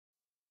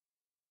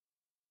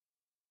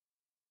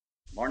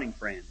Morning,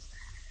 friends.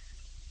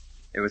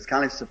 It was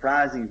kind of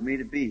surprising for me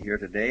to be here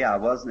today. I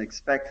wasn't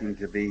expecting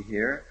to be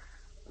here.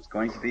 I was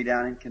going to be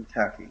down in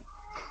Kentucky.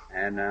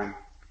 And a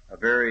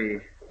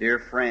very dear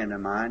friend of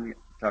mine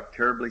got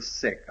terribly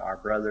sick. Our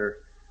brother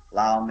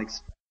Lyle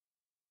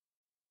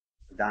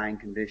dying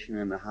condition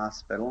in the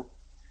hospital.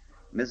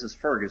 Mrs.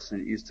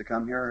 Ferguson used to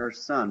come here, her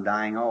son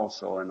dying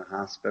also in the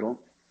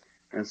hospital.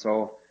 And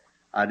so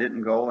I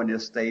didn't go and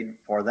just stayed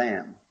for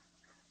them.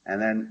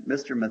 And then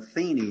Mr.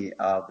 Matheny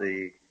of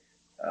the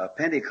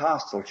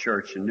Pentecostal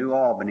Church in New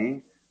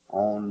Albany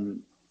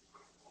on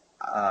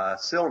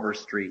Silver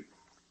Street,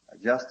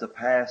 just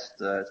past,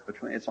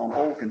 it's on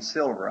Oak and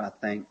Silver, I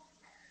think.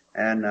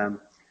 And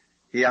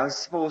I was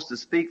supposed to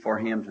speak for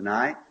him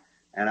tonight,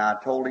 and I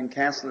told him,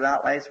 canceled it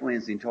out last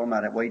Wednesday, and told him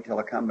I'd wait till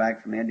I come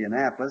back from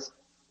Indianapolis.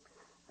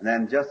 And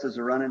then just as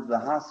I run into the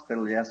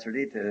hospital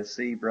yesterday to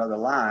see Brother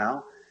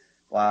Lyle,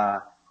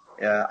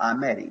 I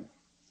met him.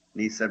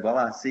 And he said, well,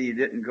 I see you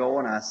didn't go.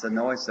 And I said,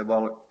 no. He said,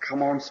 well,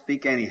 come on,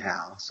 speak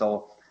anyhow.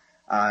 So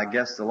I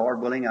guess the Lord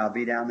willing, I'll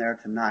be down there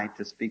tonight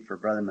to speak for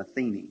Brother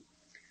Matheny.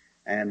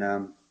 And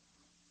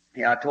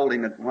I told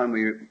him that when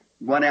we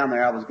went down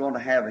there, I was going to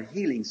have a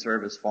healing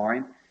service for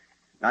him.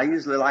 And I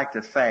usually like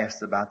to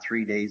fast about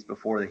 3 days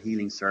before the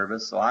healing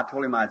service. So I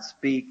told him I'd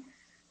speak. And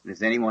if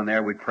there's anyone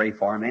there, we'd pray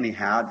for him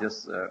anyhow,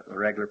 just the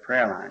regular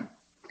prayer line.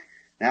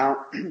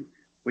 Now,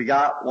 we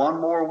got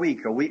one more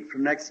week, a week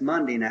from next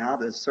Monday now.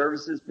 The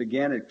services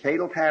begin at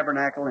Cadle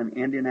Tabernacle in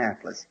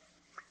Indianapolis.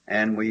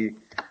 And we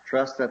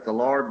trust that the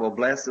Lord will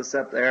bless us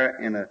up there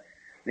in an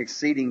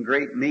exceeding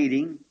great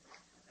meeting.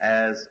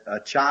 As a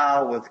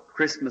child with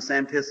Christmas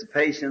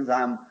anticipations,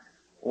 I'm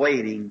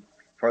waiting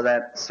for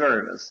that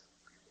service.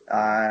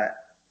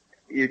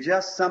 You're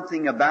just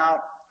something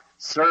about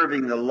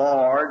serving the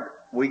Lord.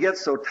 We get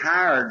so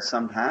tired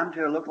sometimes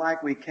to look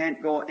like we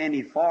can't go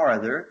any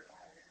farther.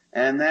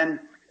 And then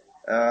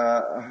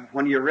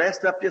when you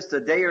rest up just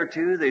a day or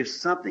two, there's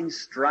something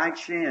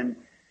strikes you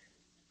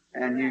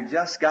and you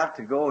just got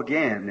to go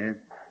again.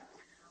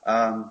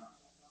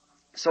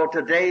 So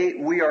today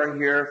we are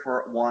here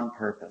for one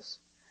purpose.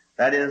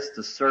 That is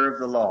to serve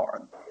the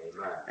Lord.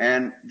 Amen.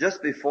 And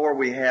just before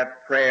we have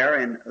prayer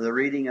and the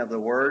reading of the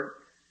Word,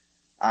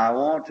 I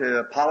want to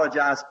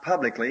apologize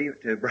publicly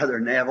to Brother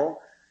Neville.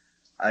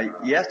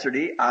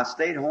 Yesterday, I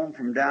stayed home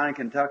from down in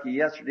Kentucky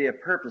yesterday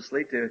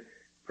purposely to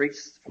preach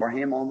for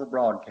him on the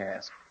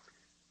broadcast.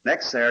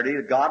 Next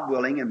Saturday, God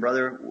willing and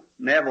Brother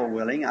Neville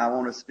willing, I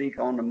want to speak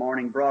on the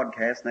morning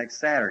broadcast next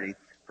Saturday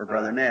for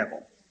Brother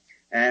Neville.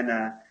 And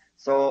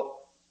so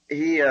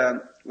he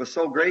was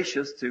so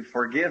gracious to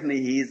forgive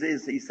me.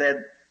 He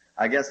said,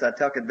 I guess I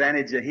took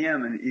advantage of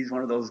him, and he's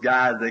one of those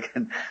guys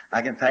that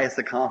I can pass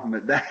the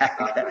compliment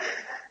back.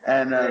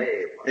 And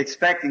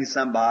expecting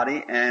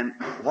somebody. And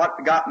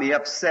what got me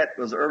upset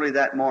was early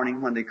that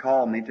morning when they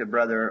called me to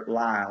Brother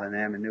Lyle and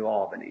them in New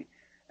Albany.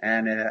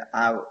 And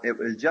it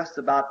was just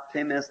about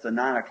 10 minutes to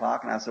 9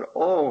 o'clock, and I said,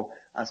 oh,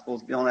 I'm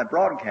supposed to be on that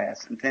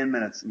broadcast in 10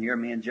 minutes. And here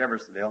me in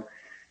Jeffersonville,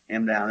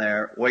 him down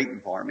there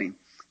waiting for me.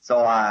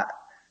 So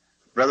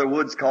Brother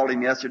Woods called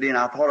him yesterday, and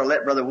I thought I'd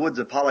let Brother Woods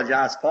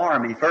apologize for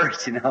me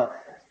first, you know.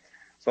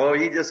 So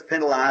he just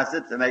penalized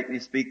it to make me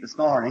speak this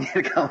morning.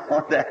 Come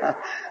on down.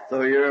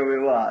 So here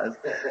we was.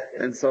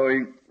 And so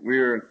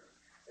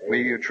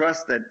we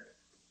trust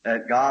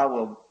that God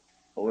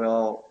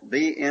will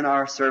be in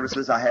our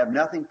services. I have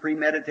nothing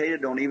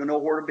premeditated, don't even know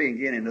where to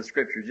begin in the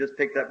Scriptures. Just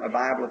picked up my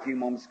Bible a few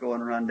moments ago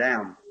and run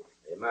down.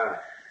 Amen.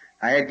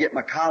 I had to get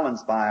my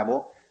Collins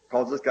Bible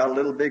because it's got a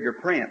little bigger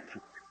print.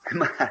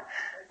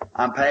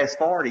 I'm past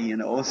 40, you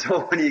know,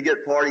 so when you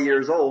get 40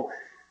 years old,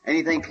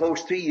 anything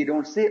close to you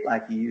don't see it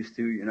like you used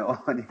to, you know.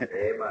 Amen.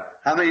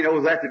 How many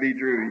knows that to be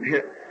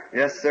true?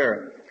 Yes,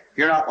 sir.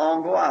 Here not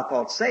long ago, I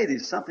thought, say,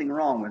 there's something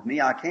wrong with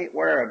me. I can't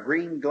wear a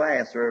green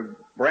glass or a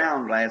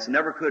brown glass. It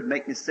never could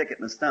make me sick at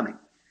my stomach.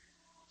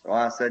 So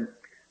I said,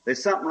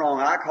 there's something wrong.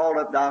 I called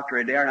up Dr.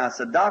 Adair, and I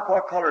said, Doc,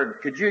 what color,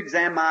 could you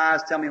examine my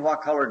eyes, tell me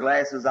what color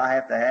glasses I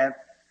have to have?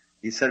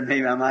 He said,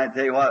 maybe I might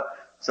tell you what.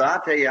 So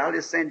I'll tell you, I'll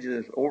just send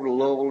you over to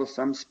Louisville to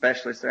some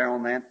specialist there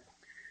on that.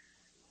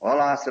 Well,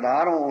 I said,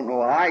 I don't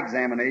know eye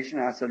examination.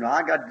 I said, no,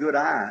 I got good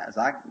eyes.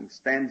 I can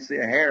stand and see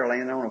a hair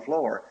laying on the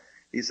floor.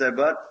 He said,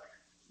 but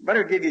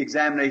better give you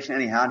examination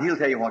anyhow, and he'll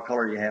tell you what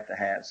color you have to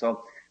have.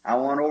 So I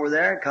went over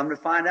there and come to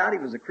find out he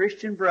was a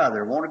Christian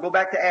brother. Wanted to go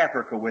back to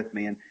Africa with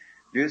me and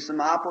do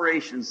some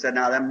operations. Said,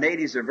 now, them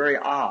natives are very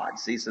odd.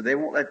 See, so they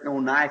won't let no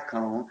knife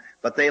come on,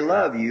 but they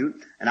love you,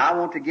 and I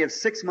want to give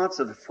 6 months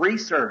of the free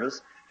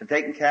service to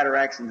taking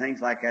cataracts and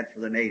things like that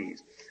for the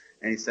natives.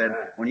 And he said,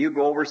 when you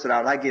go over, said,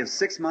 I'd give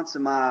 6 months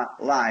of my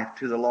life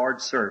to the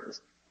Lord's service.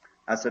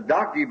 I said,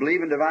 Doc, do you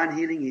believe in divine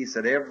healing? He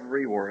said,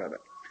 every word of it.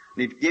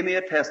 And he'd give me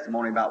a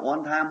testimony about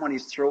one time when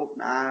his throat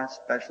and eye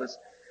specialist,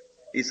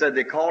 he said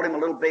they called him a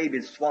little baby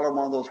and swallowed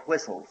one of those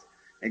whistles.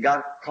 It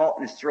got caught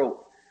in his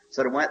throat.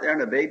 Said, I went there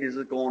and the baby was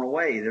going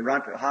away. They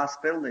run to the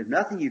hospital and there's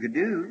nothing you could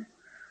do.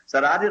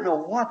 Said, I didn't know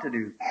what to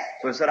do.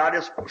 So I said, I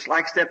just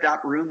stepped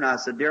out the room and I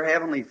said, Dear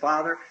Heavenly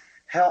Father,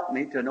 help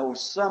me to know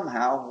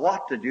somehow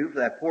what to do for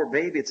that poor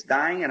baby. It's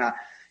dying, and I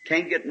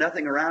can't get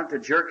nothing around to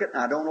jerk it,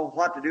 and I don't know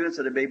what to do. And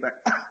so the baby,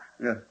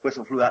 the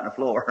whistle flew out on the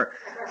floor.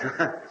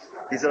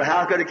 He said,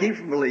 how could I keep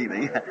from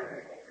believing?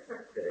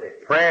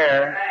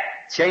 Prayer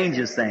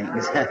changes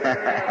things.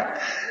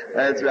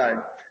 That's right.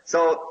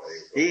 So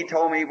he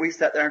told me, we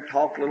sat there and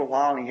talked a little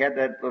while, and he had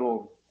that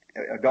little,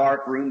 a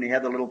dark room, and he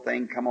had the little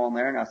thing come on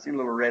there, and I seen a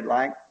little red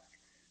light.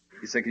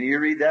 He said, can you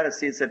read that? I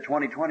see it said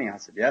 2020. I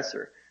said, yes,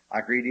 sir. I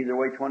could read either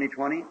way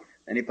 2020.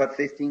 Then he put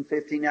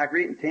 15:15. I could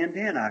read it, and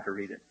 10:10. I could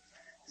read it.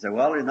 He said,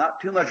 well, there's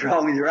not too much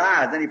wrong with your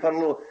eyes. Then he put a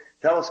little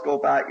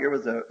telescope out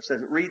here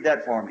says, read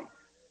that for me.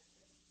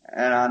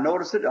 And I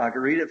noticed it. I could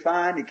read it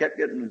fine. He kept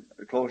getting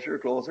closer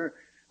and closer.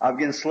 I was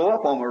getting slow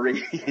up on my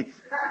reading.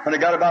 When I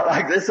got about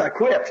like this, I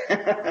quit.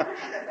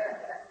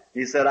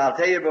 He said, I'll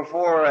tell you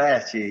before I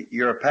asked you,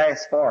 you're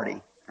past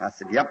 40. I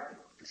said, yep,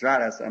 that's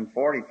right. I said, I'm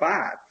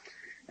 45.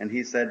 And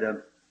he said,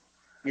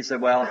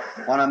 well,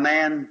 when a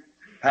man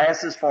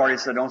passes 40, he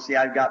said, don't see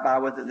I've got by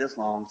with it this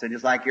long. He said,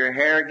 just like your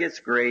hair gets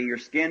gray, your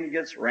skin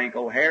gets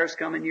wrinkled, hairs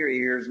come in your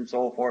ears and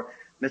so forth.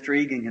 Mr.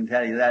 Egan can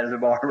tell you that as a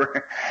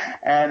barber.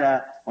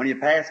 And when you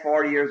pass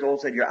 40 years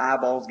old, said your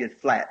eyeballs get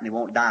flat and they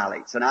won't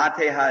dilate. So now I'll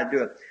tell you how to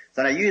do it.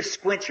 So now you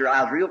squint your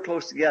eyes real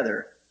close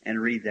together and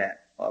read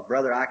that. Well,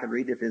 brother, I could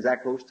read it if it's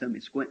that close to me.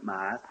 Squint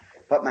my eyes.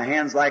 Put my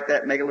hands like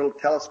that, make a little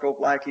telescope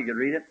like you could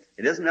read it.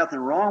 It isn't nothing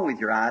wrong with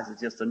your eyes.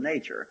 It's just a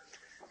nature.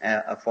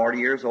 40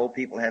 years old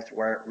people have to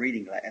wear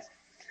reading glasses.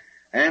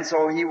 And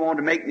so he wanted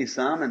to make me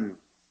some, and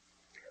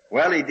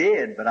well, he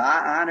did, but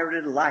I never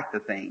did like the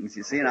things,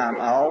 you see, and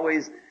I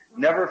always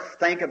never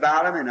think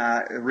about them, and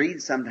I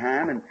read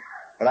sometime,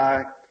 but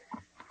I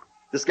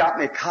just got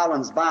me a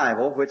Collins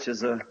Bible, which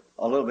is a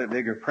little bit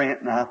bigger print,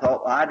 and I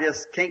thought, I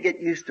just can't get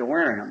used to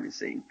wearing them, you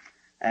see.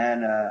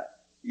 And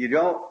you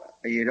don't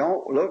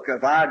look,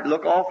 if I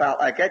look off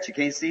out like that, you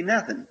can't see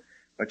nothing.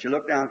 But you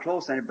look down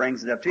close and it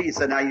brings it up to you. He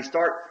said, now you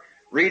start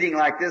reading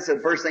like this, and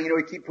the first thing you know,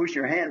 you keep pushing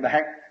your hand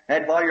back.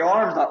 Had while your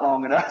arm's not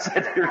long enough, so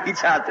to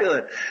reach out to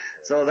it.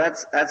 So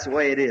that's the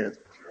way it is.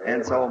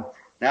 And so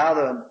now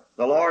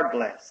the Lord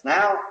bless.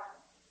 Now,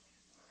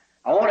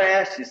 I want to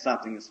ask you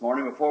something this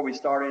morning before we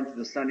start into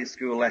the Sunday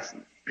school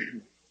lesson.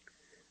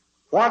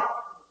 What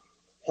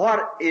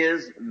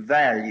is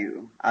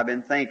value? I've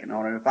been thinking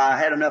on it. If I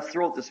had enough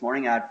throat this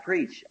morning, I'd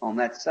preach on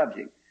that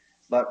subject.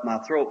 But my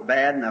throat's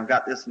bad, and I've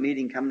got this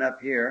meeting coming up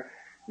here,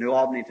 New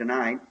Albany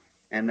tonight,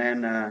 and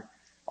then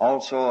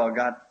also I've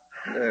got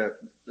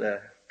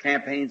the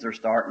campaigns are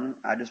starting.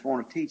 I just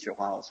want to teach a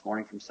while this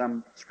morning from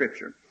some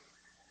scripture.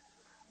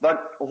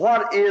 But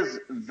what is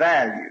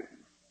value?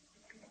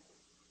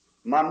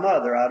 My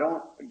mother, I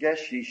don't guess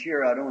she's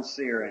here. I don't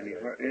see her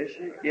anywhere. Is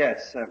she?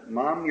 Yes.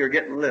 Mom, you're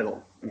getting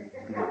little.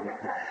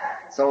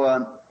 So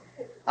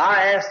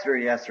I asked her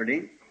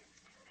yesterday.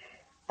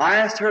 I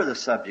asked her the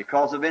subject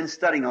because I've been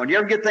studying on it. You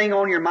ever get thing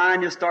on your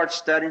mind, you start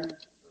studying?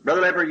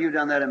 Brother Leopard, you've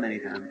done that many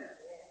times.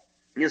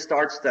 You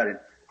start studying.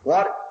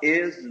 What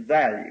is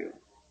value?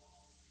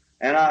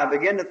 And I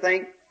began to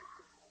think,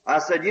 I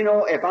said,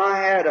 if I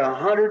had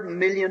 $100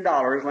 million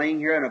laying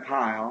here in a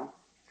pile,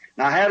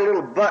 and I had a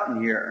little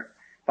button here,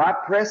 if I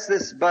press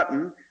this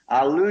button,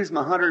 I'll lose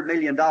my $100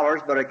 million,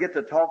 but I get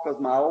to talk with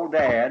my old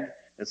dad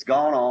that's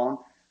gone on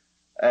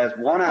as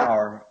 1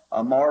 hour,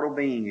 a mortal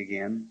being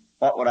again.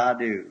 What would I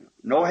do?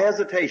 No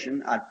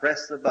hesitation, I'd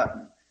press the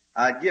button.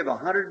 I'd give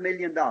 $100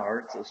 million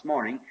this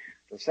morning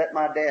to set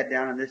my dad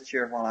down in this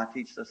chair while I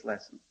teach this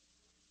lesson.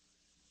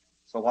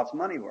 So what's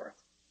money worth?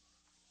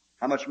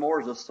 How much more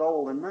is a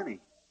soul than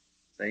money?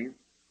 See?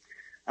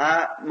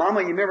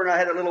 Mama, you remember I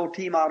had a little old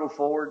T-model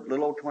Ford,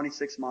 little old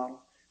 26 model?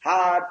 How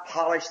I'd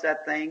polished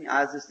that thing.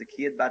 I was just a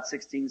kid, about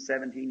 16,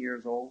 17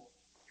 years old.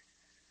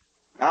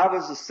 I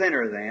was a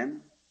sinner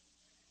then.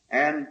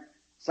 And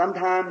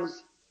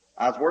sometimes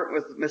I was working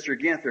with Mr.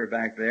 Ginther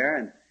back there,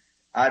 and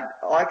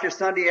after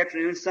Sunday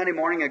afternoon, Sunday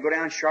morning, I'd go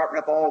down and sharpen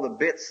up all the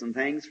bits and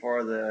things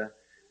for the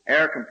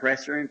air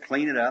compressor and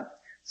clean it up.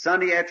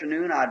 Sunday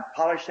afternoon, I'd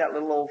polish that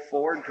little old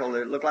Ford until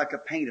it looked like a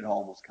paint had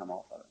almost come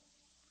off of it.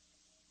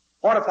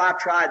 What if I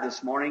tried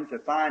this morning to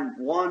find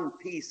one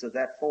piece of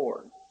that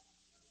Ford?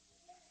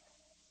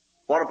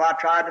 What if I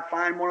tried to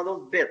find one of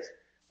those bits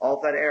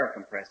off that air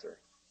compressor?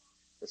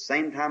 The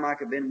same time I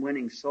could have been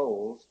winning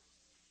souls,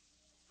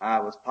 I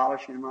was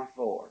polishing my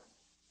Ford.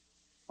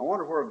 I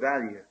wonder where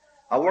value is.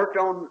 I worked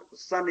on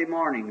Sunday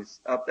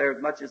mornings up there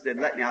as much as they'd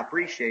let me. I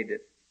appreciated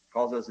it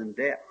because I was in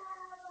debt.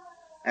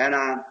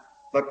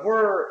 But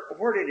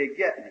where did it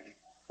get me?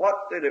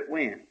 What did it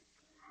win?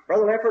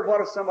 Brother Leopard,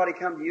 what if somebody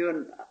come to you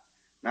and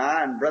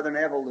I and Brother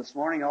Neville this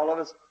morning, all of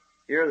us,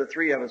 here are the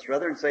three of us,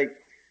 brother, and say,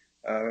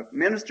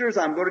 ministers,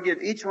 I'm going to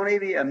give each one of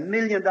you $1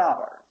 million.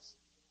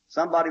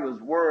 Somebody was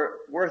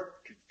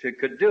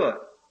could do it.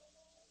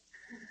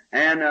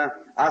 And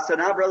I said,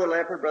 now, Brother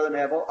Leopard, Brother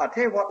Neville, I'll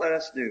tell you what let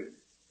us do.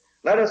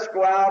 Let us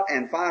go out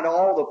and find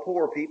all the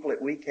poor people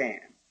that we can.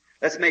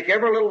 Let's make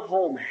every little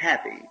home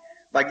happy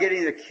by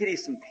getting the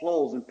kiddies some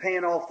clothes and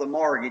paying off the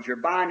mortgage or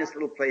buying this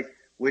little place.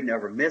 We'd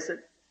never miss it.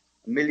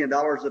 $1 million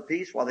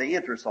apiece, while the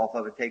interest off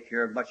of it take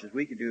care of as much as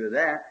we could do with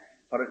that.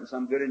 Put it in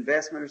some good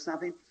investment or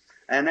something.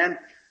 And then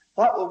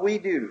what would we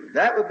do?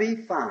 That would be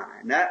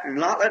fine. That, and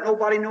not let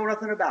nobody know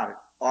nothing about it.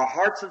 Our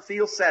hearts would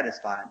feel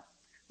satisfied.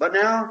 But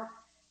now,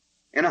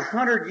 in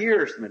 100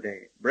 years from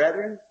today,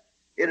 brethren,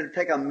 it would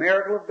take a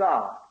miracle of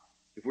God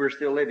if we're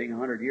still living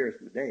 100 years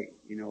from today.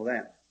 You know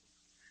that.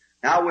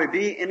 Now we'd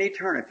be in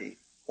eternity.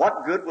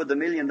 What good would the $1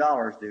 million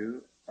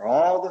do, or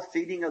all the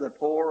feeding of the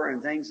poor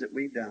and things that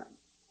we've done?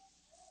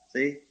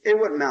 See, it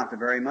wouldn't amount to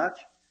very much.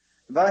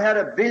 If I had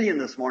 $1 billion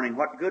this morning,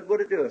 what good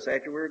would it do us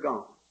after we're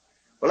gone?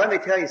 Well, let me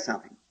tell you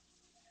something.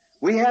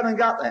 We haven't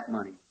got that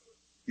money.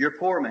 You're a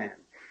poor man.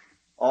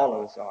 All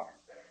of us are.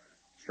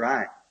 That's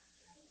right.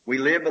 We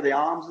live by the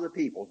alms of the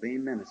people,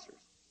 being ministers.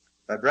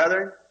 But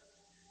brethren,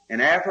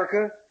 in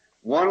Africa,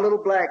 one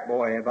little black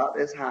boy about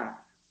this high,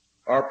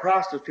 or a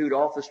prostitute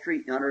off the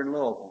street yonder in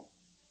Louisville,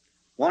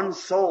 one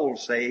soul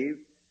saved,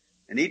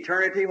 in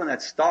eternity when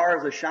that star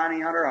is a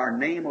shining under, our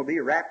name will be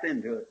wrapped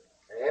into it.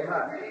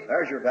 Amen.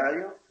 There's your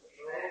value.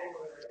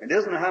 It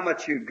isn't how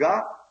much you've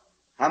got,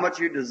 how much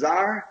you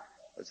desire,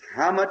 it's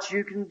how much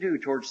you can do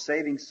towards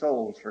saving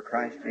souls for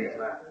Christ Jesus.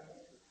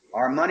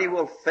 Our money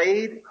will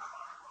fade.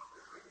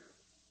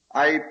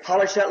 I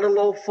polished that little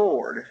old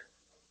Ford,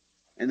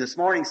 and this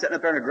morning sitting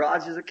up there in the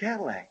garage is a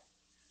Cadillac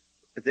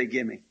that they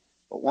give me.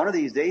 But one of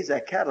these days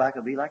that Cadillac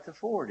will be like the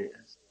Ford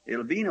is.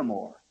 It'll be no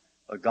more,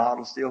 but God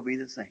will still be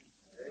the same.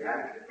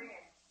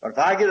 But if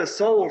I get a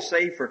soul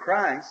saved for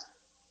Christ,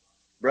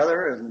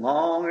 brother, as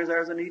long as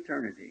there's an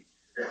eternity,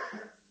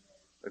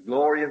 the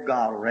glory of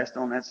God will rest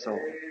on that soul.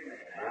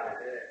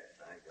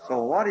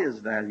 So what is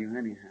value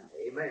anyhow?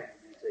 Amen.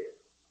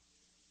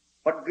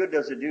 What good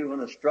does it do when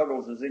the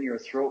struggles is in your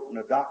throat and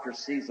the doctor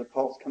sees the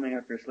pulse coming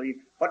up your sleeve?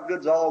 What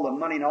good's all the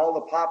money and all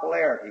the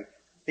popularity?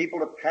 People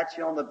to pat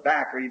you on the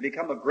back or you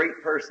become a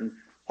great person.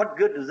 What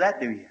good does that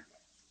do you?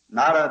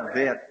 Not a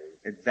bit.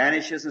 It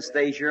vanishes and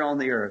stays here on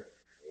the earth.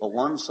 But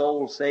one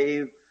soul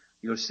saved,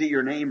 you'll see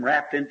your name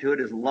wrapped into it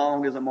as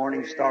long as the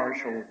morning star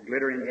shall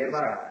glitter into the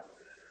sky.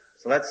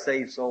 So let's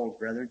save souls,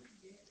 brethren.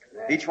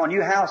 Each one,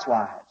 you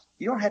housewives,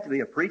 you don't have to be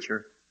a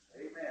preacher.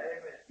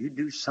 You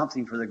do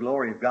something for the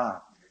glory of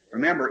God.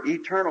 Remember,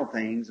 eternal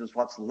things is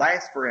what's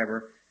last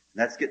forever.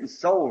 That's getting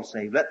souls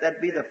saved. Let that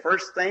be the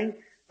first thing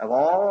of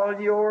all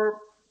your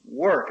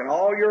work and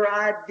all your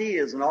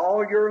ideas and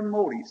all your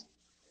motives.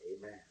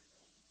 Amen.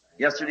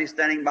 Yesterday,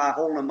 standing by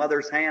holding a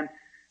mother's hand,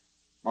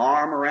 my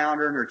arm around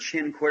her and her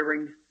chin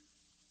quivering, and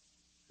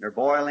her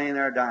boy laying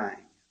there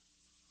dying.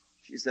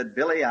 She said,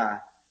 Billy, I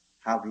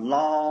have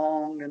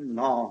longed and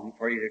longed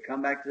for you to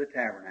come back to the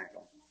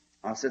tabernacle.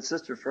 I said,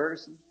 Sister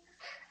Ferguson,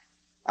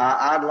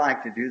 I'd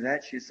like to do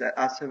that. She said,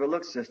 I said, well,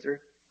 look,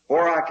 sister,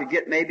 or I could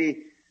get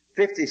maybe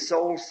 50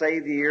 souls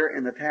saved a year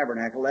in the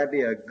tabernacle. That'd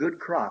be a good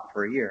crop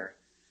per year.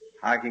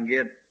 I can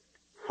get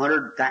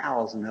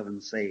 100,000 of them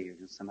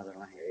saved in some other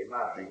land.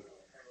 Amen.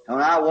 And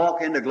when I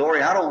walk into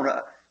glory, I don't want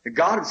to, if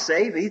God had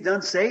saved me, He's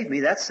done saved me.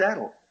 That's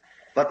settled.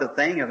 But the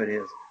thing of it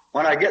is,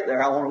 when I get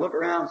there, I want to look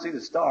around and see the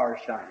stars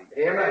shining.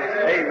 Amen.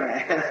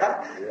 Amen.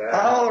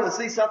 I want to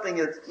see something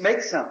that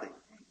makes something.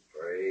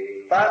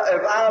 If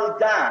I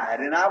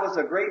died and I was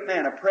a great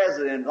man, a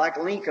president like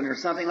Lincoln or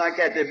something like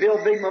that, they'd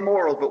build big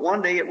memorials, but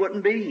one day it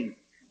wouldn't be.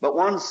 But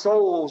one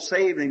soul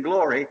saved in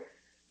glory,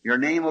 your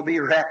name will be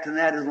wrapped in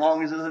that as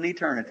long as there's an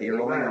eternity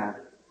rolling on.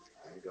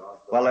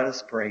 Well, let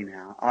us pray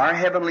now. Our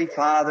Heavenly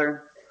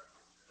Father,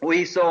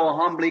 we so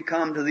humbly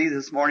come to Thee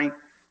this morning.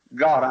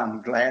 God,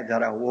 I'm glad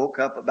that I woke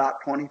up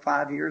about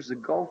 25 years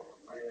ago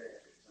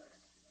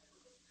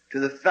to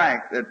the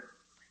fact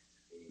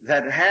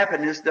that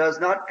happiness does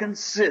not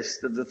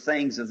consist of the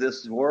things of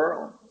this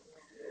world.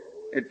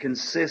 It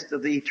consists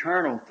of the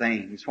eternal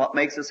things, what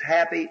makes us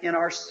happy in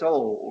our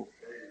soul.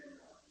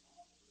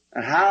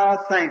 And how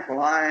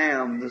thankful I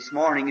am this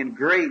morning and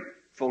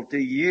grateful to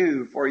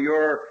You for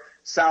Your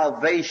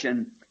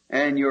salvation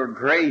and Your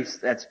grace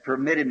that's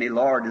permitted me,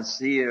 Lord, to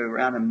see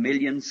around 1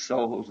 million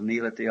souls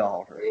kneel at the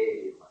altar.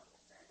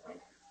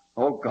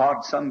 Oh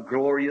God, some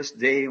glorious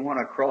day when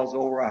I cross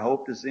over, I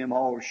hope to see them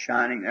all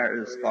shining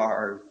there as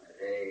stars.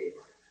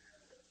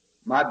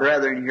 My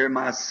brethren here,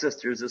 my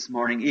sisters this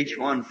morning, each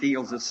one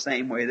feels the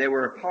same way. They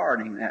were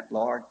pardoning that,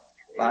 Lord,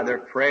 by their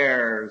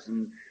prayers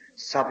and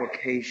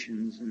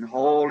supplications and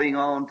holding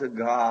on to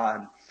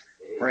God,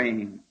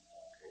 praying,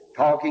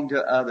 talking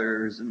to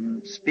others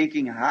and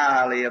speaking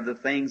highly of the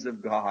things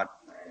of God.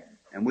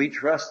 And we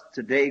trust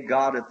today,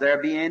 God, if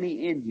there be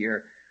any in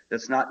here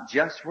that's not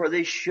just where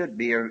they should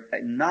be or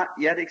not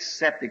yet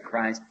accepted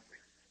Christ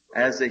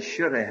as they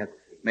should have,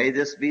 may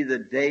this be the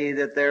day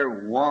that their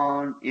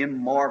one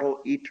immortal,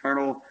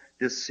 eternal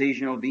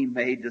decision will be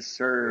made to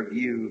serve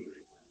You.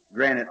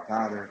 Grant it,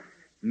 Father.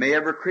 May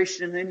every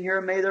Christian in here,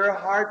 may their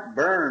heart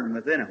burn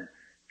within them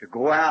to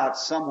go out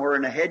somewhere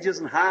in the hedges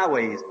and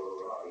highways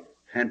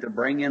and to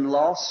bring in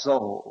lost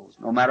souls.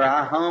 No matter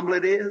how humble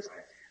it is,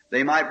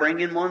 they might bring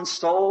in one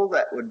soul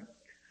that would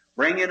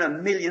bring in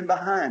 1 million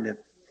behind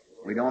it.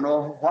 We don't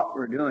know what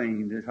we're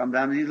doing.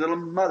 Sometimes these little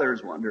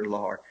mothers wonder,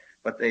 Lord.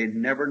 but they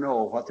never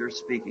know what they're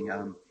speaking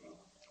of.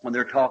 When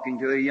they're talking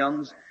to a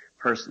young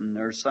person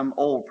or some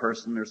old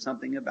person or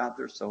something about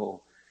their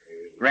soul.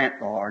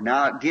 Grant, Lord.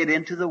 Now get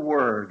into the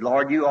Word.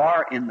 Lord, you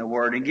are in the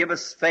Word, and give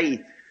us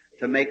faith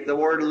to make the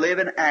Word live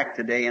and act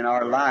today in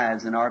our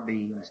lives and our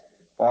beings.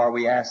 For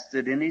we ask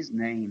it in His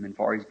name and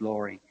for His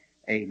glory.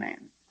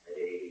 Amen.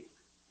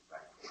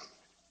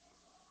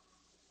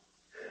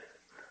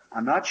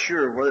 I'm not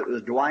sure whether it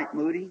was Dwight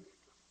Moody.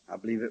 I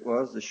believe it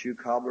was, the shoe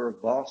cobbler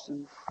of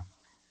Boston.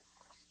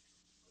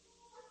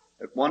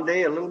 But one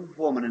day, a little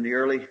woman in the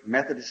early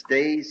Methodist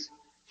days,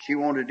 she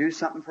wanted to do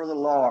something for the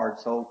Lord,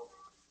 so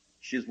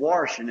she's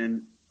washing,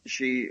 and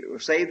she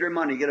saved her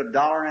money, get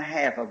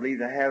 $1.50, I believe,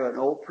 to have an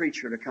old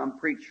preacher to come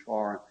preach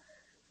for her.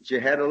 She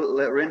had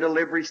a rental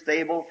livery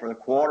stable for a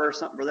quarter or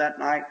something for that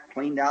night,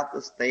 cleaned out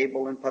the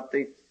stable and put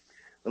the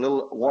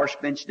little wash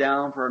bench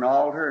down for an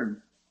altar, and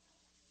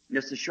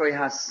just to show you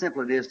how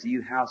simple it is to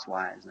you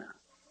housewives now.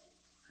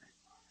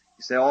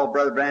 You say, oh,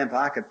 Brother Branham, if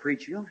I could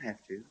preach, you don't have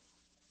to.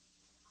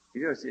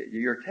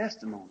 Your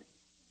testimony,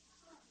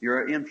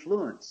 your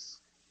influence,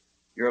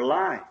 your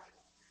life.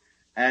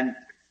 And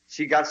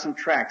she got some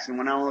tracts and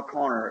went out on the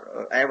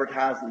corner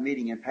advertising the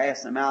meeting and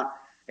passing them out.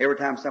 Every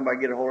time somebody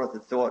get a hold of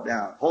it, throw it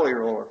down. Holy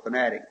roller,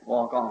 fanatic,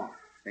 walk on.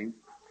 See?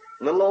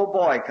 A little old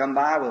boy come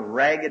by with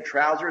ragged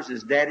trousers,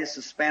 his daddy's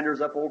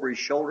suspenders up over his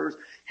shoulders,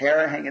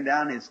 hair hanging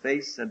down his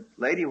face, said,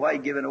 lady, why are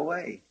you giving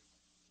away?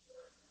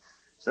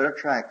 Said, a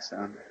tract,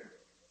 son.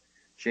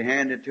 She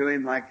handed it to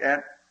him like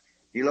that.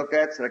 He looked at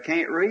it and said, I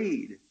can't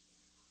read.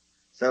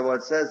 So well,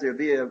 it says there'll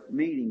be a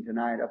meeting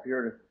tonight up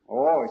here.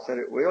 Oh, he said,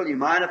 it will. You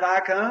mind if I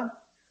come?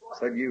 I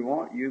said,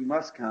 you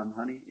must come,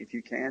 honey, if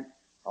you can.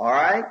 All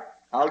right,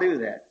 I'll do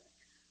that.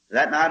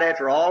 That night,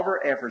 after all of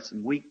her efforts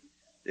and week,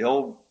 the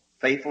old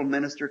faithful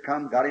minister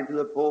come, got him to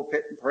the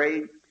pulpit and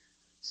prayed,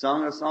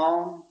 sung a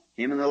song,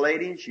 him and the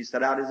lady, and she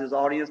sat out as his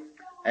audience.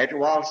 After a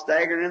while,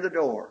 staggering in the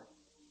door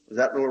was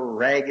that little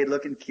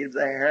ragged-looking kid with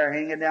the hair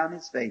hanging down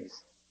his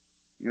face.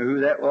 You know who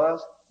that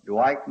was?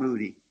 Dwight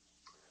Moody.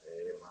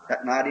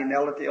 That night he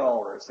knelt at the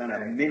altar, sent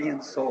 1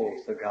 million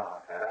souls to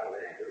God.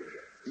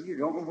 You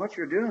don't know what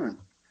you're doing.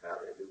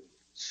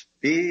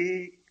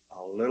 Speak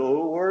a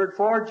little word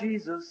for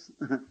Jesus.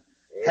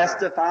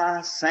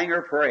 Testify, sing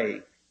or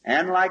pray.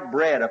 And like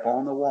bread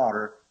upon the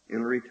water,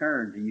 it'll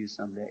return to you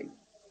someday.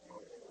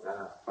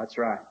 That's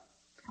right.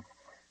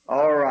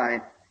 All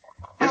right.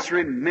 Just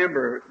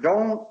remember,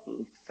 don't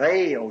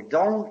fail.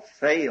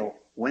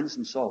 Win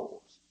some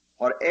souls.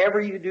 Whatever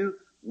you do,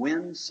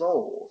 win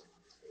souls.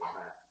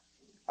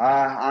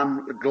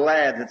 I'm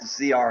glad to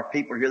see our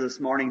people here this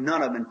morning.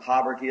 None of them in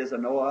poverty as I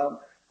know of.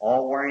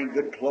 All wearing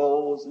good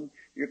clothes, and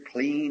you're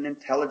clean,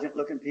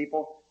 intelligent-looking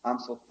people. I'm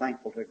so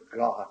thankful to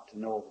God to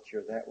know that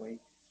you're that way.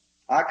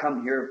 I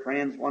come here,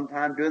 friends, one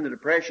time during the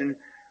Depression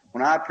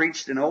when I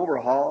preached in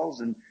overhauls,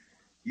 and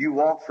you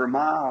walked for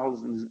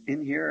miles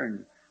in here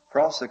and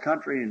across the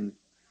country and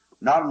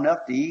not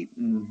enough to eat.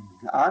 And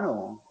I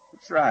know.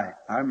 That's right.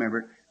 I remember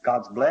it.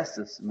 God's blessed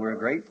us, and we're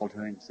grateful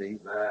to Him, see.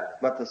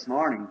 But this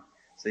morning,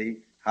 see,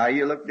 how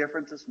you look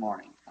different this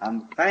morning.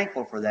 I'm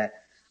thankful for that.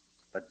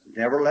 But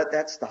never let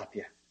that stop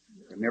you.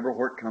 Remember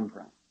where it come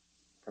from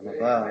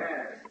above.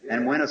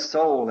 And win a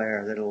soul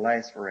there that'll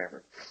last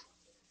forever.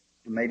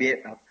 Maybe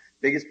the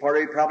biggest part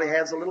of it probably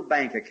has a little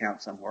bank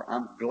account somewhere.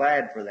 I'm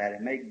glad for that.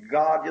 And may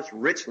God just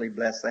richly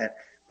bless that.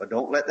 But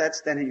don't let that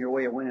stand in your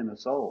way of winning a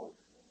soul.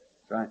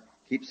 That's right.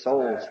 Keep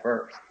souls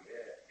first.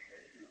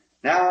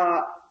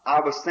 Now,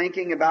 I was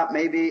thinking about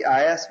maybe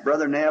I asked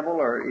Brother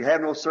Neville, or you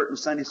have no certain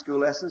Sunday school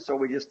lessons, so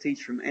we just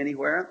teach from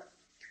anywhere.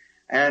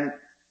 And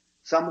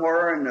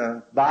somewhere in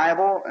the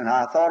Bible, and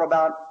I thought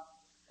about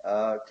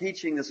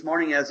teaching this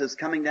morning as it's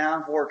coming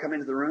down before coming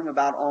to the room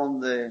about on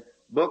the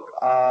book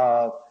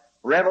of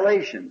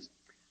Revelations.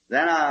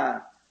 Then I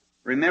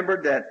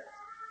remembered that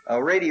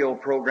a radio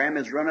program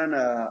is running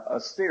a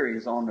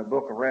series on the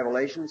book of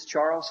Revelations.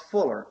 Charles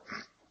Fuller,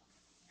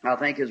 I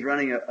think, is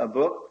running a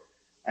book.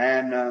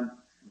 And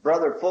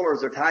Brother Fuller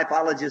is a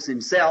typologist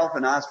himself,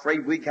 and I was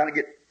afraid we'd kind of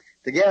get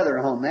together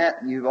on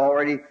that, and you've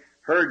already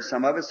heard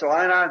some of it. So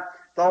I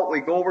thought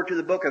we'd go over to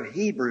the book of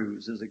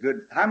Hebrews. Is a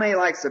good. How many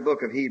likes the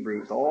book of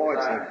Hebrews? Oh,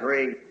 it's a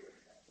great.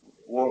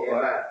 Well,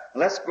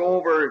 let's go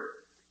over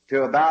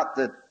to about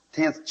the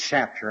 10th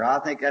chapter. I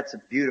think that's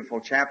a beautiful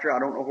chapter. I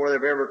don't know where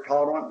they've ever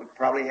taught on it. We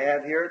probably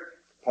have here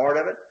part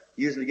of it.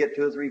 Usually get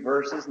 2 or 3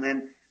 verses, and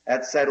then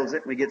that settles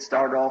it, and we get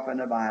started off in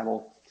the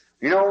Bible.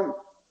 You know,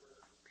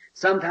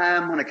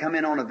 sometime when I come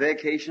in on a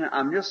vacation,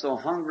 I'm just so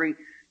hungry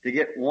to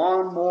get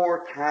one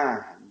more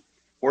time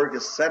where to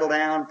settle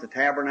down at the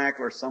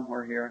tabernacle or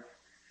somewhere here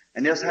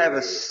and just have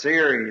a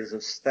series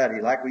of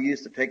study like we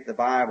used to take the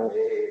Bible,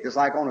 just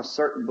like on a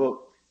certain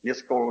book,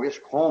 just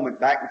comb it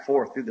back and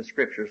forth through the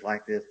scriptures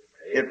like this.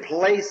 It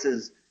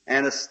places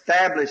and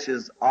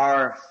establishes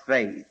our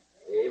faith.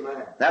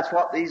 Amen. That's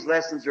what these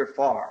lessons are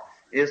for,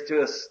 is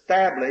to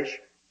establish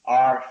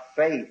our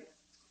faith.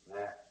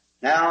 Amen.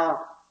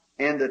 Now,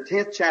 in the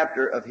 10th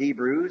chapter of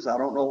Hebrews, I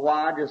don't know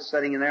why, just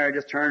sitting in there, I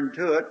just turned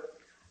to it,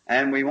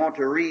 and we want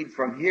to read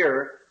from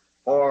here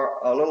for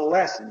a little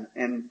lesson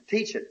and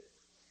teach it.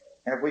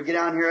 And if we get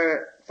down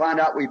here, find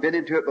out we've been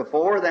into it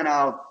before, then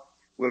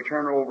we'll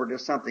turn it over to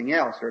something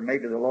else, or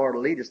maybe the Lord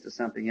will lead us to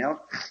something else.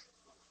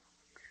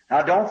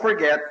 Now don't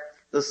forget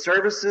the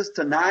services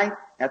tonight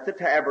at the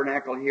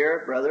tabernacle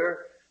here. Brother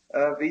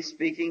be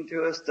speaking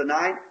to us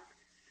tonight.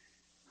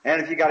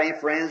 And if you got any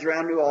friends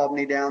around New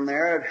Albany down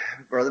there,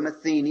 Brother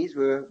Matheny's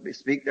will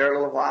speak there a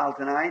little while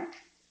tonight.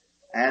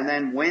 And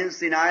then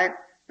Wednesday night,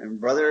 and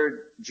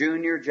Brother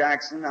Junior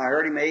Jackson, I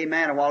heard him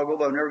amen a while ago,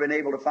 but I've never been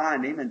able to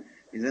find him, and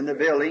he's in the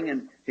building,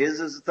 and his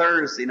is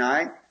Thursday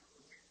night.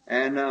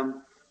 And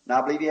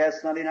I believe he has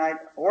Sunday night,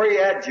 or he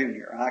had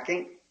Junior. I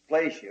can't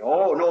place you.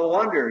 Oh, no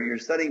wonder you're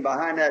sitting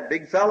behind that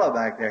big fellow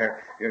back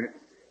there.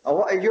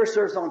 Your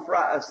service on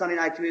Sunday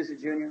night too, is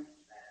it, Junior?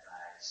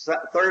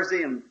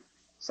 Thursday and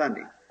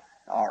Sunday.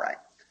 All right.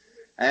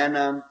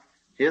 And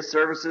his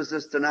services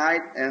is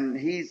tonight, and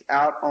he's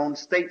out on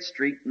State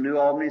Street, New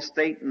Albany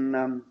State,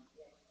 and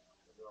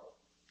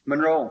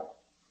Monroe.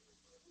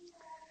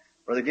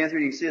 Brother Ginther,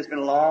 you can see it's been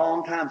a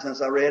long time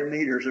since I read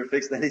meters or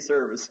fixed any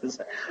services.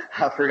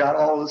 I forgot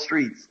all the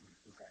streets.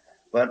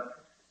 But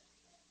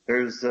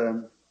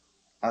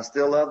I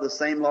still love the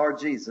same Lord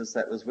Jesus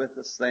that was with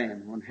us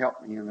then and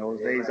helped me in those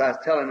days. I was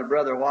telling a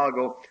brother a while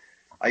ago,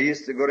 I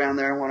used to go down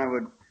there when I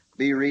would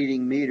be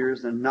reading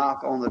meters and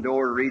knock on the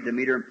door to read the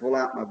meter and pull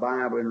out my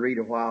Bible and read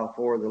a while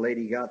before the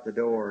lady got the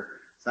door,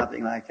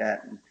 something like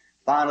that. And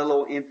find a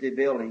little empty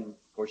building.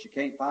 Of course, you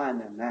can't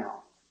find them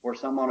now. Where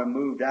someone had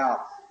moved out,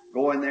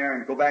 go in there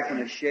and go back in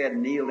the shed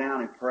and kneel down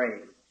and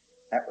pray.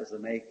 That was the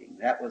making.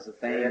 That was the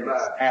thing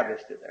that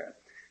established it there.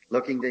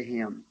 Looking to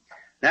Him.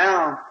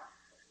 Now,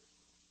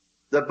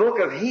 the book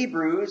of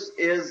Hebrews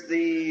is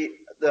the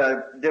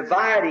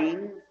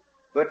dividing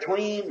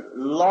between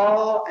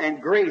law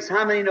and grace.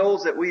 How many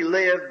knows that we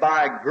live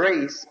by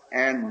grace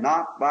and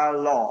not by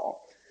law?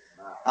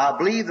 I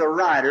believe the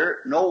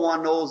writer, no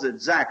one knows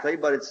exactly,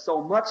 but it's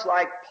so much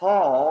like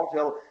Paul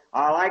till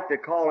I like to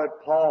call it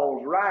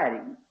Paul's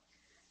writing.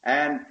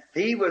 And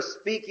he was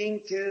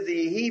speaking to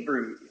the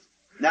Hebrews.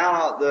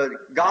 Now,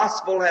 the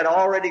gospel had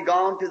already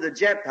gone to the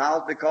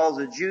Gentiles because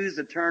the Jews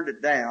had turned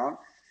it down,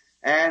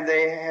 and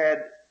they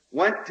had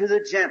went to the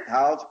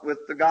Gentiles with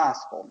the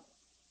gospel.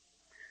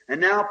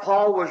 And now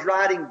Paul was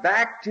writing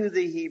back to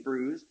the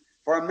Hebrews,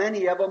 for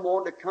many of them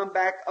wanted to come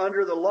back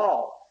under the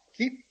law,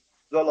 keep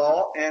the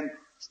law, and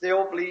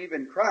still believe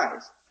in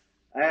Christ.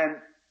 And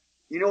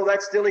you know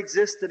that still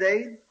exists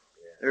today?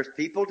 There's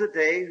people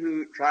today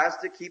who tries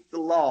to keep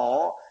the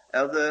law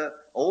of the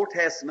Old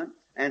Testament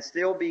and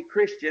still be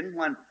Christian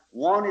when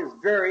one is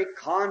very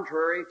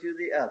contrary to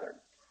the other.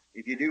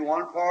 If you do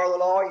one part of the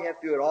law, you have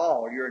to do it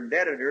all. You're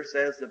indebted,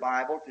 says the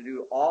Bible, to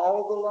do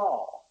all the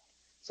law.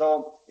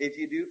 So if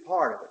you do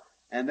part of it,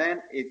 and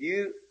then if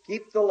you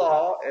keep the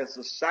law as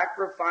a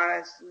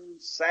sacrifice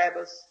and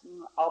Sabbaths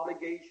and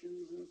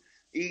obligations and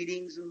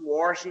eatings and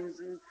washings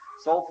and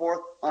so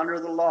forth under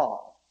the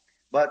law.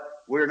 But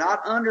we're not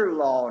under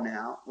law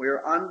now.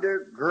 We're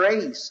under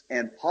grace.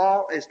 And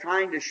Paul is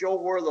trying to show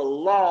where the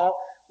law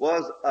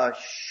was a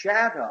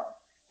shadow.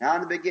 Now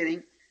in the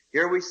beginning,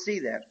 here we see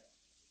that.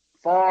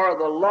 For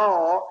the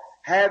law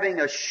having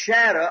a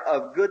shadow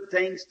of good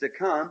things to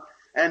come,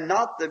 and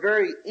not the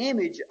very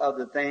image of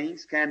the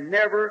things, can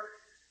never,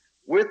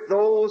 with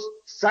those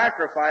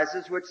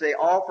sacrifices which they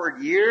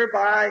offered year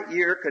by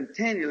year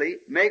continually,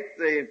 make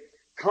the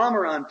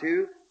comer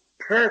unto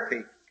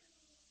perfect.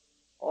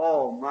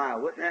 Oh my,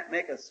 wouldn't that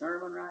make a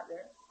sermon right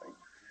there?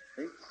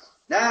 See?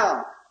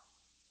 Now,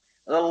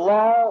 the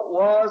law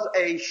was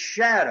a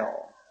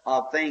shadow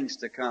of things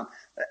to come.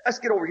 Let's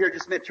get over here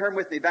just a minute. Turn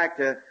with me back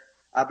to,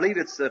 I believe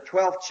it's the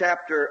 12th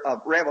chapter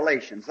of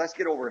Revelations. Let's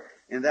get over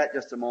in that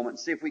just a moment and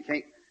see if we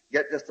can't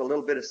get just a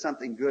little bit of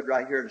something good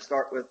right here to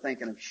start with,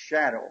 thinking of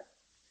shadow.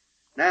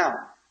 Now,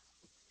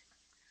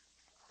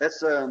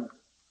 let's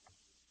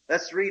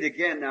read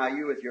again now,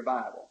 you with your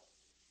Bible.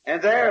 And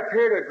there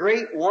appeared a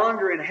great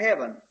wonder in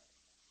heaven,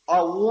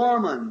 a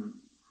woman.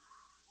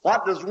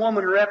 What does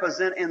woman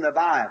represent in the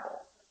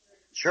Bible?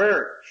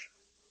 Church.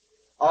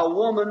 A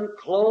woman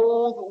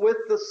clothed with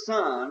the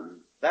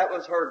sun. That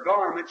was her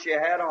garment she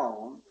had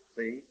on,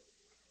 see?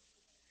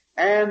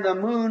 And the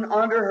moon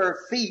under her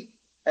feet,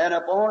 and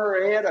upon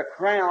her head a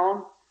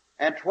crown,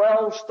 and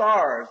 12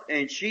 stars.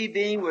 And she,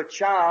 being with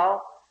child,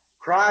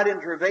 cried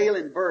in travail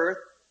in birth,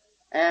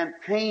 and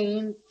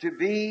pain to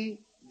be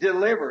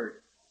delivered.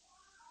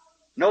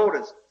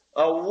 Notice,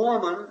 a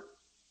woman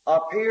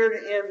appeared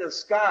in the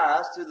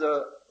skies to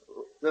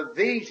the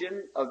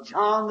vision of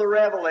John the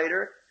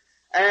Revelator,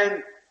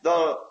 and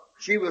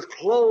she was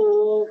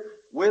clothed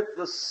with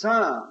the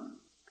sun,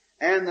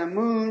 and the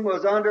moon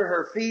was under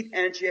her feet,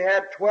 and she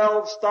had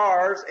 12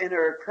 stars in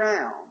her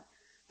crown.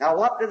 Now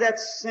what did that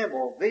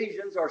symbol?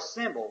 Visions are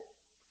symbols.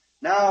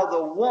 Now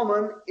the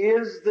woman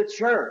is the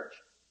church,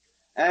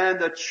 and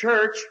the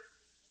church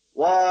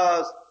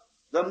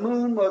the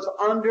moon was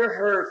under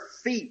her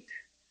feet.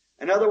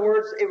 In other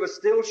words, it was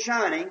still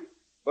shining,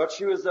 but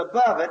she was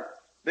above it,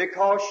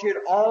 because she had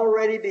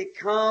already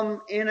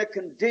become in a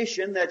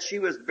condition that she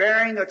was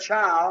bearing a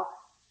child.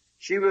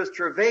 She was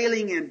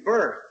travailing in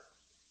birth.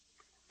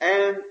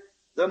 And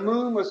the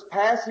moon was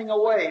passing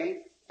away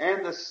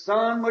and the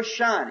sun was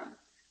shining.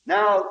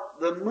 Now,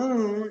 the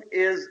moon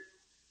is,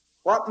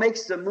 what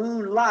makes the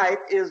moon light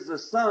is the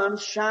sun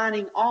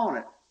shining on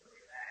it.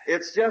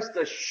 It's just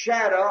a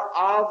shadow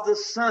of the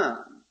sun.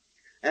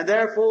 And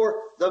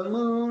therefore, the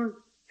moon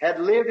had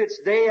lived its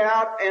day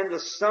out and the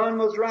sun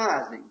was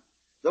rising.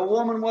 The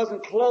woman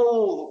wasn't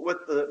clothed with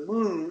the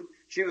moon.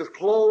 She was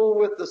clothed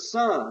with the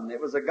sun.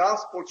 It was a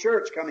gospel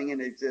church coming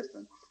into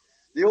existence.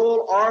 The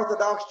old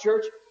Orthodox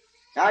church.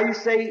 Now you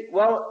say,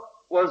 well,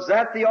 was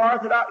that the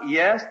Orthodox?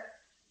 Yes.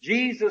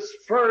 Jesus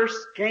first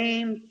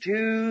came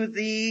to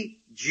the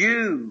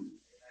Jew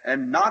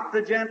and not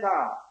the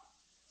Gentile.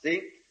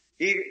 See?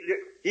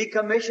 He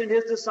commissioned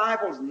His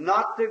disciples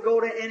not to go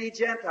to any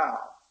Gentile.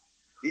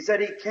 He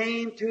said He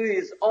came to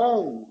His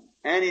own,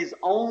 and His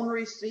own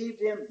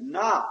received Him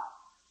not.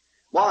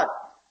 What?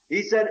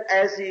 He said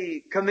as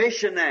He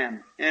commissioned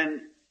them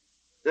in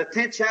the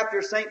 10th chapter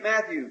of St.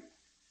 Matthew,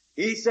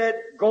 He said,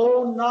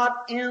 go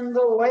not in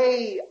the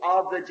way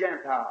of the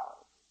Gentiles,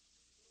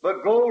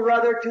 but go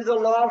rather to the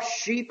lost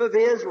sheep of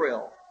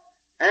Israel.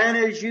 And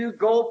as you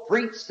go,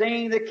 preach,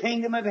 saying the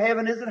kingdom of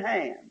heaven is at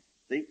hand.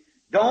 See?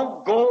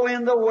 Don't go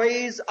in the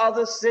ways of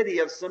the city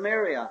of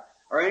Samaria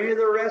or any of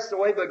the rest of the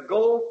way, but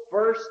go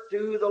first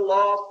to the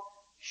lost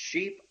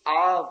sheep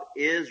of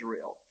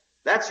Israel.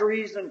 That's the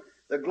reason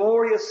the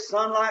glorious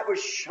sunlight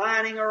was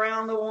shining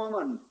around the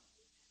woman.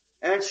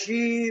 And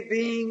she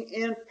being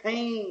in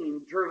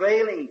pain,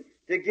 travailing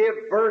to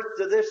give birth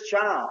to this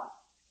child.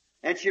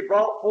 And she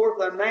brought forth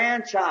a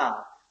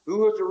man-child who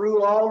was to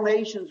rule all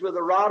nations with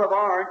a rod of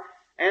iron.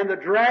 And the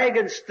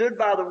dragon stood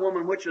by the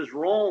woman, which was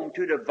Rome,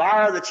 to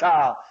devour the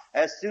child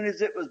as soon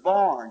as it was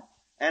born.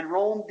 And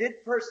Rome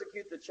did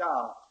persecute the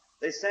child.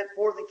 They sent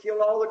forth and killed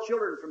all the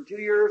children from 2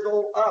 years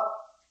old up,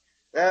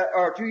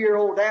 or 2 year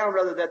old down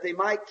rather, that they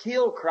might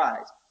kill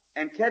Christ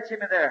and catch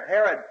Him in there.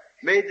 Herod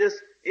made this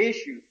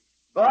issue.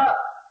 But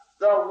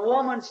the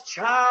woman's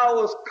child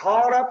was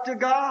caught up to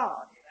God.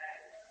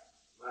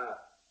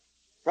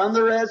 From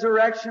the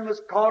resurrection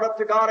was caught up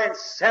to God and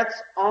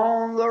sits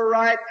on the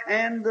right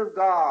hand of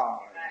God.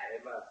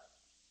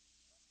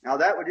 Now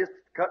that would just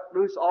cut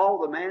loose all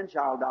the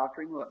man-child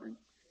doctrine, wouldn't it?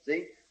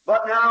 See?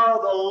 But now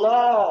the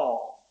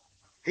law,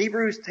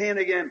 Hebrews 10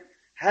 again,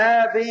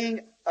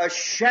 having a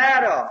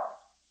shadow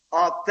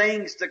of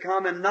things to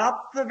come, and not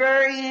the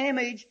very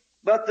image,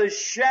 but the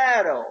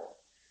shadow.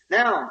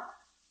 Now,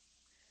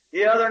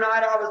 the other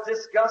night I was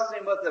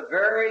discussing with a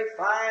very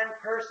fine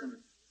person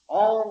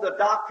on the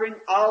doctrine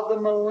of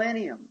the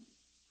millennium.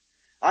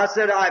 I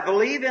said, I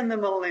believe in the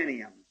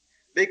millennium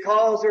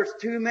because there's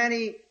too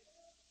many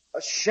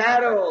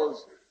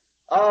shadows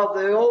of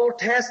the Old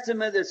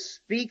Testament that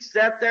speaks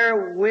that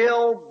there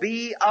will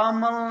be a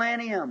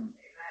millennium.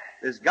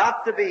 There's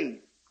got to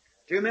be.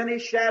 Too many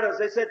shadows.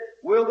 They said,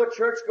 will the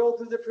church go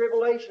through the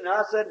tribulation?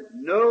 I said,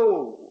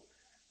 no.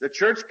 The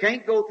church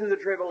can't go through the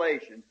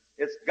tribulation.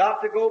 It's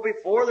got to go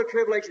before the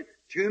tribulation.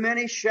 Too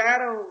many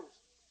shadows.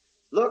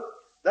 Look,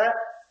 that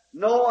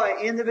Noah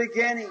in the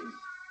beginning.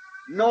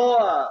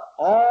 Noah,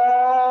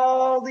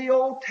 all the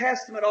Old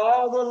Testament,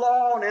 all the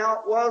law, now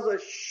it was a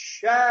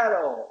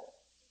shadow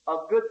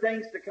of good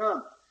things to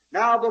come.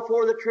 Now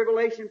before the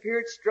tribulation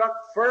period struck,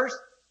 first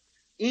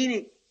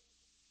Enoch,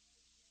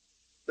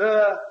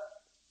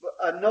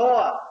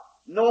 Noah.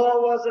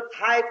 Noah was a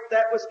type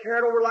that was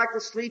carried over like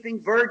the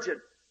sleeping virgin.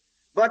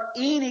 But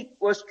Enoch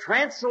was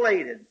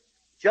translated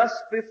just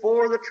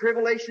before the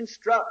tribulation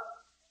struck.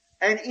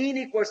 And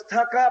Enoch was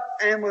took up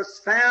and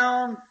was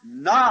found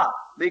not,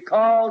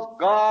 because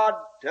God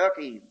took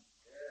him.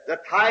 The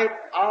type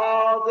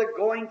of the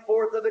going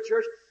forth of the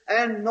church.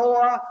 And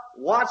Noah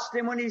watched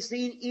him when he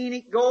seen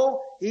Enoch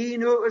go. He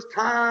knew it was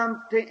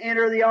time to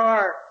enter the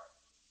ark,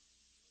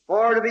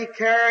 for to be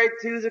carried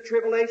through the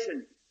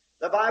tribulation.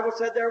 The Bible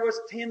said there was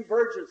 10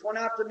 virgins went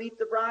out to meet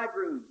the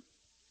bridegroom.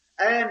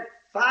 And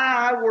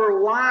 5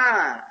 were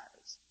wise.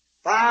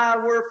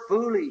 5 were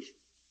foolish.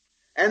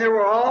 And they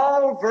were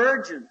all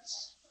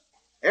virgins.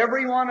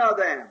 Every one of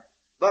them.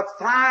 But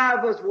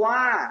 5 was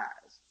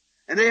wise.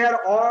 And they had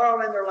oil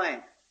in their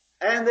lamp.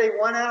 And they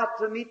went out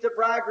to meet the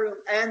bridegroom.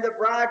 And the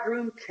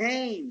bridegroom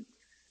came.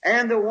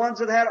 And the ones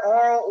that had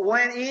oil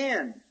went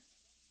in.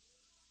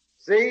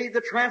 See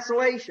the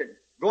translation.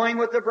 Going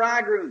with the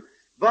bridegroom.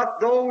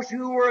 But those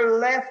who were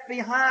left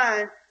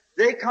behind,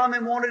 they come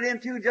and wanted in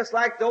too, just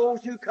like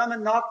those who come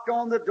and knocked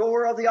on the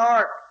door of the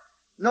ark.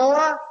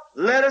 Noah,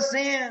 let us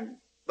in.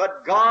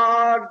 But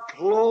God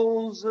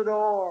closed the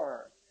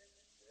door.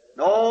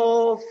 An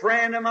old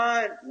friend of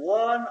mine,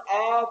 one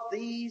of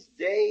these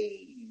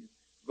days,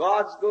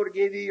 God's going to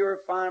give you your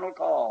final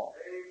call.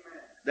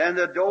 Amen. Then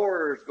the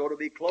door's going to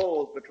be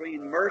closed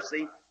between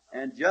mercy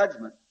and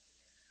judgment.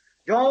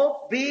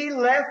 Don't be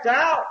left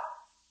out.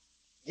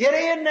 Get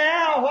in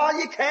now while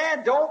you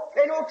can. Don't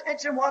pay no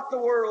attention what the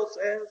world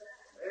says.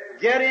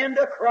 Get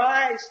into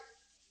Christ.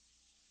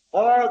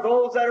 For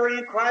those that are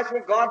in Christ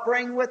will God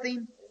bring with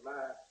Him.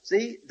 Amen.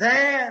 See,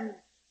 then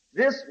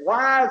this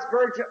wise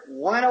virgin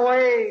went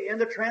away in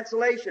the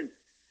translation.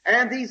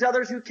 And these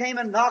others who came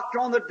and knocked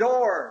on the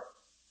door.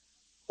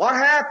 What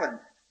happened?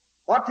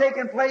 What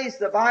taken place?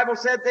 The Bible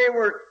said they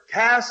were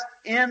cast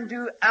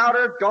into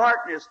outer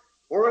darkness,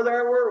 where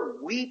there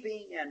were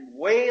weeping and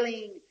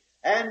wailing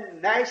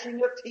and gnashing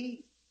of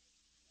teeth.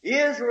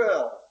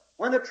 Israel,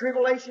 when the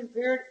tribulation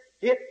period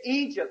hit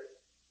Egypt,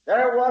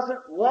 there wasn't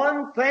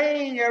one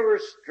thing ever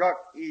struck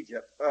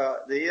Egypt,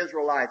 the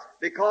Israelites,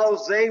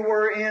 because they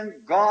were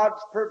in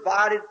God's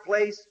provided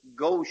place,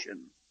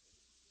 Goshen.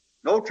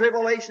 No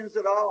tribulations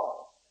at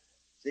all.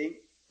 See?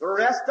 The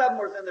rest of them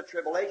was in the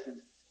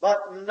tribulations, but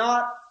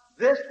not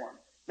this one.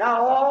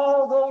 Now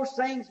all those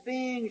things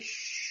being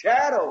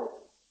shadows,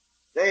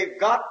 they've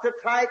got to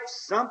type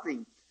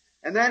something.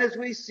 And then as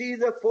we see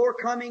the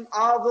forecoming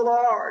of the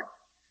Lord,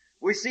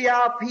 we see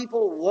how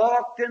people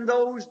walked in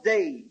those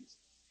days,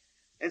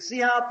 and see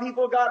how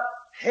people got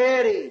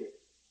heady,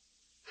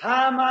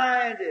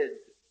 high-minded,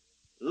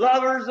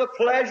 lovers of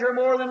pleasure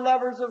more than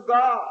lovers of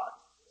God.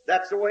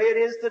 That's the way it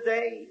is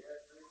today.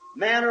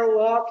 Men are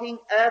walking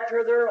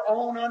after their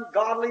own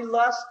ungodly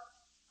lust.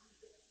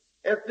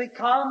 It's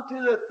become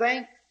to the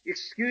thing,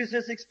 excuse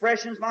this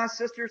expressions, my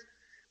sisters,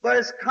 but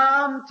it's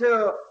come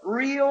to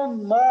real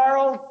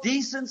moral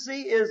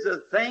decency is a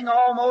thing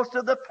almost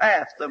of the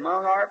past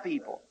among our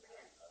people.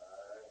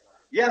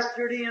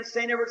 Yesterday in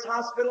St. Edward's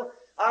Hospital,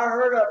 I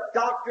heard a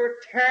doctor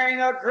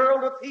tearing a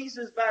girl to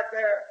pieces back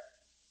there.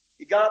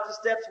 He got up the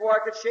steps where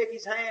I could shake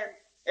his hand.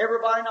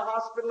 Everybody in the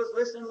hospital is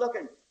listening,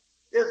 looking.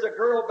 There's a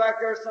girl back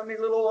there, some of these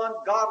little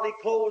ungodly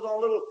clothes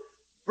on, little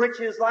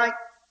breeches like.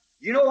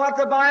 You know what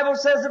the Bible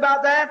says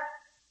about that?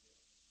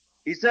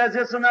 He says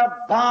it's an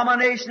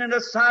abomination in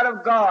the sight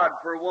of God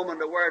for a woman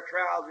to wear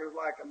trousers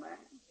like a man.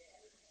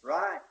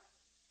 Right.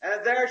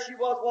 And there she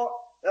was. Well,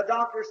 the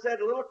doctor said,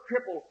 a little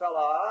crippled fella.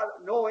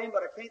 I know him,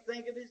 but I can't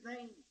think of his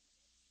name.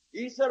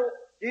 He said,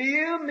 do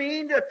you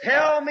mean to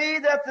tell me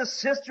that the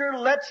sister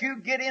lets you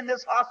get in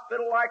this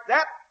hospital like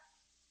that?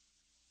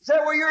 He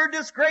said, well, you're a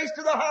disgrace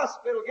to the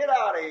hospital. Get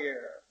out of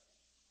here.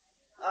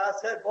 I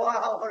said, boy,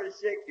 I want to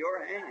shake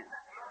your hand.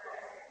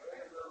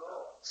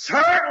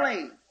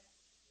 Certainly.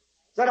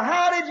 Said,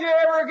 how did you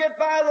ever get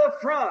by the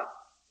front?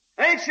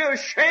 Ain't you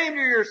ashamed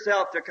of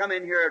yourself to come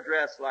in here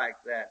dressed like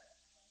that?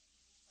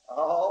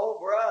 Oh,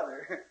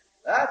 brother,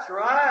 that's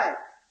right.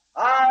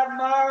 I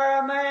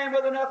admire a man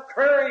with enough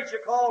courage to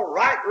call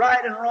right,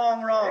 right, and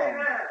wrong, wrong.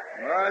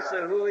 Regardless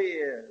of who he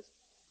is.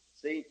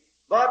 See?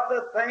 But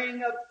the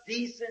thing of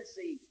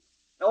decency.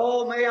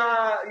 Oh,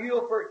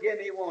 you'll forgive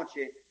me, won't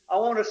you? I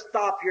want to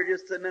stop here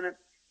just a minute.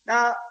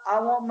 Now,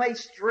 may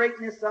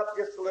straighten this up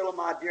just a little,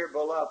 my dear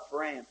beloved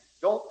friend.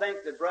 Don't think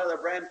that Brother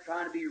Branham's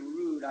trying to be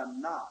rude.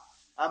 I'm not.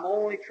 I'm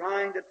only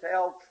trying to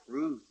tell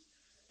truth.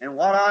 And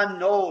what I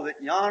know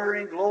that yonder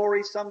in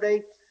glory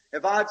someday,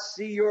 if I'd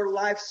see your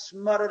life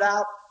smutted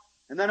out,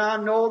 and then I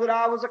know that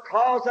I was a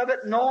cause of it,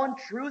 knowing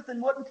truth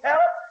and wouldn't tell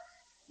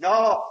it,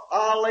 no,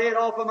 I'll lay it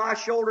off of my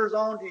shoulders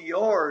onto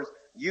yours.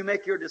 You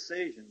make your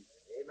decision.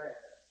 Amen.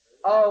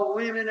 Oh,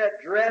 women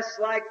that dress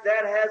like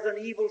that has an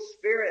evil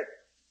spirit.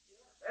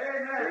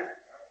 Amen.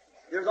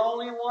 See? There's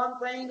only one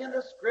thing in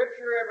the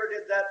Scripture ever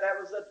did that. That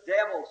was the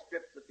devil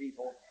stripped the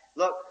people.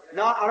 Look,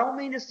 now, I don't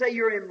mean to say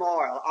you're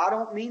immoral. I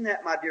don't mean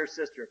that, my dear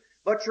sister.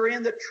 But you're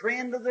in the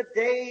trend of the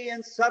day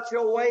in such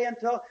a way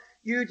until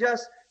you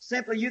just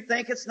simply, you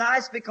think it's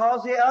nice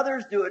because the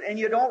others do it. And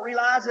you don't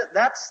realize that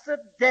that's the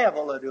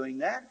devil doing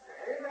that.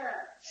 Amen.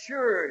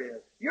 Sure it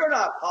is. You're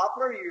not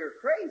popular, you're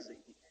crazy.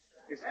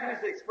 Excuse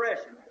the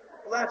expression.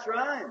 Well, that's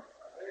right.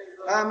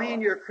 I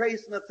mean, you're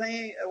tracing the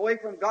thing away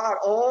from God.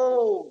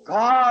 Oh,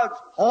 God's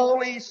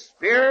Holy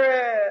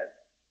Spirit.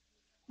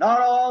 Not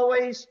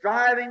always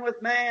striving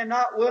with man,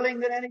 not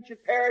willing that any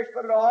should perish,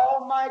 but that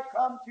all might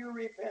come to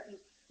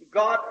repentance.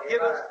 God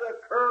give us the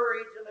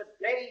courage and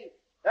the day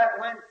that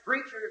when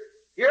preachers,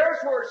 here's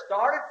where it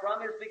started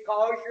from, is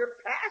because your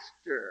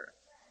pastor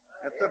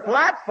at the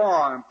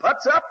platform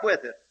puts up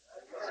with it.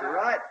 That's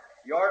right.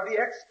 You ought to be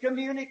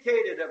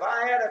excommunicated. If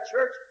I had a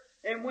church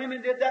and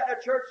women did that in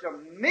a church,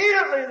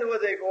 immediately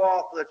would they go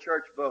off the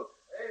church book.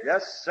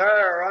 Yes,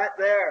 sir, right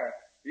there.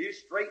 You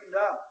straightened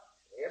up.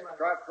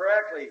 Struck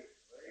correctly.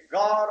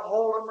 God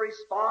hold them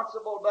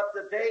responsible. But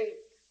the day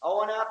I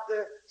went out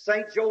to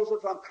St.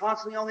 Joseph's, I'm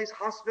constantly on these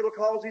hospital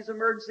calls, these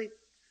emergency.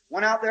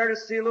 Went out there to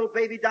see a little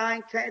baby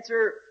dying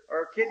cancer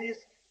or kidney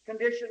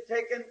condition,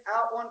 taken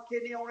out one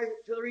kidney only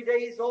 3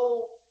 days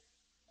old.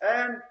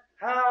 And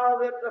how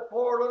that the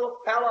poor little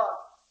fella,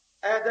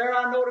 and there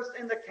I noticed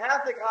in the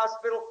Catholic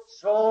hospital,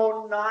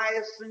 so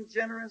nice and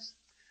generous.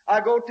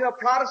 I go to a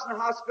Protestant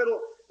hospital,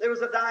 there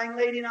was a dying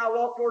lady, and I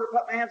walked over to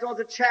put my hands on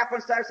the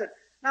chaplain. I said,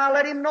 now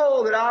let him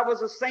know that I was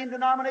the same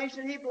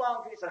denomination he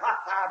belonged to. He said,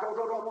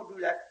 don't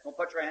do that. Don't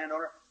put your hand on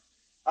her.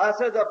 I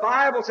said, the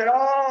Bible said,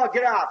 oh,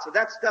 get out. So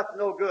that stuff's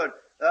no good.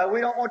 We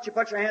don't want you to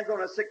put your hands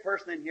on a sick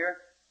person in here.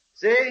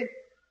 See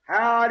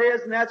how it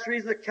is, and that's the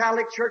reason the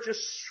Catholic Church is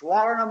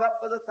swallowing them up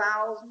by the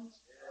thousands.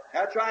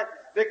 That's right.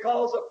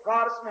 Because a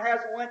Protestant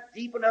hasn't went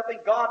deep enough in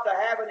God to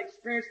have an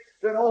experience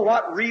to know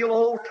what real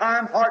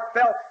old-time,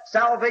 heartfelt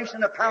salvation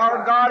and the power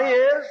of God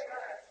is.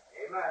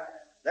 Amen.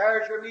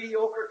 There's your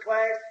mediocre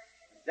class.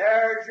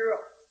 There's your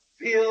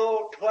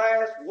filled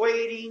class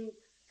waiting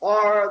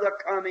for the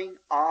coming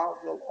of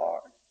the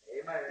Lord.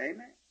 Amen.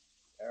 Amen.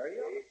 There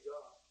you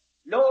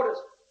go. Notice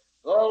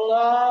the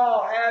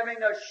law having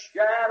a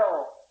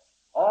shadow.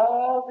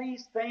 All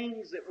these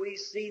things that we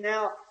see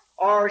now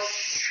are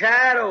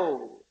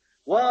shadows.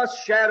 Was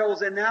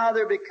shadows, and now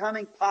they're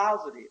becoming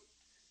positive.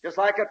 Just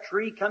like a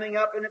tree coming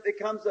up and it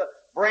becomes a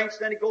branch,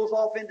 then it goes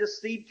off into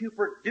seed to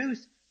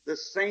produce the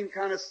same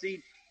kind of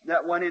seed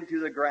that went into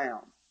the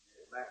ground.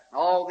 Amen.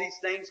 All these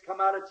things come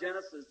out of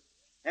Genesis.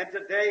 And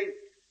today,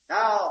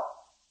 now,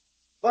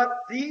 but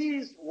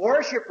these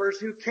worshipers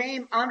who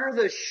came under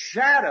the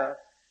shadow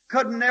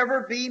could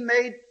never be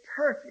made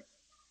perfect.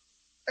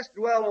 Let's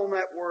dwell on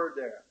that word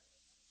there.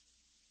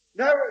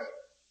 Never.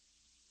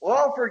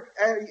 Well, for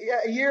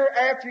year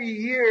after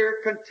year,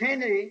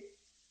 continually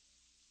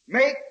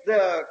make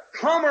the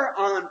comer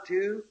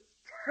unto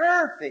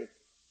perfect.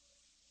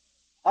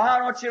 I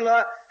don't you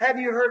love? Have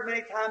you heard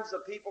many times the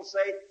people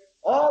say,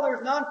 "Oh,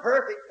 there's none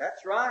perfect."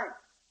 That's right.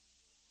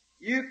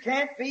 You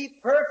can't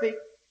be perfect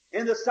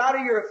in the sight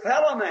of your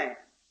fellow man,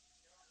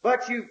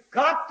 but you've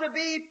got to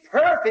be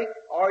perfect,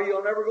 or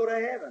you'll never go to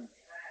heaven.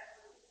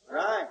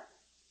 Right?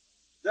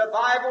 The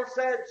Bible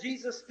said,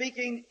 Jesus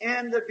speaking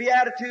in the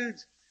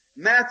Beatitudes,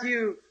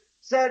 Matthew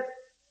said,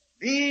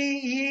 "Be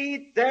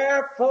ye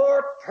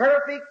therefore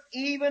perfect,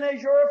 even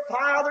as your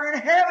Father in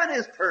heaven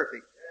is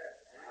perfect."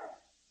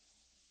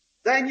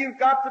 Then you've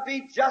got to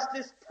be just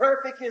as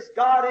perfect as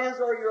God is,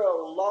 or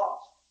you're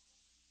lost.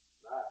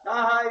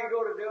 Now how you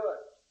go to do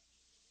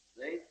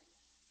it? See?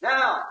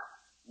 Now,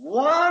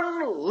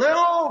 one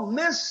little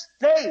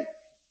mistake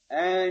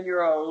and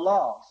you're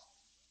lost.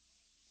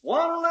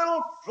 One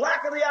little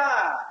flack of the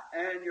eye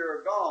and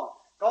you're gone.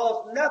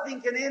 Because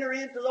nothing can enter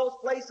into those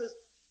places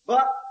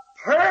but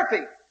perfect.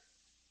 Amen.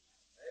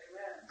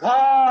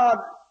 God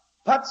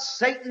put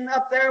Satan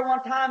up there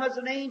one time as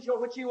an angel,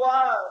 which he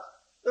was,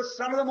 the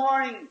son of the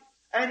morning,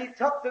 and he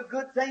took the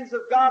good things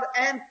of God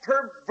and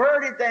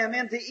perverted them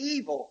into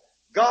evil.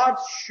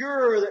 God's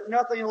sure that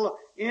nothing will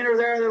enter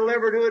there that'll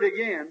ever do it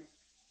again.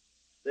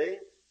 See?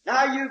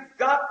 Now you've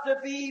got to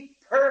be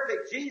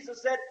perfect.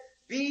 Jesus said,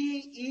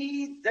 "Be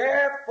ye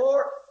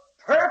therefore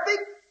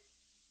perfect,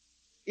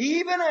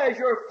 even as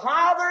your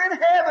Father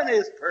in heaven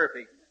is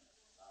perfect."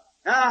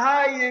 Now how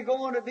are you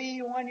going to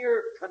be when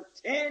you're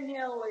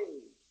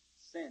continually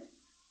sinning?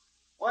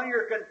 When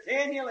you're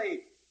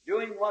continually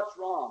doing what's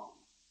wrong?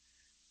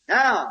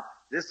 Now,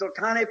 this will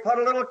kind of put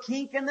a little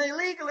kink in the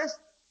legalist.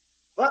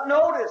 But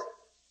notice,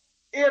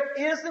 it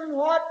isn't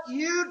what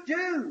you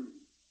do.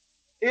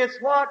 It's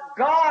what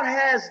God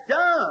has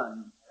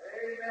done.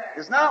 Amen.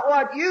 It's not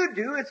what you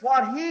do, it's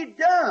what He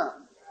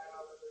done.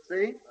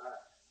 See?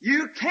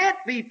 You can't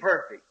be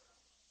perfect.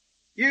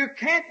 You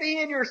can't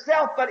be in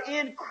yourself, but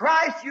in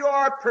Christ you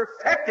are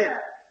perfected.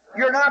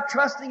 You're not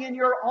trusting in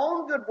your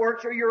own good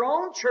works or your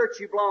own church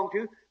you belong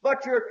to,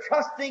 but you're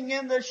trusting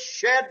in the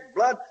shed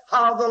blood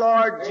of the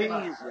Lord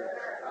Jesus.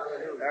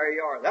 There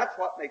you are. That's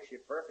what makes you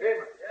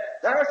perfect.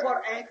 That's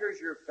what anchors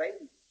your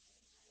faith.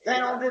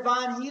 Then on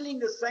divine healing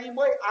the same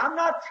way. I'm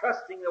not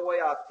trusting the way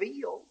I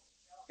feel.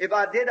 If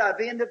I did, I'd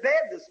be in the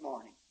bed this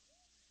morning.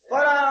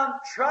 But I'm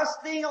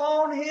trusting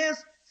on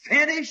His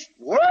finished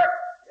work.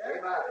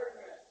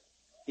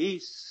 He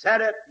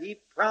said it. He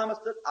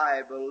promised it.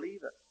 I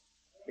believe it.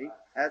 See?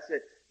 That's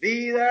it.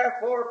 Be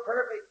therefore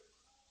perfect.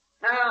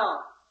 Now,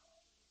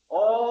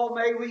 oh,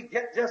 may we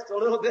get just a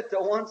little bit to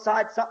one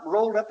side, something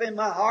rolled up in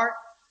my heart.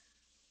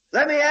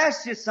 Let me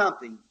ask you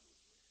something.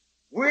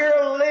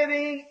 We're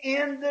living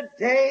in the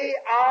day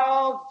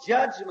of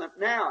judgment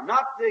now.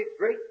 Not the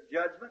great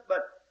judgment,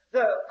 but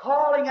the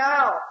calling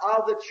out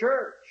of the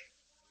church.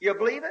 You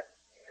believe it?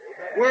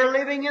 We're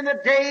living in the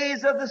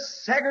days of the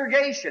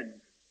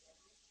segregation.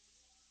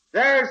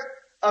 There's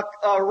a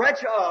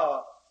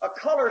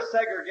color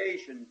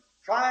segregation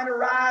trying to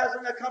rise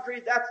in the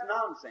country. That's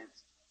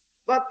nonsense.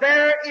 But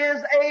there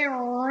is a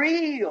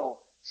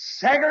real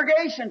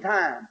segregation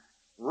time,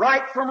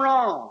 right from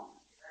wrong.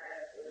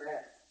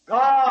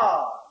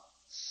 God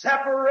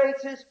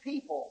separates His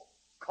people,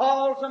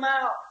 calls them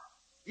out.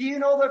 Do you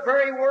know the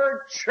very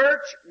word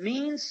church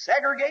means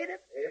segregated?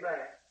 Amen.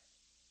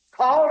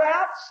 Called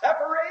out,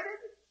 separated?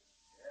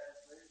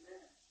 Yes,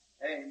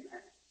 amen.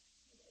 Amen.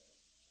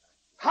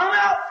 Come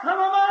out from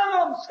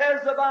among them,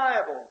 says the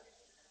Bible.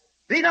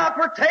 Be not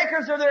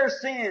partakers of their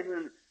sin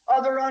and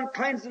of their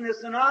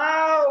uncleanness, and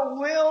I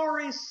will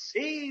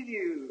receive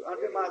you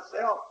unto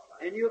myself,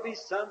 and you'll be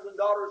sons and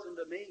daughters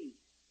unto me,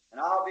 and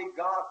I'll be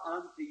God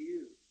unto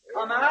you.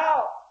 Come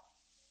out.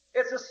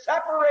 It's a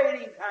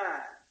separating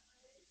time.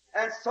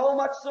 And so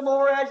much the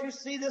more as you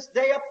see this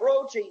day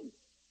approaching.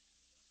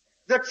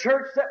 The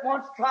church that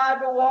once tried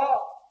to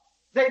walk,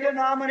 they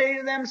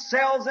denominated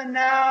themselves, and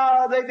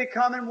now they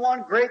become in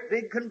one great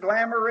big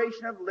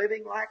conglomeration of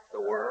living like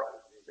the world.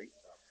 See?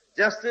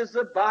 Just as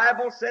the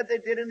Bible said they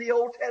did in the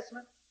Old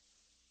Testament.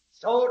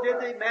 So did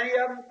they, many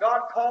of them.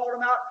 God called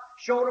them out,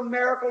 showed them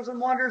miracles and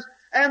wonders,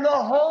 and the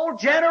whole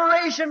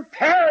generation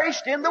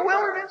perished in the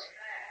wilderness.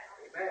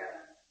 Amen.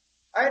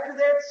 After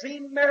they had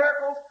seen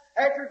miracles,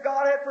 after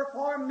God had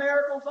performed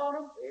miracles on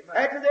them, Amen.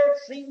 after they had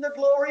seen the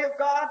glory of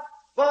God,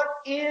 but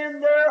in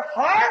their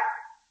heart,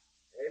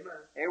 Amen.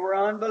 they were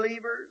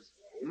unbelievers,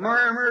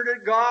 murmured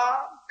at God,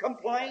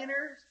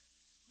 complainers.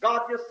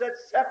 God just said,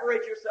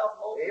 separate yourself,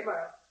 Moses. Amen.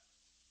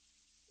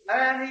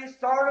 And He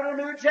started a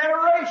new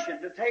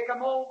generation to take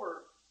them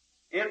over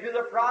into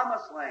the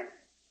promised land.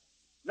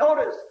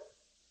 Notice,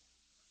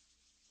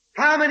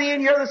 how many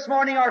in here this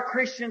morning are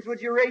Christians? Would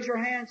you raise your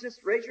hands?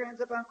 Just raise your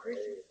hands up on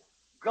Christians.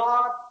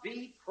 God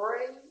be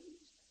praised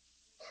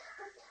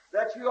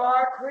that you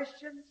are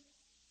Christians.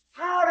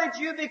 How did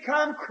you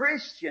become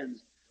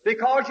Christians?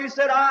 Because you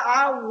said,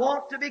 I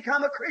want to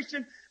become a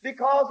Christian.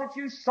 Because that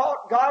you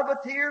sought God with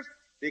tears.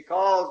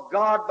 Because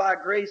God by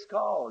grace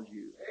called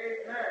you.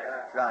 Amen.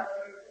 That's right.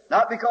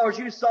 Not because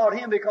you sought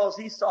Him, because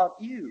He sought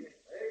you.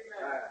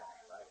 Amen.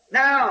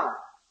 Now,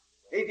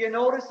 if you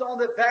notice on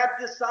the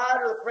Baptist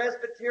side or the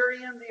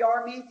Presbyterian, the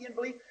Armenian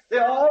belief, they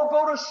all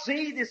go to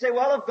see. They say,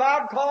 well, if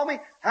God called me,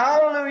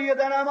 hallelujah,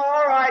 then I'm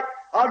all right.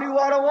 I'll do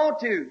what I want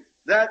to.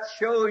 That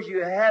shows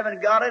you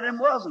haven't got it and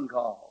wasn't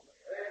called.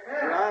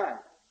 Amen. Right.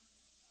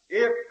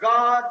 If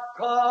God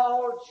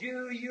called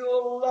you,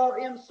 you'll love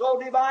Him so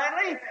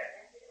divinely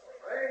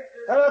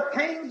that the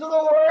things of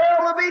the world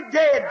will be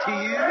dead to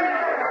you.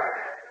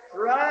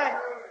 Right.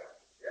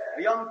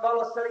 A young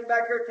fellow sitting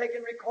back here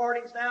taking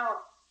recordings now.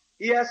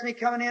 He asked me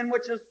coming in,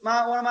 which is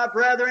one of my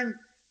brethren,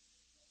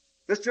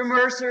 Mr.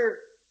 Mercer,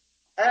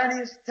 and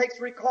he takes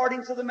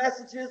recordings of the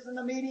messages and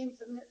the meetings,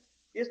 and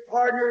his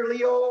partner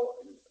Leo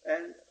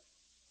and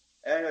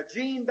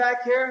Gene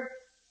back here.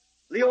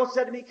 Leo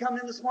said to me coming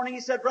in this morning,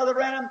 he said, Brother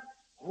Branham,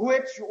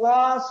 which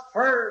was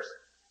first?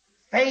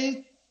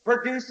 Faith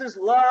produces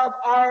love,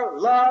 or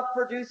love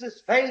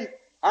produces faith?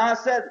 I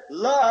said,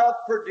 love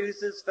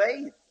produces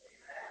faith.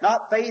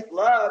 Not faith,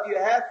 love. You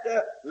have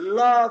to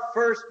love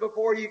first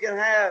before you can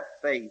have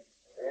faith.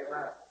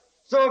 Amen.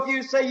 So if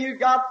you say you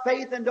got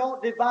faith and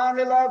don't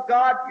divinely love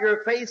God,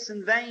 your faith's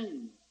in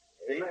vain.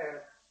 See? Amen.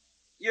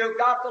 You've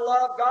got to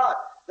love God.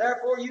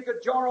 Therefore, you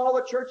could join all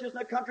the churches in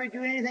the country,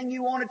 do anything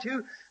you wanted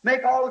to,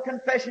 make all the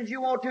confessions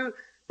you want to.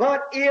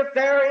 But if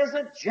there is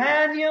a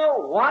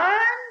genuine,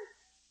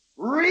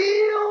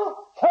 real,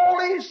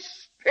 Holy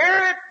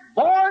Spirit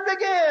born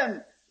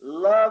again,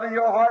 love in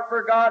your heart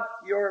for God,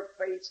 your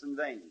faith's in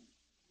vain.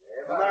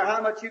 No matter how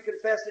much you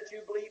confess that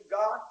you believe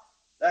God,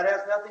 that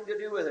has nothing to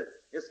do with it.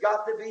 It's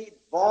got to be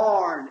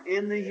born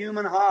in the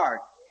human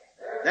heart.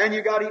 Then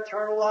you got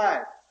eternal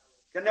life.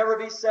 Can never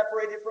be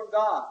separated from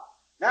God.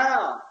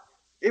 Now,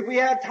 if we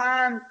had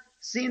time,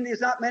 seeing there's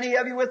not many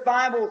of you with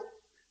Bibles,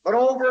 but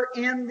over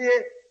in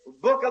the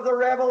book of the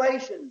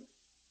Revelation,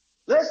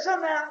 listen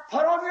now,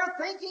 put on your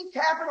thinking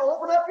cap and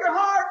open up your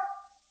heart.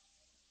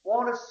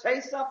 Want to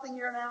say something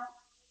here now?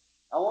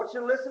 I want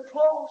you to listen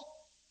close.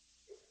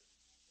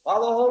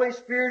 While the Holy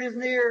Spirit is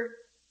near,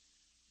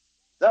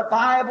 the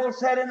Bible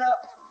said in the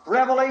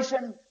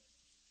Revelation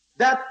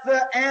that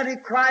the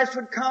Antichrist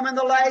would come in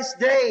the last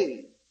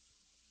day,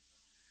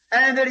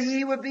 and that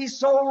he would be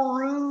so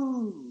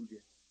rude.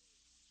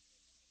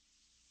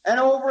 And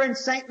over in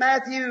St.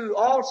 Matthew,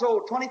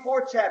 also,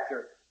 24th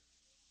chapter,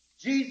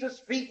 Jesus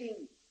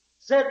speaking,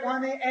 said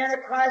when the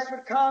Antichrist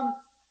would come,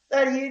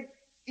 that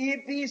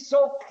he'd be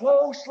so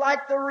close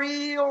like the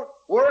real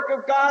work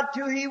of God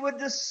till he would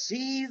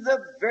deceive the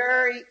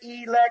very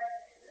elect,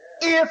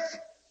 if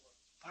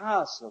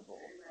possible.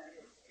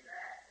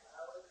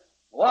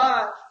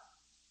 Watch.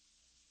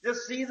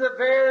 Deceive the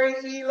very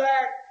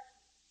elect.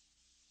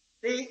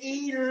 The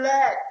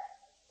elect.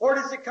 Where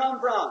does it come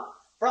from?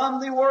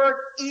 From the word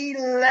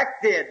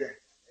elected.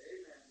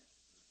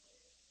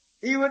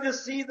 He would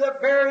deceive the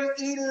very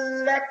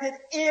elected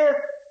if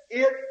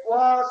it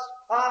was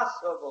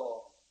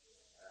possible.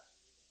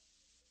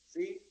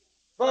 See?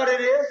 But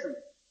it isn't.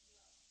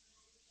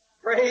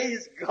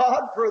 Praise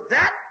God for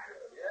that.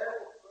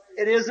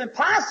 It isn't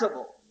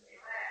possible.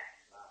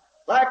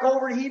 Like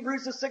over in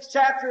Hebrews, the 6th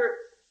chapter,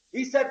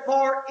 he said,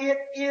 for it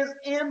is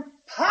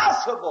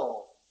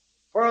impossible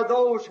for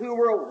those who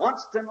were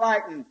once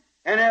enlightened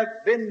and have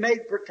been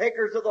made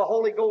partakers of the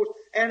Holy Ghost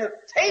and have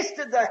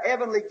tasted the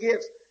heavenly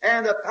gifts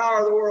and the power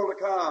of the world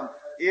to come,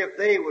 if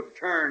they would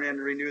turn and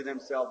renew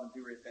themselves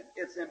into repentance.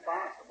 It's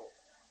impossible.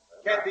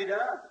 Can't be done.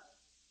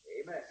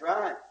 Amen. That's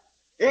right.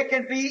 It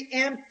can be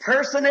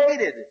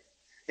impersonated.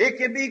 It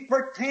can be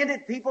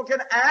pretended. People can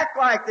act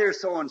like they're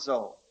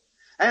so-and-so.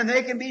 And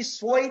they can be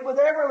swayed with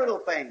every little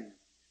thing.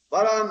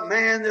 But a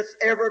man that's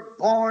ever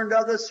born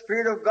of the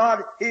Spirit of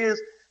God,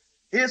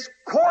 his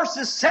course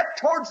is set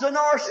towards the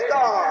North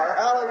Star.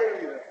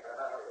 Hallelujah.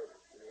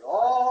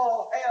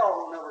 All hell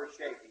will never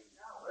shake him.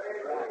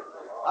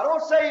 I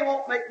don't say he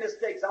won't make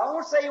mistakes. I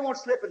won't say he won't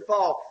slip and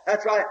fall.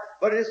 That's right.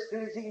 But as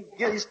soon as he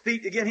gets his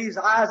feet again, his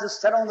eyes are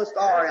set on the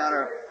star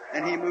yonder,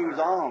 and he moves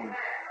on.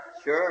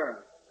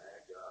 Sure.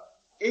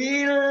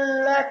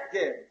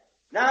 elected.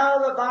 Now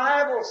the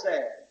Bible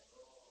said,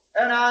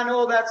 and I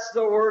know that's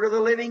the word of the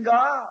living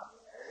God.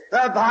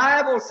 The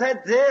Bible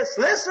said this.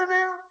 Listen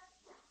now.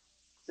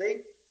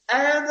 See?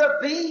 And the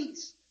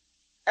beast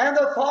and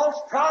the false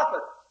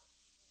prophet,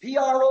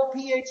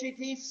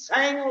 Prophet,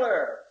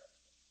 singular.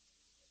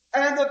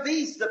 And the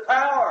beast, the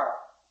power,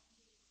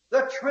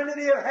 the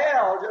Trinity of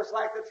hell, just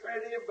like the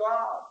Trinity of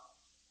God.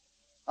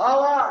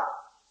 All right.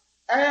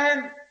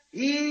 And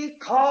he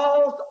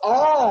caused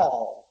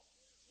all,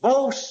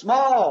 both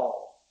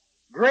small,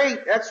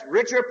 great, that's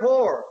rich or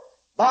poor,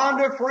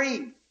 bond or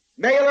free,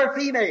 male or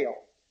female,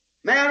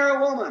 man or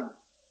woman,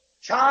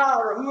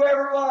 child or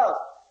whoever it was.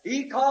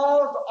 He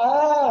caused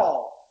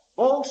all,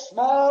 both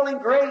small and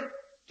great,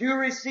 to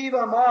receive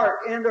a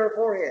mark in their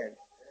forehead.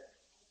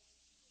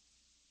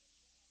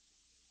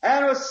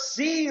 And was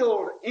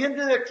sealed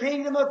into the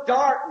kingdom of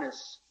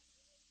darkness.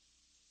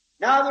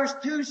 Now there's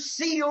two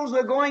seals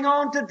that are going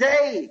on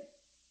today,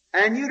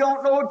 and you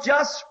don't know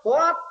just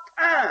what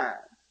time.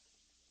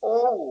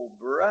 Oh,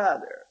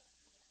 brother,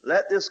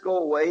 let this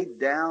go way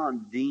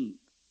down deep.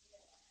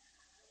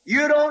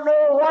 You don't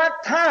know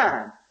what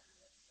time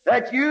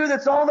that you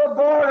that's on the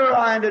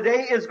borderline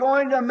today is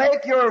going to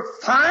make your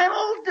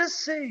final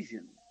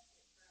decision.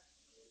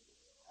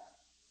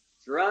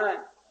 That's right.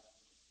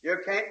 You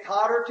can't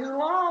totter too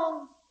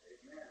long.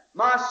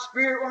 My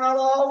spirit will not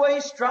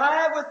always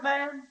strive with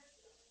man.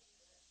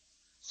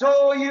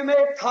 So you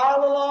may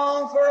toddle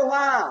along for a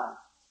while.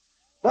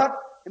 But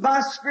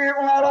my spirit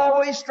will not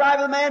always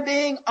strive with man,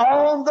 being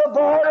on the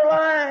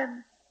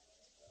borderline.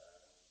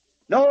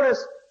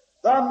 Notice,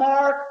 the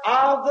mark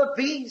of the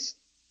beast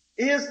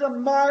is the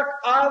mark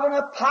of an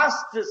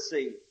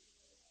apostasy.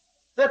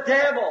 The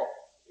devil,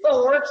 the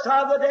works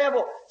of the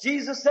devil.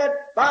 Jesus said,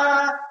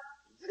 by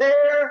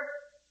their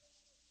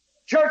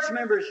church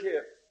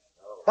membership,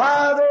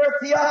 by their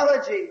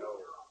theology,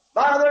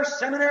 by their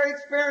seminary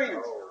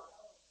experience,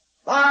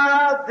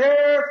 by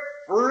their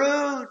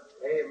fruit,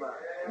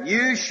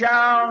 you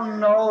shall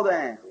know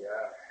them.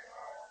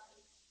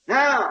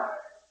 Now,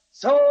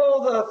 so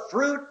the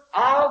fruit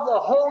of the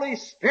Holy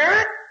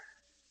Spirit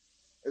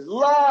is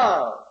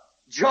love,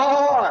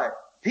 joy,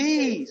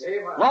 peace,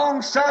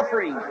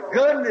 long-suffering,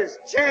 goodness,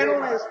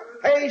 gentleness,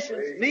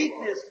 patience,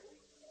 meekness.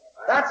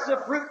 That's the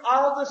fruit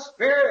of the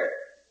Spirit.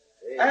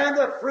 And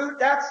the fruit,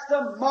 that's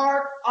the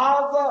mark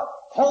of the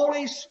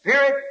Holy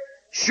Spirit,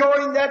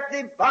 showing that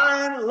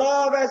divine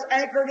love has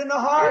anchored in the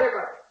heart,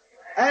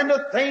 and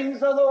the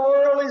things of the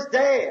world is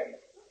dead.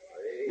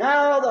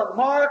 Now the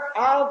mark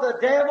of the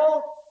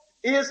devil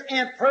is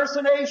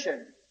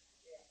impersonation,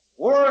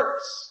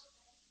 works,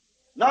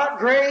 not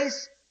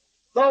grace.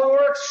 The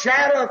works,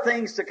 shadow of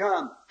things to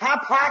come,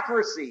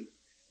 hypocrisy,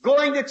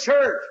 going to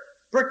church,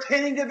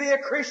 pretending to be a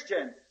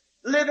Christian,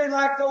 living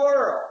like the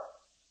world,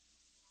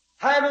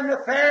 having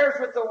affairs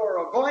with the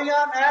world, going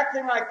out and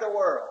acting like the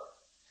world.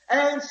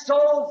 And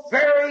so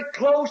very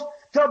close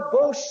to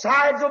both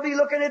sides will be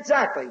looking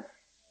exactly.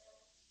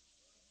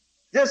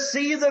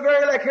 Deceive the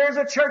very, like here's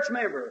a church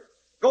member,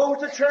 goes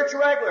to church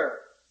regular,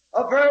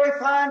 a very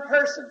fine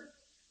person,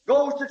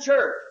 goes to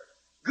church,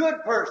 good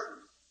person,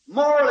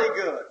 morally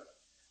good.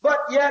 But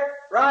yet,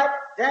 right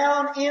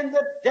down in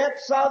the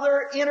depths of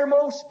their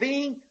innermost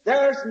being,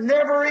 there's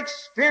never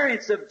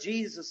experience of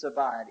Jesus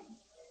abiding.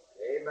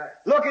 Amen.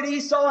 Look at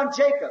Esau and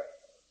Jacob.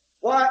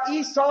 Why,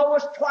 Esau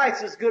was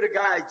twice as good a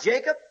guy as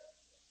Jacob.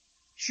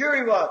 Sure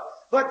he was.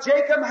 But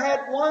Jacob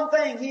had one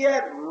thing. He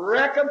had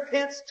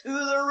recompense to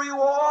the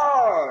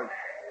reward.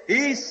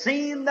 He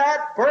seen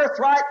that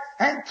birthright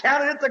and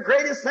counted it the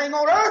greatest thing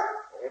on earth.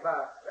 Amen.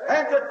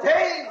 And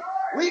today,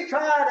 we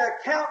try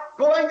to count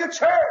going to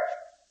church.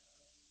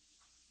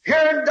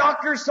 Hearing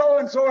Dr.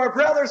 so-and-so or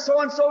Brother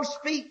so-and-so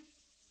speak.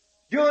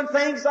 Doing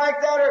things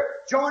like that, or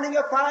joining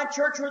a fine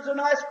church where there's a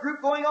nice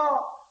group going on.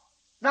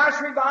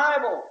 Nice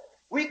revival.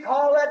 We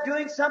call that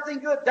doing something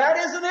good. That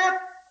isn't it.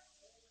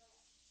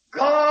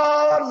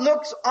 God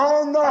looks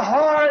on the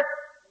heart,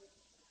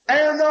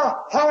 and the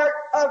heart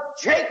of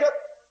Jacob.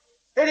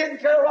 He didn't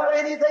care what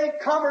anything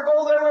come or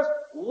go. There was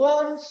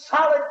one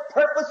solid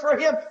purpose for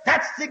him.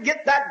 That's to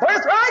get that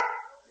birthright.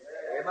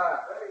 Amen.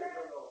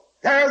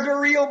 There's a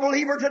real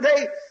believer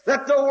today.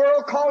 Let the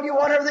world call you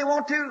whatever they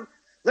want to.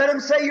 Let them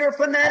say you're a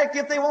fanatic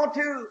if they want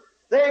to.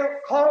 They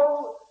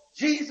call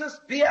Jesus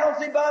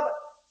Beelzebub.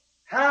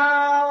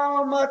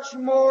 How much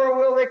more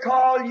will they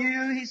call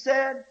you, he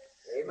said.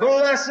 Amen.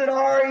 Blessed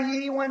are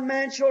ye when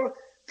men shall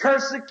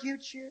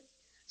persecute you,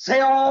 say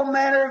all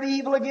manner of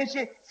evil against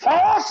you,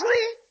 falsely.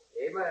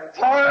 Amen.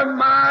 For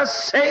my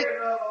sake.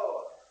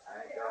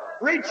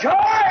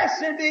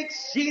 Rejoice and be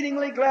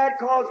exceedingly glad,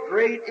 cause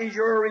great is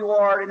your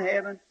reward in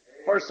heaven.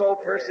 For so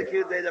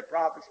persecuted they the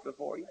prophets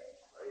before you.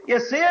 You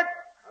see it?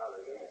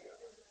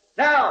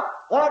 Now,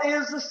 what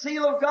is the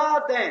seal of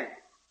God then?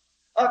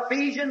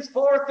 Ephesians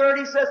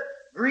 4:30 says,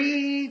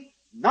 grieve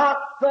not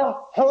the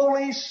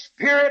Holy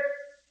Spirit.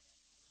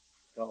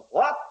 The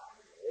what?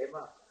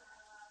 Amen.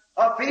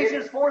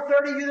 Ephesians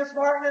 4:30, you that's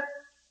marking it?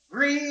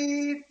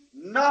 Grieve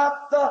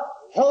not the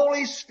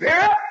Holy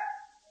Spirit.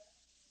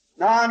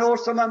 Now I know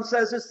some of them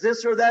says it's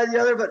this or that or the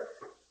other, but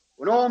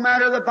no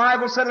matter, the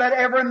Bible said, let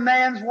every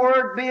man's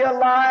word be a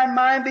lie and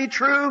mine be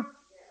true.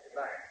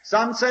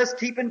 Some says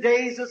keeping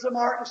days is a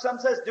mark, and some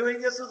says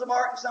doing this is a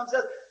mark, and some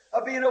says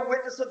being a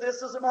witness of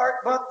this is a mark.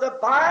 But the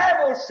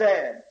Bible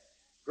said,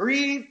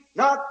 grieve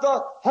not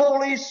the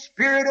Holy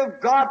Spirit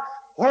of God,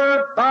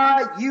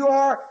 whereby you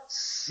are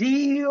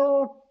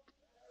sealed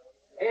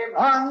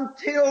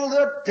until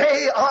the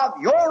day of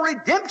your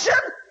redemption.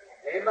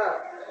 Amen.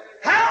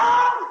 How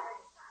long?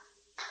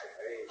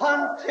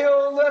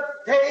 Until the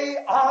day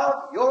of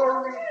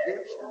your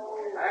redemption.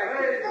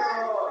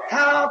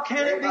 How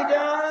can it be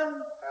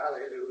done?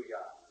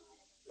 Hallelujah.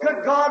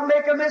 Could God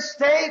make a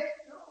mistake?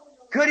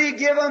 Could He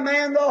give a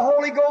man the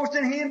Holy Ghost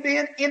and him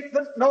being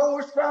infant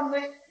knows from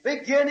the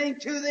beginning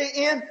to the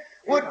end,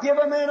 would give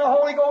a man the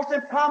Holy Ghost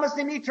and promise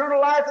him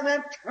eternal life and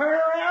then turn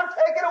around,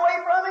 take it away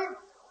from him?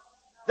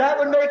 That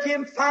would make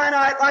him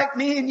finite like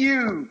me and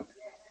you,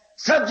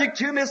 subject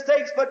to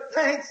mistakes, but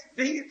thanks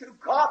be to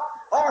God,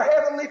 our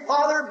Heavenly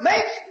Father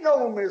makes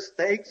no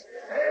mistakes.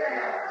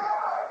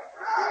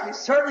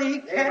 Certainly He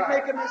can't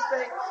make a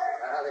mistake.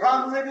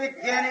 From the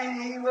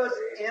beginning He was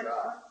infant,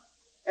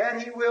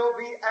 and He will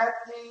be at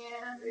the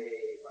end.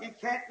 He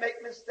can't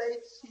make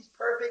mistakes. He's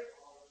perfect.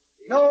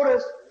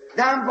 Notice,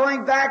 now I'm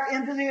going back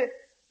into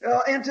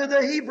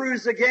the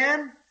Hebrews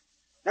again.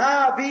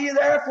 Now, be ye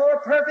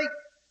therefore perfect.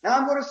 Now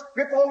I'm going to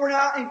skip over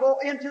now and go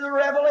into the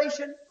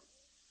Revelation.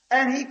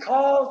 And He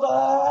calls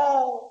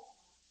all,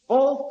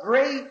 both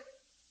great,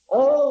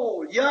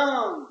 old,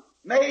 young,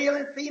 male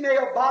and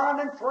female,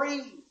 bond and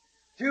free,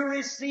 to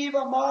receive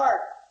a mark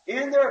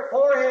in their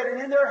forehead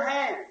and in their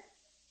hand.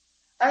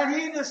 And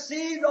He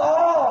deceived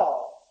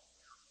all,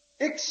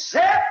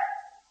 except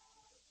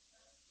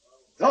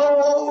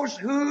those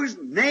whose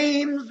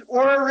names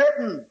were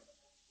written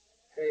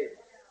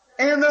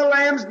in the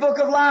Lamb's Book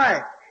of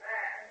Life.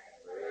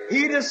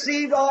 He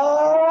deceived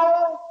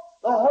all,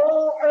 the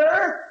whole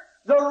earth,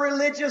 the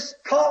religious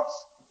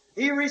cults.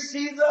 He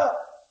received the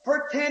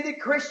pretended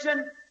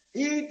Christian.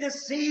 He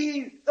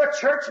deceived the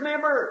church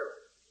member.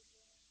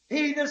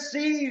 He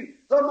deceived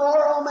the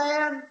moral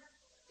man.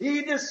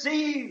 He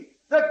deceived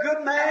the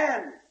good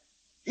man.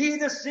 He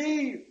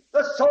deceived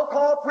the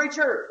so-called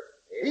preacher.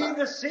 He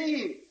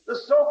deceived the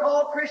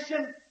so-called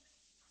Christian.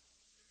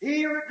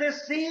 He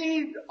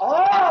deceived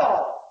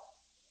all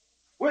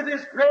with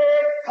his great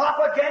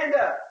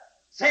propaganda,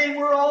 saying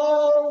we're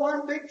all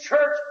one big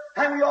church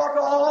and we ought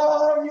to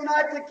all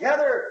unite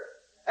together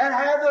and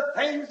have the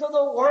things of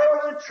the world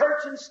and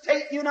church and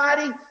state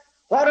uniting.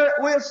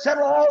 We'll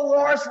settle all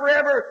wars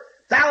forever.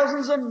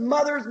 Thousands of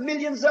mothers,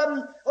 millions of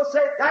them will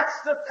say,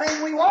 that's the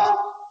thing we want.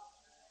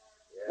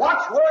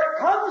 Watch where it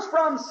comes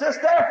from,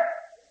 sister.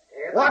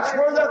 Watch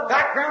where the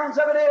backgrounds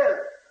of it is.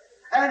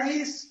 And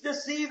He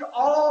deceived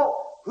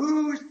all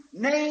whose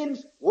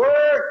names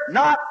were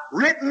not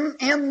written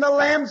in the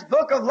Lamb's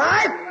Book of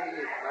Life.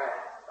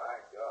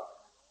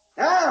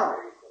 Now,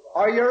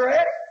 are you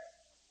ready?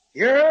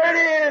 Here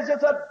it is.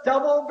 It's a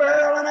double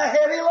barrel and a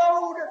heavy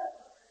load.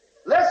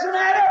 Listen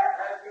at it.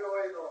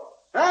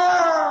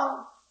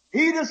 Now,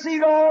 He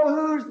deceived all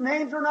whose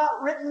names were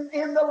not written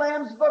in the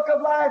Lamb's Book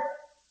of Life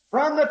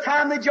from the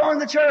time they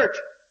joined the church,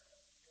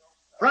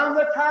 from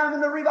the time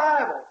in the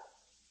revival.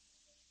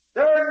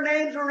 Their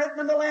names were written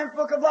in the Lamb's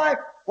Book of Life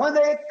when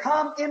they had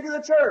come into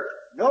the church.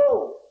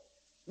 No.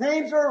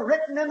 Names are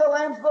written in the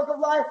Lamb's Book of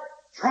Life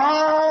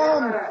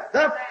from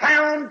the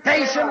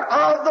foundation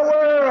of the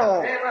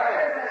world.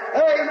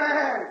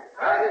 Amen.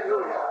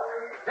 Hallelujah.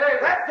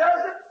 That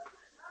does it.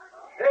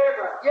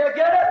 You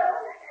get it?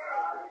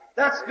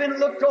 That's been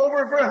looked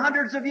over for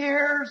hundreds of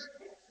years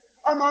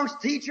amongst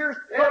teachers.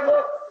 But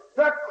look,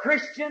 the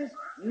Christian's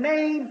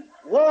name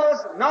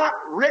was not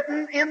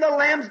written in the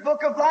Lamb's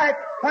Book of Life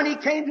when he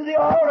came to the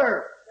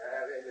altar.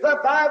 The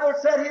Bible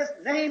said his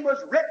name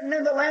was written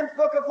in the Lamb's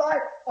Book of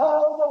Life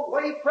all the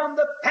way from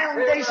the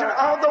foundation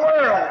of the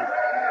world.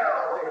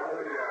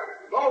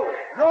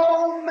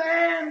 No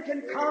man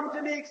can come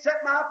to me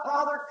except my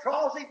Father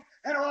draws him,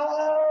 and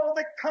all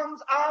that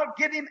comes I'll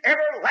give him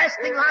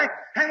everlasting life,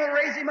 and will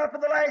raise him up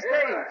in the last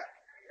days.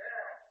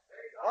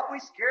 What we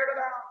scared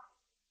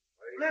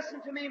about?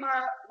 Listen to me,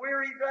 my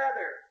weary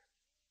brother.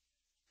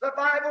 The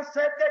Bible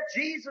said that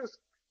Jesus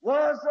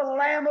was the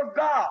Lamb of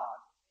God,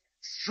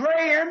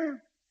 slain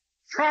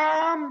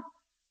from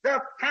the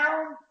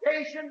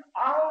foundation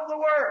of the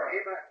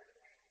world.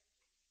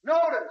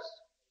 Notice,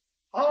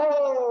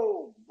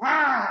 oh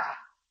my,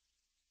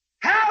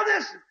 how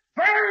this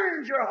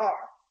burns your heart.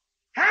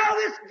 How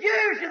this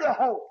gives you the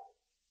hope.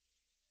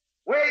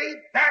 Way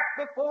back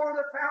before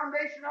the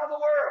foundation of the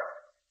world,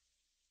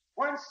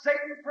 when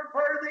Satan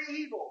perverted the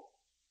evil,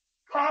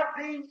 God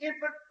being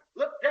infant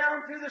looked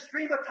down through the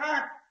stream of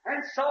time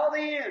and saw the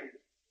end.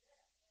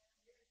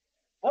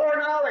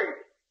 Foreknowledge.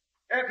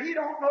 If He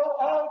don't know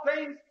all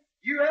things,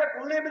 you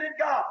have limited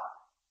God.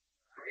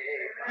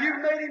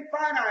 You've made Him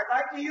finite,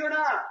 like you and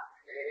I.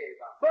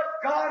 But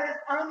God is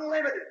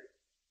unlimited.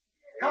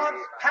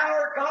 God's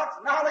power, God's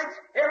knowledge,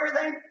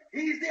 everything,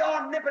 He's the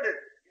omnipotent.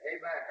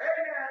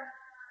 Amen.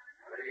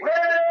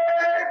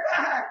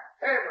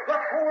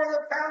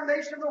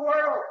 foundation of the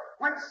world,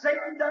 when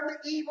Satan done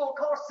the evil,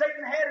 because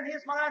Satan had in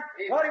his mind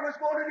what he was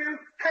going to do,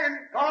 and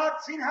God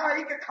seen how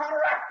he could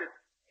counteract it.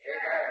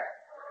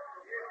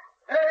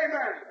 Amen.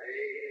 Amen.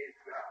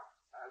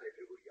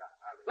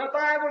 The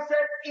Bible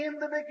said, in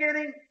the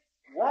beginning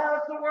was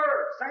the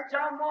Word, St.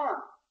 John 1.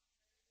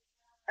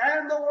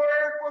 And the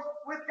Word was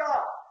with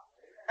God.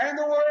 And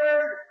the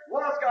Word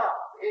was God.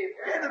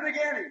 In the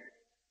beginning.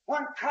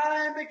 When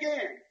time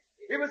began.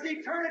 It was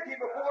eternity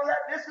before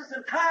that. This is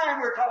the time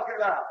we're talking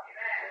about.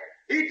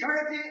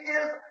 Eternity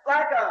is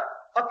like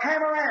a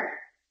panoramic.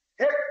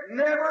 It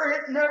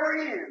never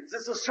ends.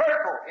 It's a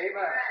circle.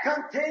 Amen.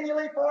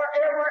 Continually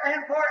forever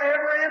and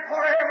forever and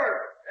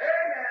forever.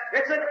 Amen.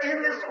 It's an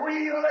endless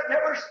wheel that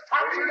never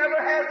stops or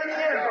never has an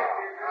end.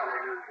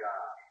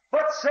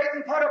 But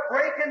Satan put a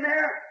break in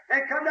there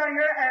and come down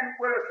here and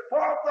would have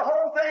spoiled the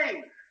whole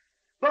thing.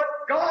 But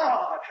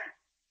God,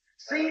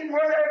 seeing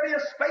where there be a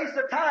space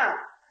of time,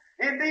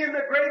 and being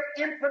the great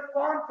infant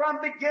one from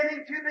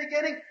beginning to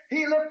beginning,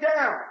 He looked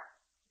down.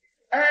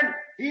 And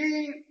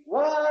He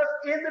was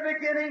in the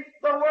beginning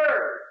the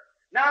Word.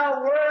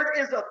 Now, Word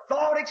is a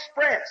thought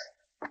expressed.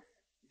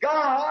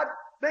 God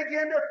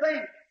began to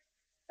think.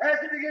 As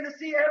He began to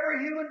see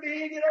every human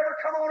being that ever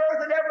come on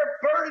earth, and every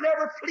bird, and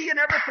every flea, and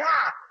every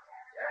fly.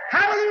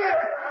 Hallelujah!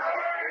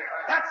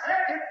 That's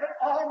the infant,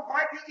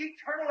 almighty,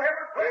 eternal,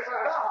 ever-present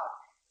God.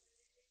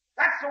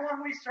 That's the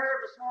one we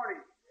serve this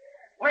morning.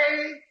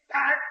 Way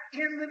back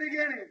in the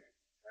beginning.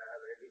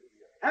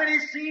 And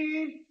He's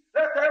seen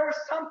that there were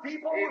some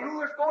people who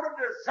was going to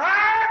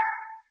desire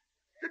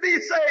to be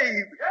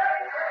saved.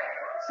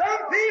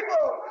 Some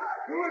people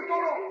who was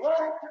going to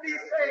want to be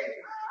saved.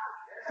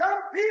 Some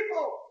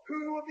people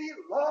who will be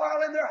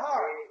loyal in their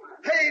heart.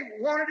 They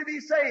wanted to be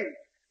saved.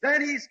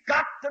 Then He's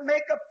got to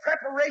make a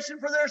preparation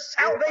for their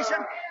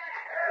salvation.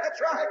 That's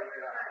right.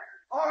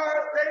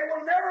 Or they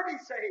will never be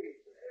saved.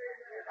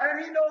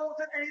 And He knows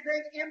that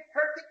anything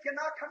imperfect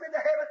cannot come into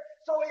heaven,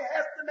 so He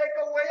has to make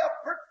a way of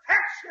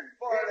perfection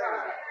for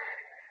them.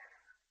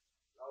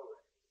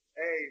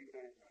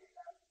 Amen.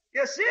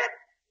 You see it?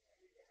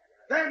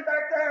 Then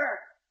back there,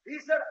 He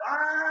said,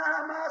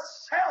 I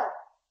myself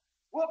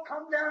will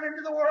come down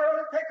into the world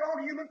and take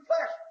on human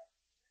flesh.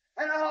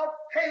 And I'll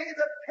pay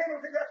the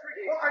penalty that's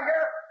required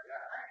here.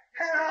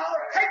 And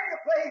I'll take the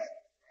place.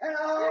 And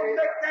I'll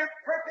make them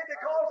perfect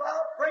because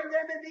I'll bring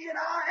them in me,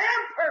 and I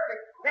am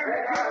perfect. And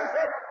Jesus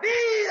said, be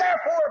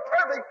therefore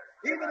perfect,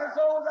 even as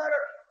those that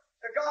are,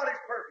 God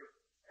is perfect.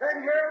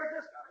 Then here was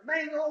this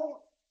mangled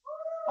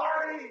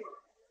body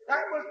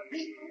that was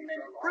beaten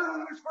and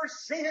bruised for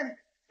sin.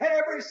 And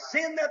every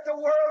sin that the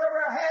world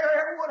ever had or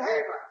ever would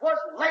have was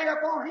laid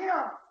upon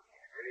Him.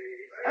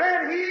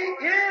 And He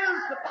is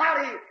the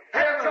body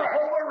that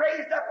Jehovah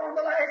raised up on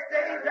the last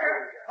days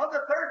there of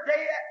the third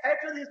day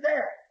after His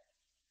death.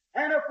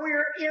 And if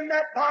we're in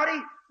that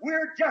body,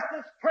 we're just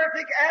as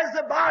perfect as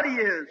the body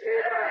is.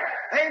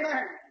 Amen.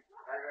 Amen.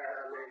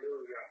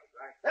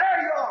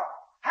 There you are.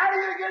 How do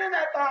you get in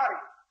that body?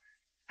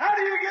 How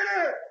do you get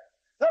in it?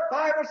 The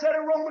Bible said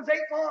in Romans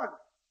 8:1,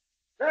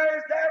 there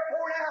is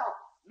therefore now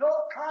no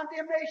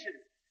condemnation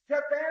to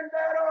them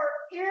that are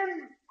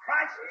in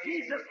Christ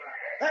Jesus,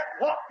 that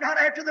walk not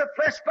after the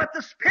flesh but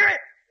the Spirit.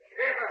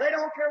 They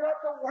don't care what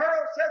the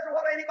world says or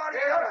what anybody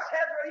else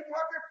says or even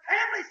what their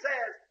family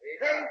says.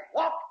 They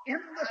walk in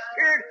the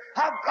Spirit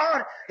of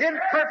God in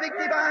perfect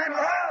divine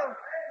love.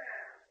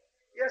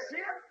 You see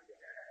it?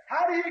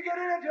 How do you get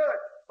into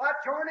it? By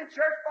joining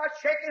church, by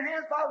shaking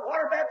hands, by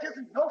water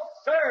baptism? No,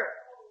 sir.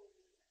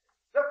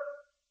 The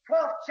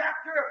 12th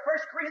chapter of 1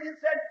 Corinthians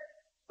said,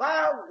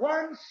 by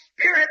one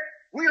Spirit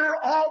we are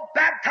all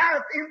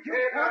baptized into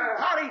one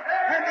body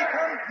and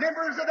become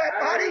members of that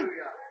body.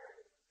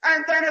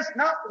 And then it's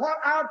not what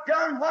I've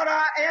done, what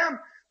I am,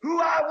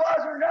 who I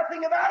was, or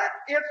nothing about it.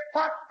 It's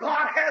what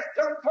God has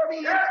done for me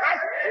in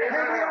Christ.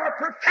 And we are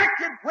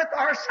perfected with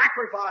our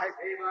sacrifice.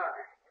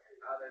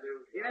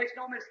 He makes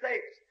no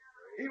mistakes.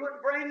 He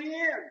wouldn't bring you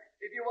in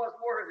if you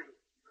wasn't worthy.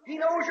 He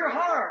knows your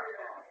heart.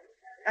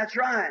 That's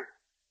right.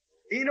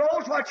 He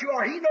knows what you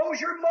are. He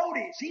knows your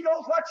motives. He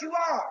knows what you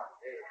are.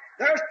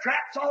 There's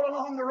traps all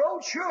along the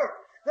road, sure.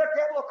 The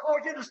devil will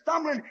cause you to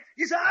stumble.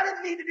 You say, I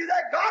didn't mean to do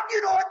that. God,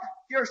 you know it.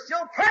 You're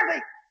still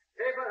perfect.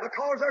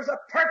 Because there's a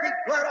perfect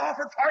blood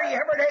offered for you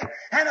every day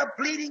and a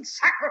bleeding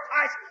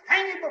sacrifice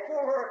hanging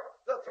before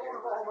the throne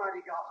of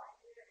Almighty God.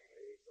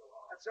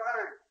 That's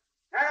right.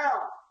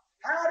 Now,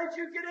 how did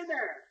you get in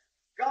there?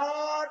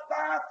 God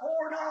by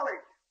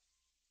foreknowledge.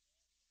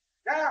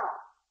 Now,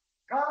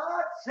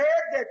 God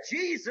said that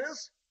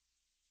Jesus,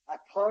 I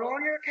put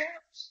on your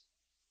caps.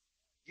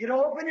 Get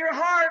open your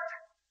heart.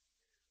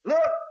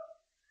 Look,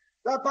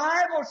 the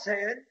Bible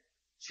said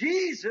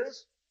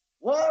Jesus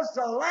was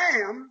the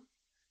Lamb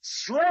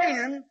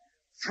slain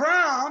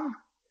from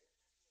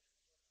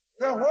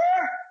the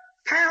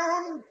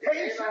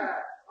foundation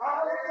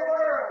of the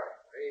world.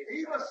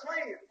 He was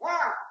slain.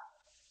 Why?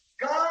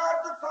 God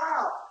the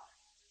Father,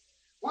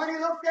 when He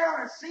looked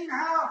down and seen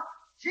how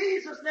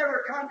Jesus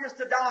never come just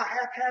to die a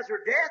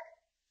haphazard death.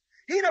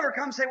 He never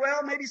come say,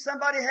 well, maybe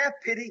somebody have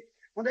pity.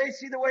 when they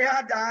see the way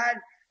I died,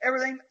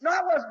 everything. No,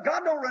 it wasn't.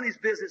 God don't run His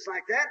business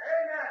like that.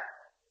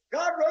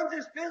 God runs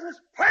His business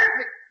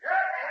perfect.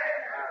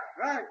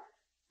 Right.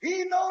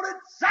 He knowed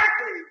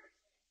exactly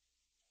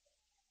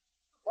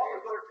what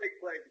was going to take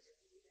place.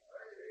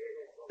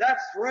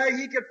 That's where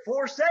He could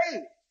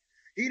foresay.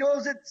 He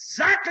knows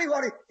exactly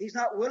what He's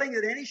not willing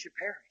that any should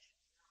perish.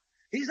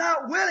 He's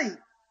not willing.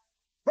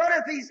 But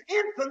if He's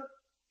infant,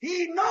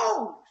 He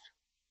knows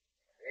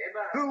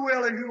who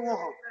will and who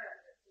won't.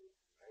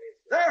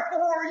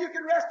 Therefore, you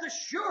can rest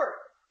assured,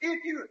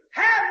 if you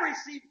have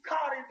received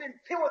God and been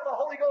filled with the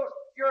Holy Ghost,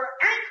 you're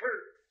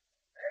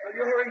anchored of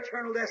your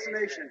eternal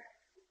destination.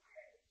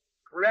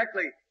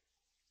 Correctly.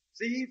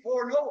 See, He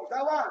foreknows.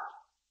 Now watch.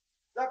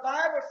 The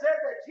Bible said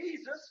that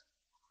Jesus,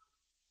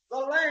 the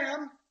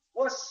Lamb,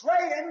 was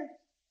slain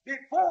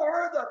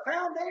before the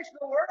foundation of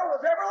the world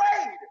was ever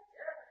laid.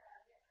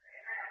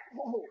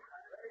 Oh,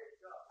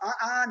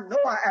 I know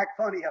I act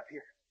funny up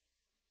here,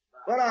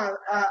 but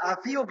I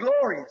feel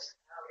glorious.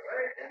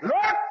 Look,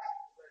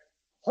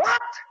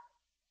 what?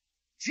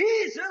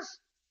 Jesus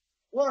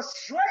was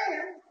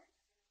slain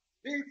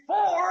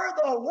before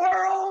the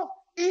world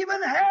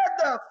even had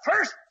the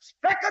first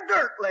speck of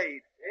dirt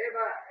laid.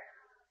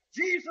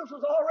 Jesus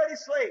was already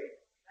slain.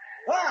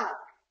 Why?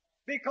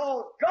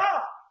 Because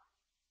God,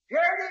 here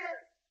it is,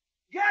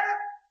 get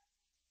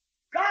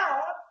it?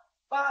 God,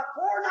 by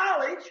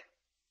foreknowledge,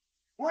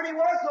 when He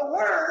was the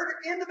Word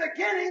in the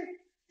beginning,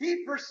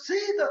 He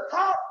perceived the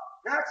thought.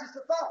 Now it's just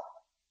a thought.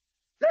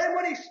 Then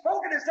when He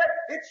spoke it and said,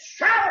 it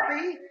shall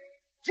be,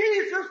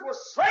 Jesus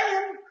was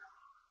slain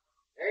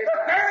the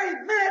very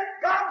minute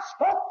God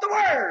spoke the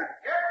Word.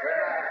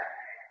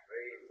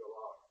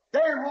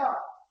 Then what?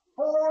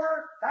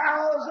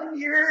 4,000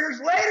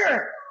 years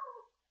later,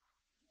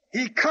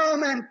 He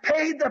come and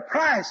paid the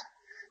price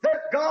that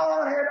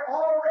God had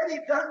already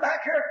done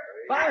back here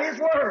by His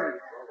Word.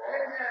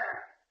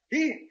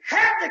 He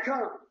had to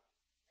come.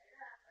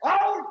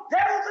 All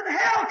devils in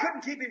hell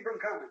couldn't keep Him from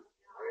coming.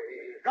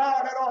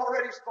 God had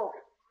already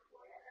spoken.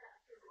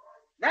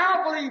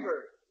 Now,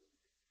 believer,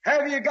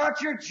 have you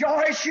got your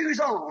joy shoes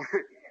on?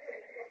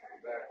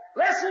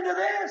 Listen to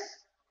this.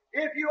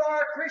 If you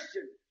are a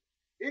Christian,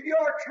 if you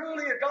are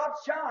truly a God's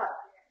child,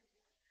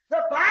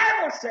 the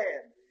Bible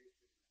said,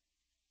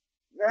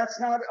 that's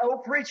not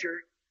old preacher,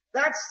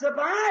 that's the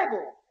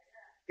Bible.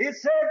 It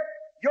said,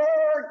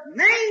 your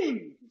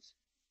names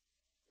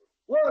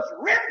was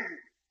written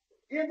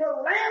in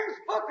the Lamb's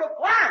book of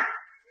life.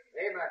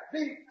 Amen.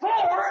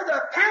 Before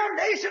the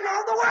foundation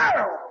of the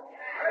world.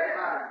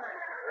 Amen.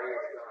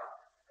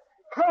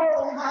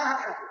 Oh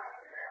my.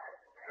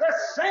 The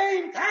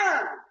same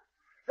time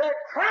that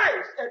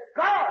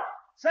God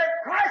said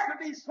Christ would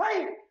be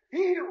slain,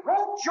 He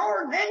wrote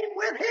your name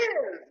with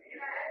His.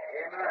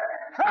 Amen.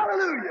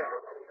 Hallelujah.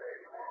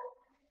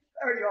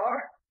 There you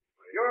are.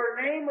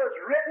 Your name was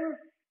written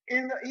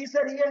He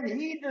said, and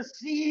He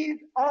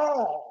deceived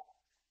all.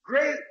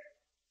 Great,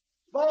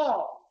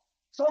 small,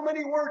 so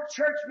many were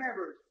church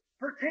members,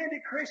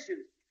 pretended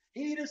Christians.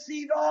 He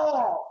deceived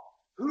all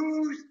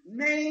whose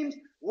names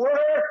were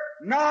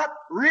not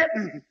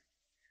written.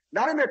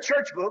 Not in the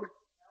church book,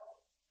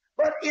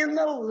 but in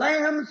the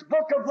Lamb's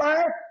book of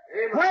life.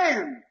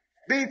 When?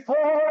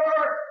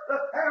 Before the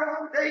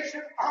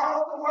foundation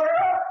of the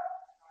world,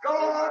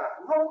 God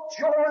wrote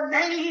your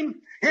name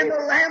in the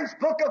Lamb's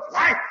book of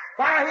life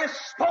by His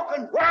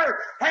spoken word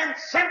and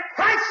sent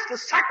Christ to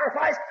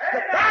sacrifice,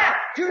 to die,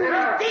 to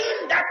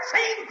redeem that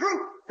same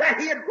group that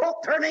He had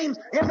wrote their names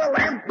in the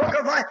Lamb's book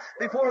of life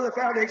before the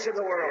foundation of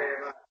the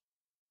world.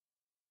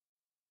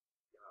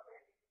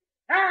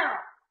 Now,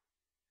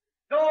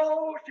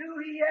 those who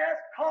He has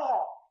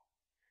called,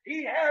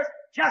 He has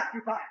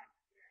justified.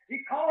 He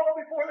called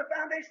before the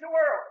foundation of the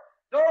world.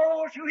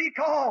 Those who He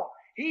called,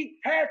 He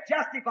has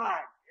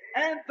justified.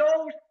 And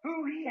those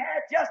who He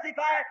has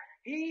justified,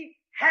 He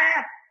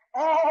hath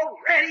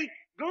already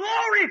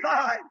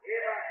glorified.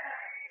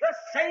 The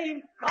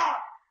same God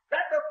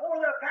that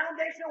before the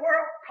foundation of the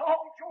world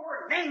called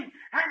your name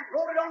and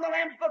wrote it on the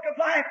Lamb's book of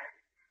life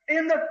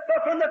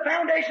from the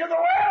foundation of the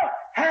world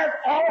has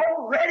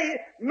already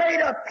made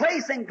a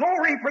place and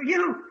glory for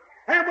you.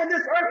 And when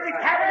this earthly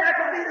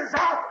tabernacle be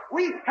dissolved,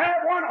 we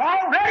have one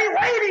already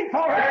waiting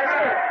for us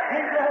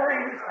in glory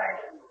and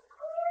fashion.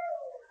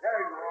 There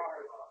you are.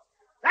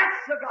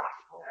 That's the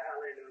gospel.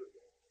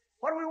 Hallelujah.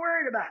 What are we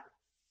worried about?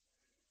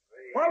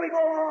 Why are we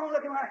going on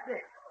looking like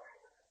this?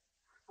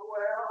 Well,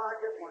 I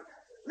just want to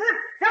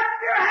lift up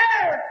your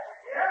head.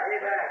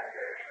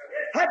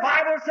 The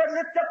Bible said,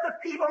 lift up the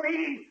feeble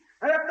knees,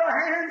 and let the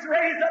hands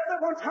raised up the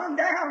ones hung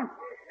down.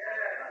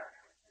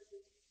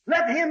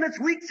 Let him that's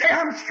weak say,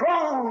 I'm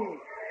strong.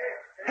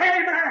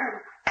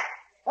 Amen.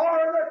 For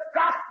the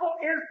gospel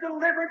is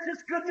deliverance,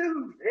 is good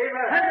news.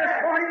 Amen. And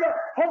this morning the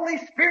Holy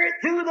Spirit,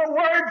 through the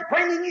words,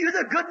 bringing you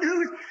the good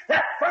news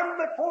that from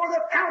before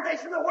the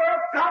foundation of the world,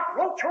 God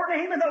wrote your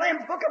name in the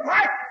Lamb's book of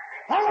life.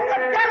 All the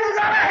devils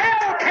out of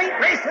hell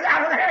can't race it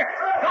out of there.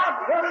 God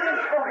wrote it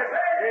and spoke it.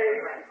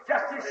 Amen.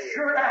 Just as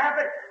sure to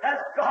happen as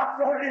God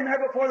wrote it in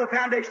there before the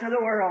foundation of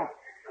the world.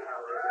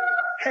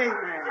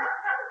 Amen.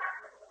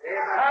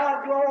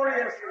 How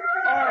glorious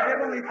our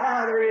Heavenly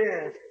Father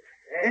is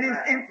in His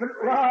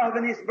infinite love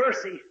and His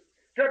mercy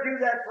to do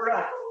that for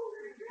us.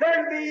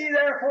 Then be ye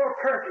therefore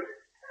perfect,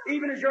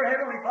 even as your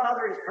Heavenly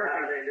Father is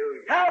perfect.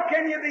 Hallelujah. How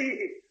can you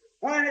be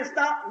when it's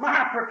not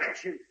my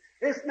perfection?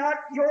 It's not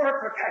your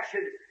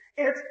perfection.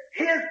 It's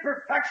His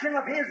perfection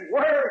of His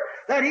Word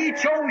that He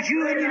chose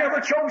you and you never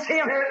chose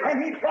Him.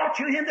 And He brought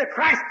you into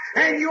Christ.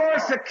 And you are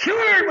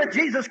secured with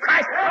Jesus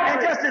Christ.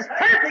 And just as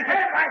perfect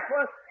as Christ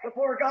was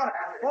before God.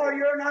 For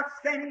you're not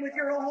standing with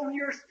your own.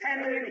 You're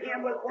standing in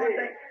Him with one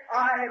thing.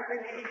 I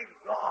believe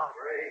God.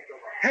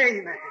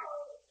 Amen.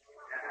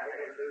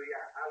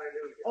 Hallelujah.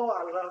 Hallelujah. Oh,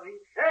 I love Him.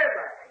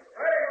 Amen.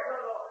 Praise the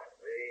Lord.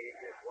 Praise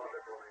His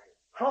wonderful name.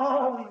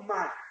 Oh,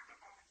 my.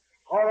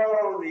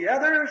 All on the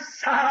other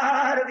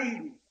side of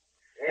Eden.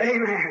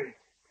 Amen.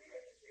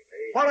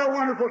 What a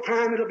wonderful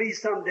time it'll be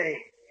someday.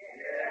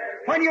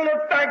 When you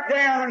look back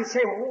down and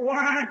say,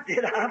 why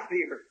did I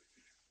fear?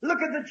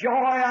 Look at the joy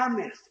I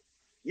missed.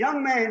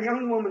 Young man,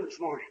 young woman this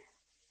morning.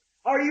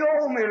 Or you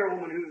old man or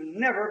woman who's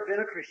never been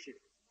a Christian.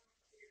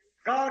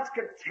 God's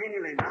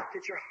continually knocked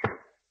at your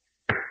heart.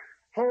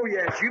 Oh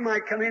yes, you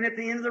might come in at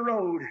the end of the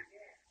road,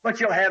 but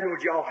you'll have no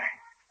joy.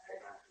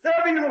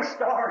 There'll be no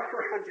stars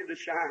around you to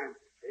shine.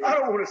 I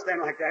don't want to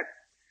stand like that.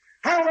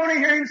 I want to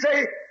hear Him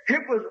say,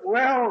 it was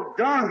well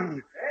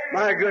done,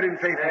 my good and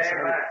faithful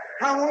servant.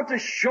 I want to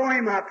show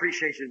Him my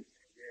appreciation.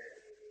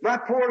 My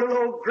poor little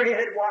old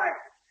gray-headed wife.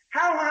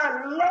 How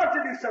I love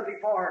to do something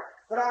for her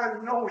that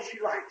I know she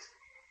likes.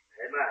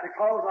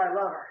 Because I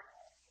love her.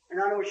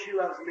 And I know she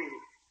loves me.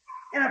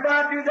 And if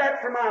I do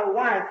that for my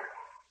wife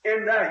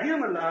in the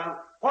human love,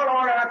 what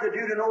ought I to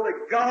do to know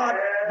that God,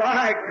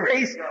 by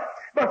grace,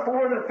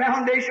 before the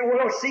foundation of the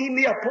world, seen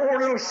me a poor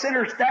little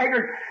sinner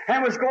staggered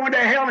and was going to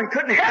hell and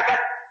couldn't help it?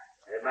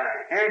 Amen.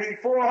 And He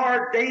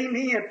foreordained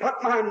me and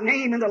put my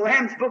name in the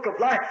Lamb's Book of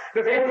Life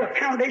before the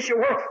foundation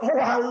of the world. Oh,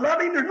 I love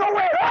Him. There's no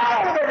way at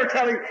all to ever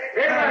tell Him.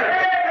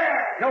 Amen.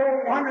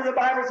 No wonder the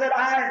Bible said,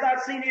 eyes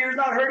not seen, ears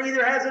not heard,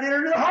 either has it entered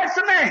into the hearts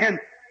of man.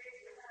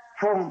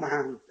 Oh,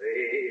 man.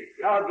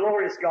 How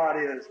glorious God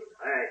is.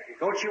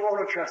 Don't you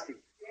want to trust Him?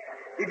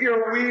 If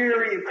you're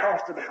weary and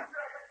tossed about,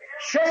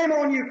 shame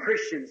on you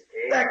Christians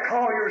that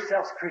call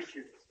yourselves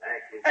Christians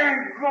and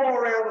go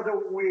around with a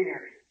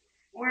weary.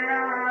 Well,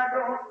 I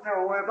don't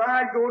know. If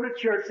I go to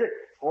church, say,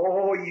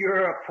 oh,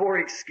 you're a poor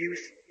excuse.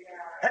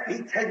 Let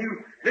me tell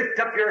you, lift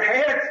up your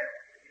heads,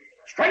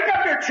 straighten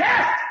up your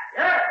chest.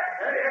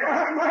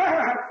 Oh,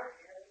 my.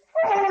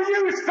 Oh,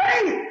 use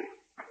faith.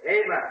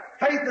 Amen.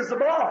 Faith is the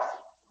boss.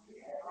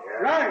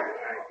 Right.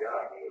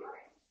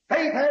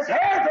 Faith has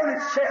hairs on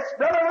its chest.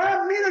 Brother,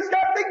 I mean, it's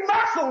got big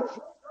muscles.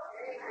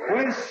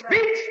 When it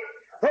speaks,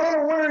 the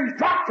little words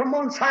drop from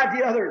one side to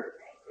the other.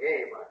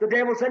 Amen. The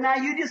devil said, now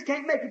you just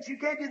can't make it. You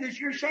can't do this.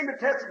 You're ashamed to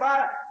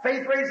testify.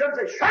 Faith raised up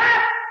and said, shut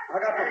up! I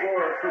got the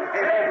floor.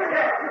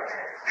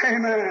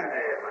 Amen.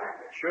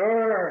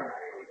 Sure.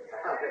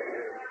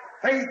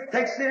 Faith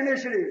takes the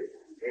initiative.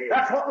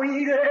 That's what we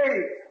need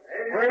today.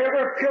 For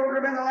every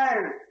pilgrim in the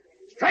land.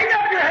 Straighten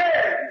up your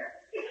head.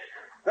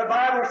 The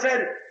Bible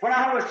said,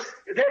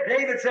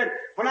 David said,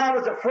 when I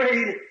was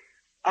afraid,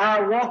 I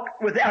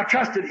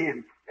trusted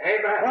Him.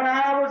 Amen. When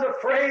I was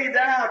afraid,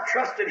 then I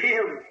trusted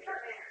Him.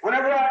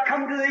 Whenever I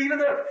come to even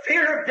the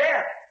fear of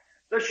death,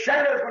 the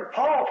shadows, when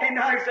Paul came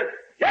down, he said,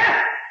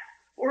 death,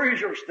 where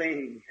is your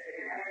sting?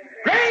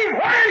 Grave,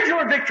 where is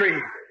your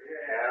victory?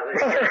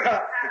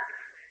 Brother,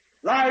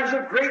 lives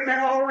of great men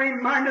all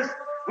remind us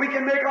we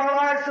can make our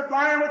lives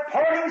sublime with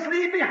partings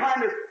leave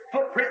behind us,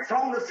 footprints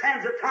on the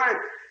sands of time.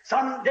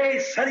 Some day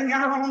setting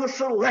out on the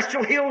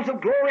celestial hills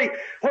of glory,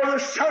 where the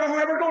sun will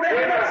never go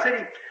down in the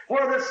city,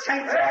 where the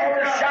saints are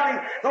always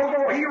shouting, those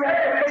old heroes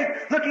of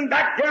faith, looking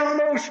back down on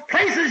those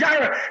places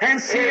yonder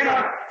and seeing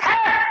a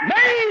path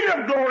made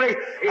of glory.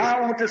 I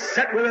want to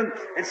sit with Him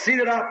and see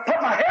that I put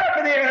my head up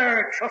in the air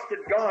and trusted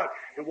God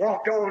and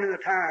walked on in the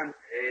time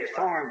of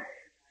storm.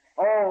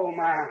 Oh,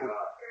 my.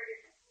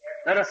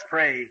 Let us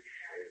pray.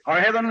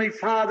 Our Heavenly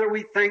Father,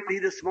 we thank Thee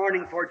this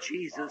morning for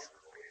Jesus.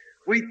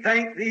 We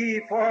thank Thee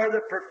for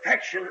the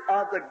perfection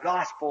of the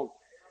gospel,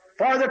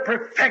 for the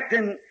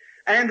perfecting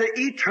and the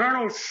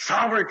eternal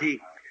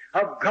sovereignty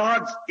of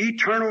God's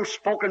eternal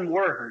spoken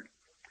word.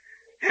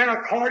 And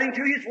according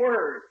to His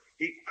word,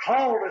 He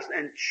called us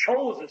and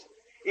chose us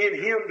in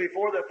Him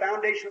before the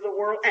foundation of the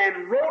world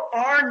and wrote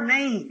our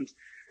names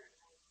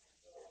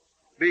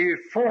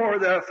before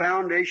the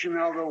foundation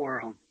of the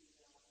world.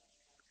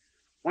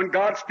 When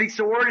God speaks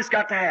a word, it's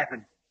got to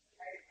happen.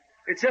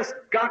 It's just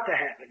got to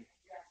happen.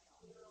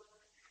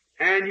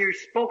 And you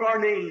spoke our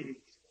names.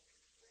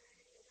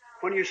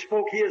 When you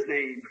spoke His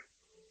name,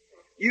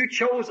 you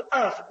chose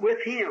us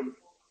with Him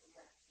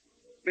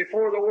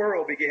before the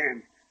world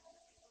began.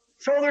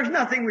 So there's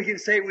nothing we can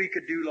say we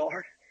could do,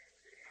 Lord.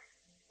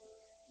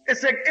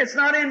 It's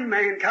not in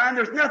mankind.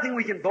 There's nothing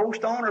we can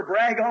boast on or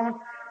brag on.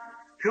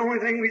 The only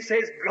thing we say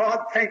is, God,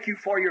 thank You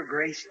for Your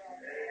grace.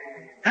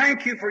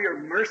 Thank You for Your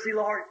mercy,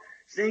 Lord,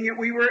 seeing that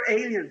we were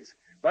aliens.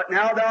 But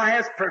now Thou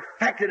hast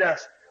perfected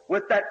us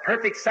with that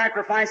perfect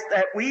sacrifice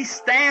that we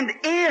stand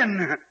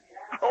in.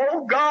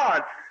 Oh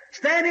God,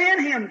 stand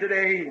in Him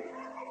today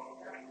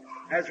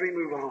as we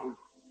move on.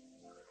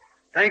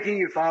 Thanking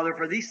you, Father,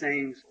 for these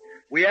things.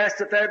 We ask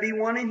that there be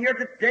one in here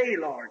today,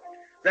 Lord,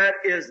 that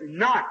is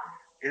not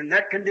in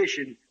that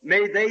condition.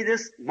 May they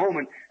this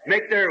moment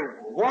make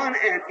their one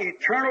and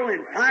eternal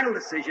and final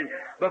decision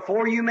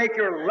before you make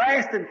your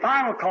last and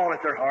final call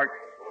at their heart.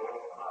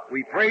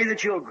 We pray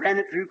that you'll grant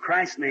it through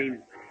Christ's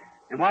name.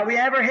 And while we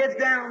have our heads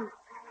down,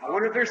 I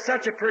wonder if there's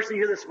such a person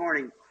here this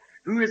morning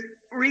who is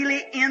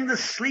really in the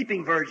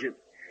sleeping virgin.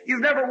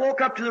 You've never woke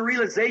up to the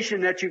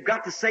realization that you've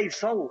got to save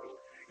souls.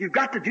 You've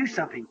got to do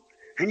something.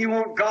 And you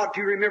want God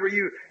to remember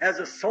you as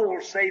a soul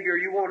savior.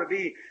 You want to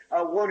be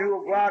one who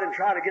will go out and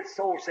try to get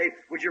souls saved.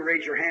 Would you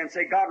raise your hand and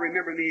say, God,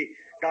 remember me.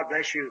 God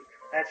bless you.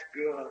 That's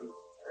good.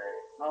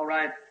 All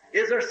right.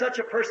 Is there such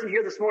a person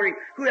here this morning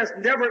who has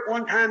never at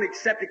one time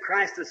accepted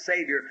Christ as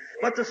Savior,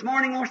 but this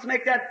morning wants to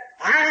make that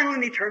final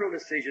and eternal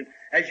decision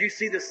as you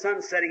see the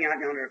sun setting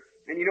out yonder?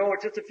 And you know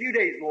it's just a few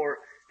days more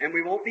and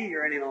we won't be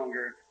here any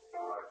longer.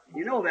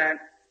 You know that.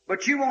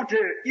 But you want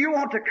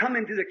to come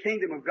into the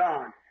kingdom of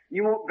God.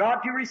 You want God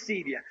to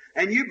receive you.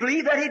 And you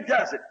believe that He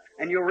does it.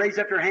 And you'll raise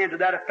up your hand to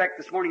that effect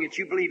this morning that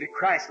you believe that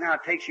Christ now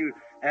takes you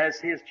as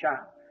His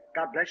child.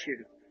 God bless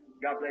you.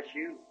 God bless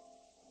you.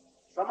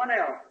 Someone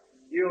else.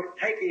 You'll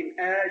take Him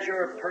as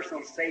your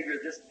personal Savior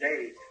this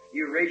day.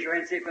 You raise your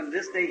hand and say, from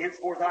this day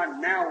henceforth I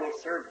now will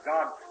serve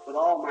God with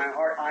all my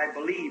heart. I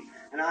believe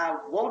and I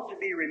want to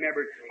be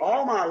remembered.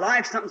 All my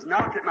life something's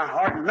knocked at my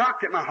heart, and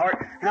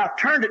I've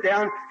turned it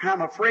down, and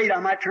I'm afraid I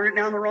might turn it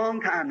down the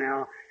wrong time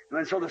now.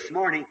 And so this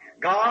morning,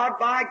 God,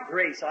 by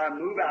grace, I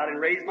move out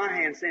and raise my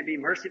hand saying, be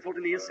merciful to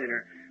me, a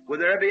sinner. Will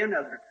there be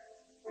another?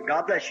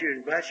 God bless you,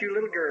 and bless you,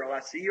 little girl.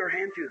 I see your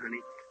hand too,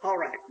 honey. All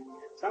right.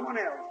 Someone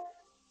else.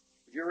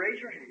 Would you raise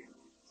your hand?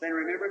 Saying,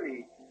 remember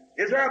me.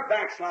 Is there a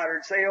backslider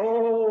and say,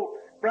 oh,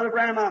 Brother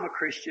Branham, I'm a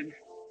Christian,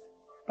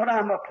 but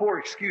I'm a poor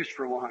excuse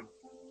for one.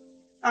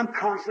 I'm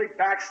constantly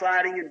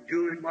backsliding and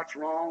doing what's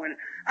wrong, and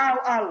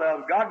I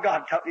love God.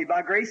 God took me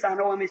by grace. I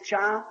know I'm His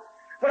child.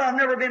 But I've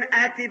never been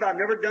active. I've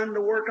never done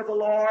the work of the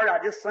Lord. I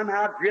just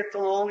somehow drift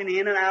along and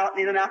in and out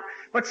and in and out.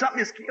 But something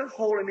is still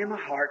holding me in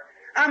my heart.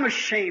 I'm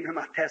ashamed of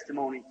my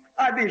testimony.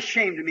 I'd be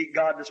ashamed to meet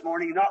God this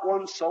morning. Not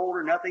one soul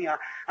or nothing.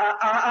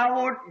 I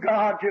want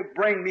God to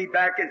bring me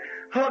back and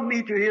hug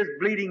me to His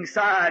bleeding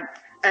side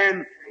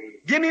and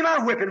give me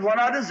my whipping, what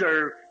I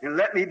deserve, and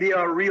let me be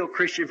a real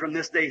Christian from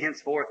this day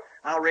henceforth.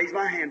 I'll raise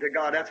my hand to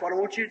God. That's what I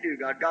want you to do,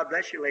 God. God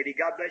bless you, lady.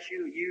 God bless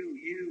you.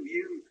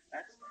 You.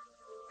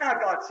 Now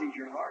God sees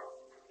your heart.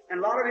 And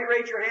a lot of you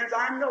raise your hands.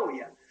 I know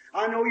you.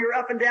 I know you're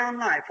up and down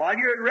life. While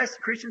you're at rest,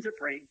 Christians are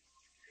praying.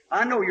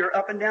 I know your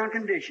up and down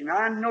condition.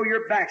 I know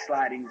your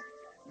backslidings.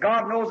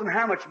 God knows them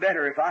how much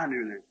better if I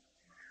knew them.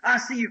 I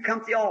see you come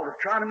to the altar,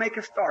 try to make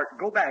a start,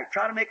 go back.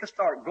 Try to make a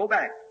start, go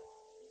back.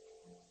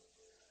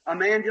 A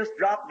man just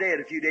dropped dead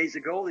a few days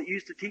ago that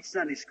used to teach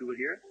Sunday school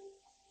here.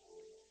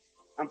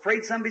 I'm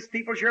afraid some of these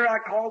people here I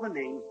call the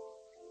name.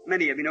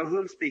 Many of you know who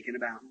I'm speaking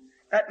about.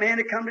 That man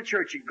had come to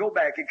church, he'd go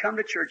back, he'd come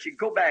to church, he'd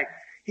go back.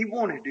 He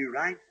wanted to do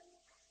right.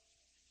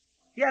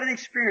 He had an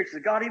experience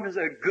with God. He was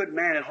a good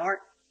man at heart.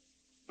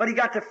 But he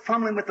got to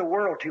fumbling with the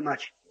world too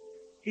much.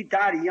 He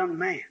died a young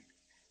man.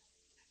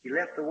 He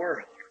left the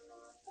world.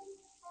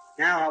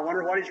 Now I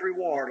wonder what his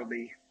reward will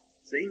be.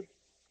 See?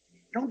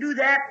 Don't do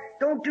that.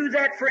 Don't do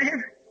that,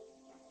 friend.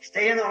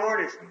 Stay in the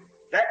harness.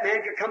 That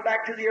man could come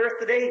back to the earth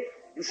today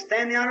and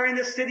stand yonder in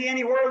the city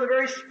anywhere on the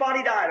very spot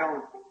he died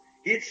on.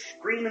 He'd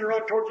scream and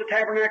run towards the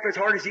tabernacle as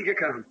hard as he could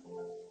come.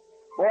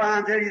 Boy,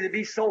 I'll tell you, there'd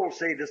be souls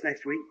saved this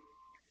next week.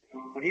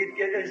 When he'd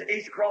get his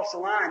ace across the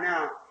line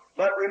now.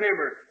 But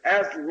remember,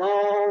 as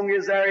long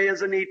as there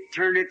is an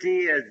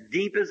eternity, as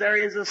deep as there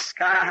is a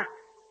sky,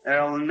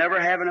 they'll never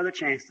have another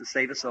chance to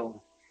save a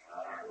soul.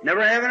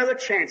 Never have another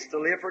chance to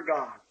live for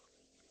God.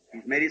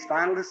 He's made His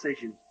final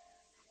decision.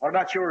 What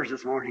about yours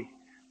this morning?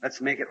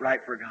 Let's make it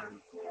right for God.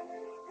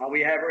 While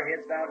we have our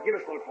heads bowed, give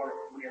us a little part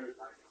on the other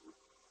side.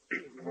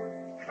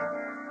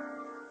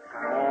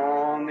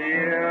 On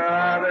the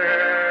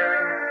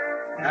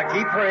other, now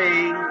keep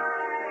praying,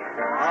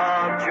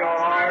 of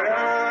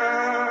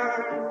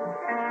Jordan,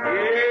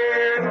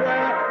 in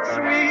the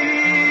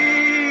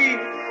sweet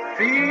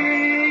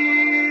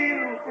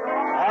field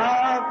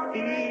of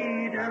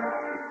Eden.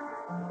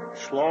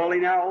 Slowly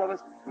now, all of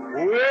us.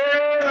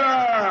 Where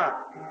the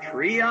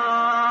tree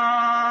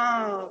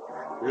of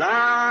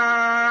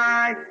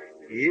life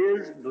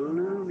is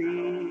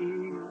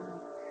blooming,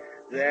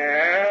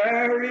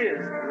 there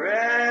is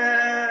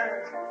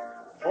rest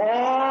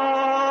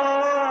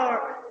for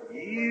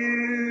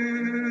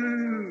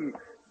you.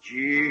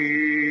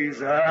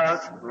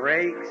 Jesus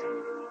breaks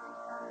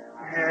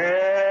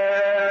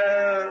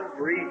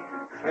every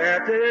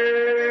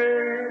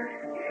fetter.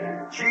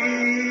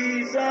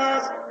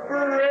 Jesus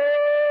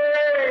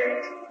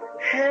breaks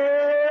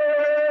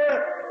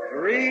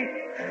every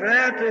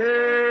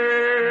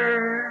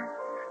fetter.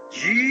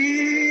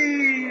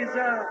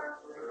 Jesus.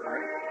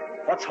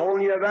 What's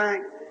holding you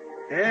back?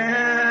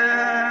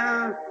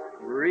 every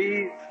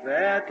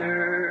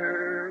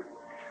fetter.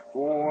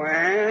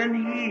 When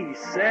He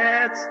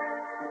sets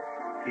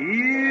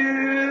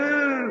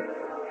you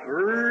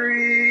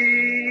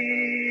free,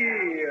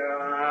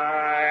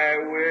 I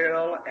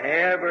will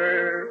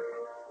ever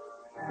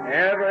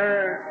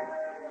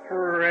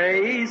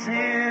praise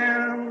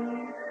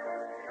Him.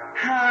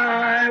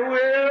 I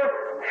will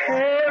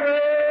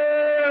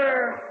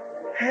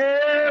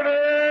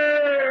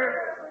ever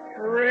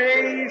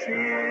praise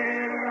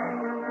Him.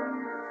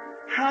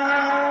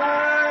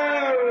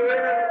 I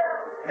will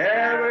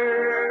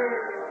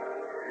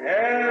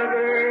ever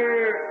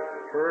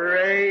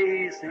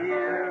praise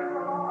Him.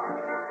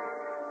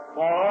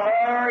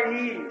 For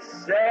He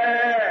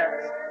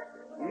sets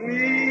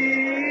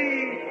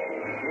me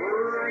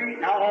free.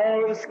 Now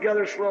all of us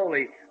together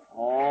slowly.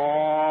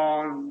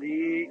 On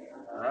the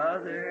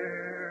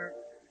other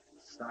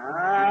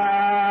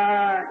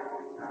side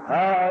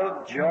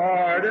of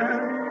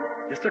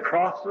Jordan, just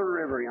across the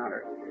river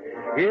yonder,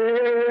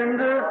 in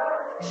the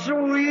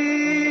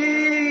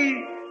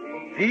sweet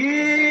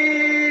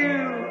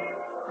field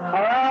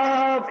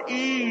of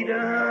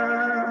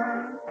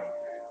Eden,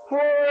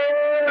 where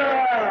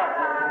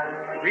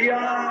real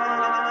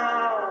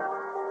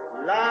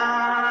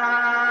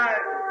life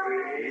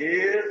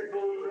is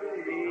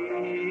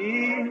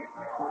believed,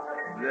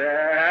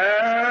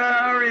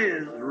 there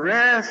is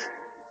rest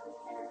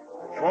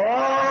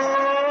for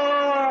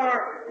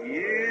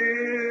you.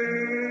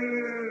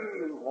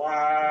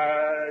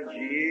 Why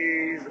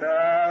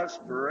Jesus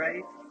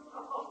breaks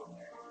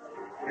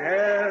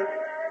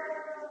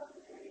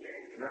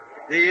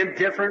the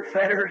indifferent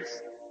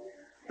fetters,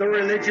 the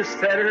religious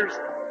fetters,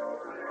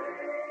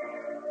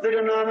 the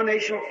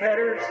denominational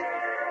fetters,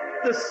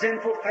 the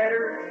sinful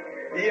fetters,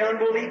 the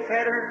unbelief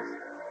fetters.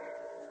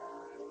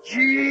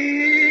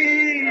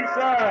 Jesus,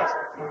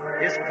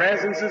 His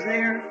presence is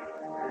near.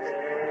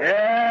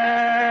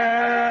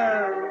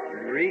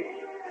 Every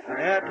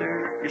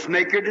fetter. Just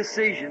make your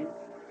decision.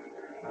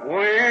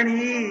 When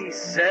He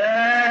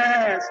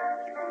sets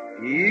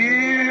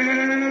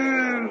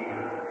you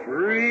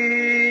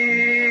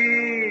free,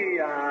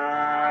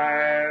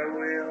 I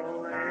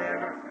will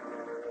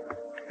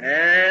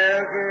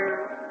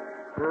ever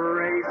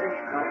praise Him.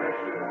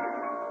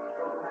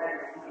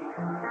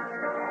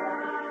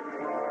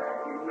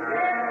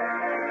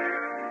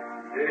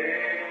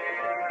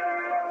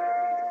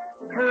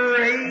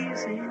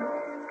 Praise Him.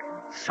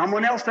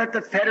 Someone else let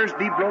the fetters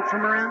be broke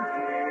from around.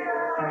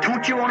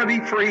 Don't you want to be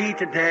free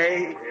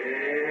today?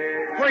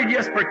 What are you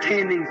just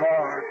pretending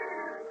for?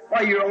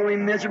 Why, you're only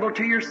miserable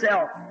to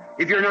yourself.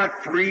 If you're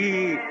not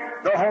free,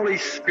 the Holy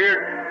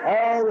Spirit,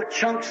 all the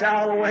chunks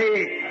out of the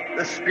way,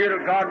 the Spirit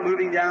of God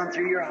moving down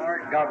through your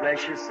heart. God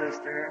bless you,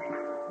 sister.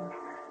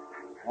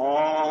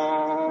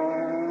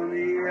 On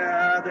the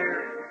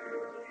other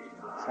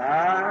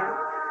side,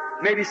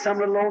 maybe some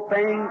little old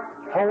thing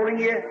holding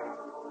you.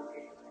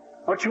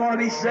 Don't you want to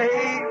be saved?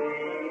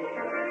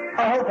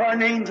 I hope our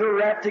names are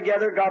wrapped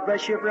together. God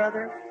bless you,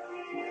 brother.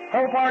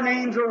 Hope our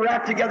names are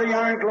wrapped together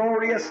yonder in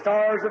glorious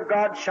stars of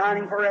God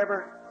shining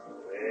forever.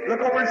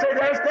 Look over and say,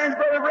 there stands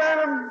Brother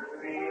Branham.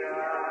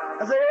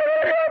 I say,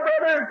 oh, yeah,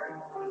 brother.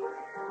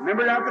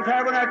 Remember out the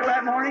tabernacle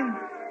that morning?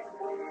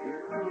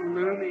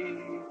 Gloomy.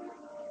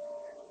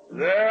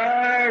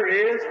 There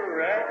is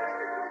rest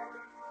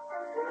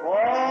for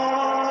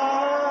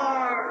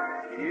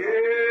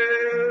you.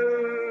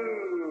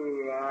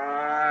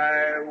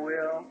 I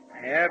will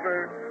ever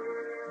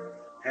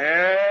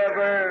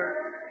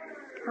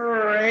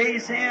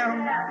praise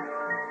Him.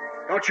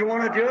 Don't you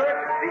want to do it?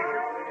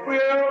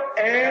 Will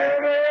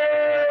ever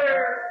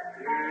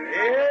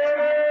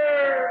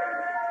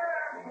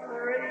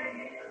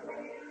praise.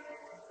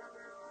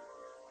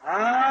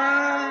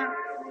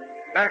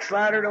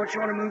 Backslider, don't you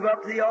want to move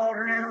up to the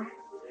altar now?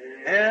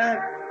 And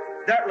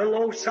that little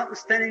old something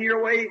standing in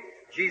your way,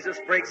 Jesus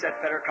breaks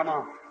that fetter. Come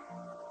on.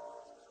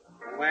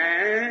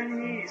 When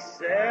He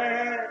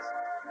says,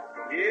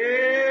 "Give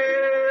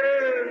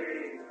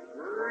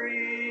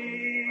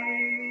free,"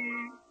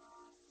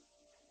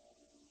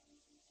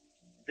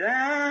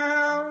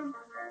 down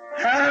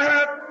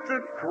at the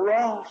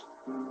cross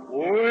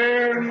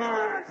where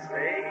my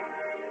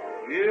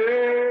Savior,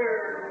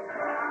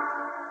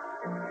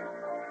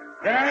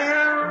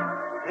 down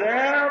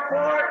there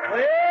for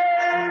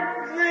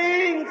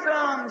cleansing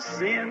from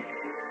sin,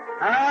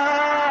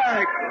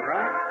 I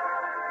cry.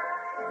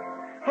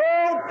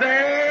 Oh,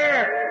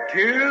 there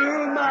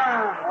to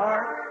my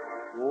heart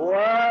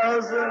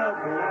was a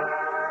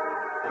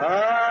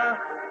blood.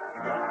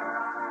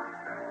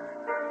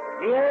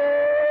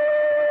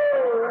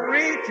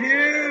 Glory to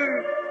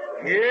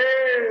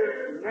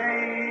His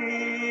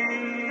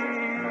name.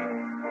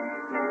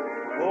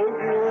 Oh,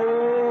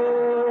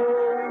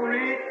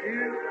 glory to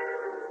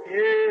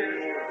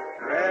His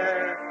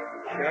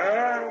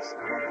precious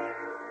name.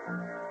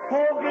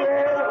 Oh,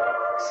 glory.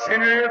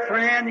 Sinner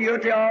friend, you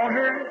at the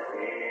altar?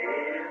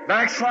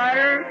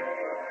 Backslider?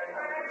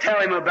 Tell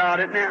him about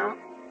it now.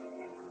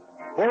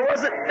 Or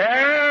was it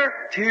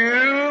there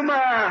to my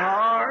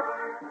heart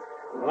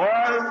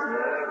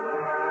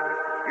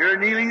come. You're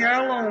kneeling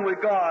there alone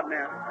with God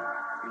now.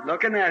 He's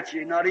looking at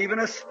you. Not even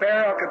a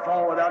sparrow could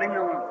fall without Him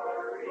knowing.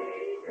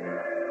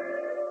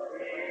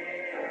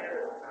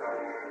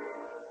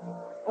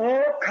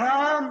 Oh,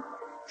 come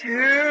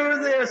to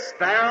this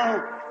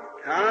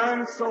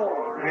fountain so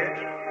rich,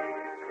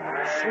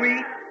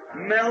 sweet,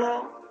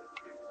 mellow.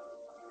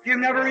 If you've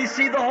never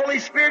received the Holy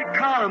Spirit,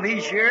 come.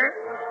 He's here.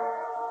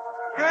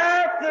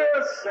 At the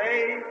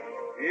Savior's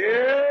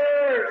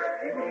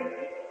feet.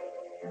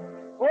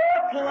 Oh,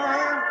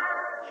 plunge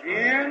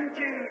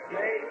into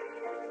faith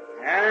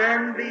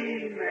and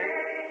be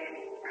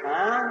made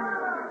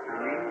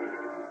complete.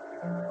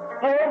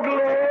 Oh,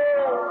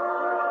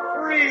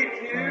 glory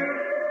to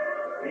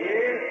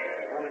His.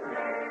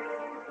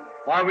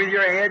 Why, with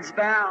your heads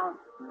bowed.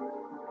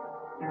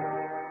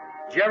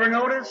 Did you ever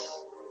notice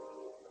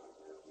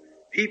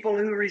people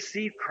who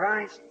receive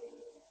Christ?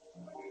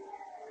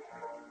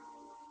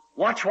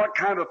 Watch what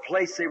kind of a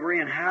place they were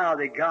in, how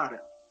they got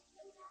it.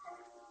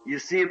 You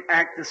see them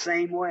act the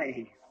same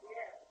way.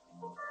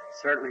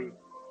 Certainly.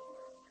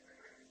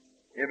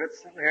 If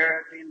it's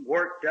hilarity and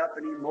worked up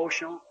and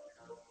emotional,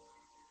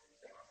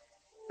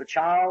 the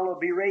child will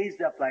be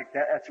raised up like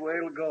that. That's the way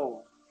it'll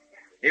go.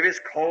 If it's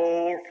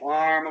cold,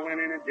 formal, and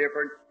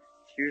indifferent,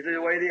 it's usually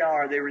the way they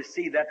are. They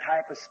receive that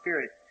type of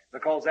spirit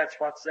because that's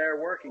what's there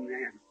working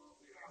then.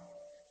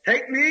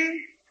 Take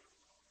me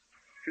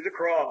to the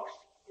cross.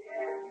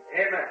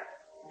 Amen.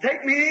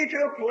 Take me to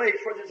a place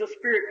where there's a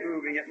spirit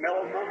moving. It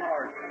mellows my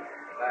heart.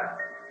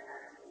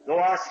 Though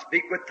I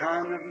speak with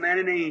tongues of men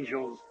and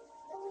angels,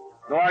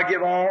 though I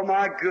give all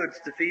my goods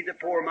to feed the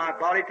poor, my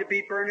body to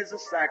be burned as a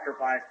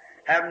sacrifice,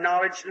 have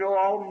knowledge to know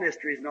all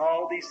mysteries and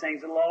all these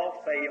things, it'll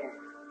all fail.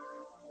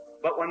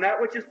 But when that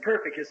which is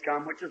perfect has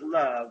come, which is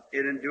love,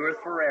 it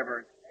endureth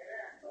forever.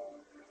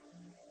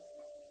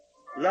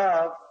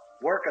 Love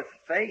worketh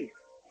faith.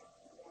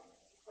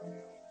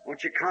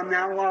 Won't you come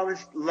now while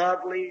this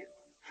lovely,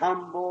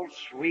 humble,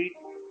 sweet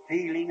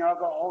feeling of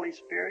the Holy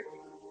Spirit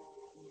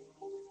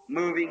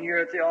moving here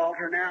at the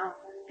altar now?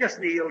 Just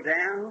kneel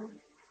down.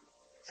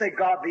 Say,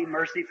 God, be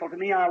merciful to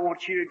me. I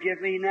want you to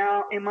give me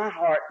now in my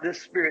heart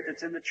this Spirit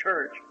that's in the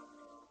church.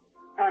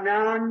 And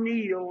now I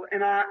kneel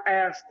and I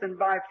ask, and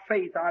by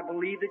faith I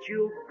believe that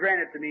you'll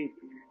grant it to me.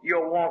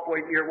 You'll walk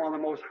with me. You're one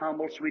of the most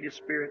humble, sweetest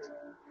spirits.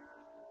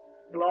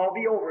 It'll all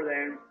be over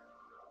then.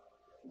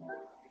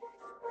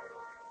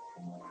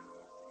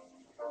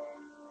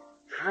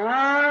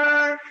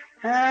 I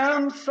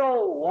am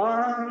so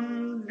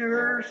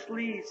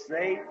wondrously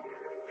saved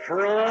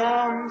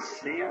from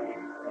sin.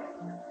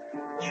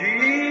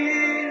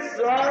 Jesus,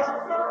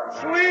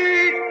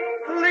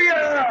 sweetly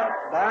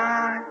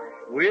abide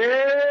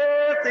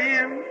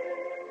within.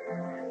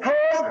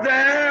 Oh,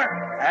 there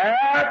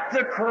at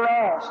the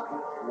cross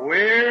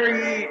where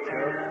He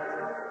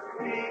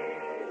took me.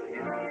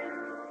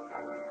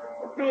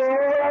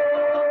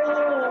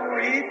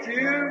 Glory to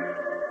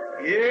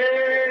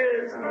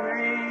His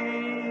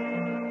name.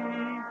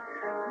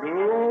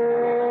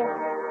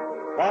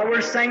 While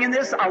we're singing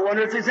this, I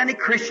wonder if there's any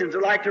Christians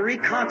who like to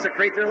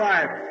reconsecrate their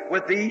life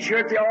with these here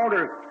at the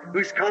altar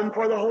who's come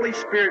for the Holy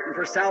Spirit and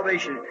for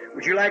salvation.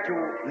 Would you like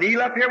to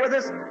kneel up here with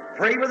us?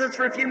 Pray with us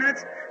for a few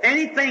minutes?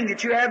 Anything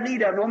that you have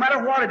need of, no matter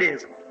what it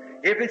is.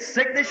 If it's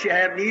sickness, you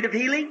have need of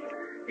healing.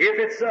 If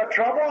it's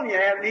trouble and you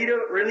have need of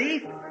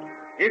relief.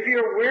 If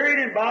you're wearied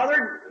and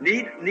bothered,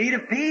 need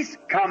of peace,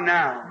 come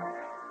now.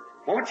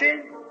 Won't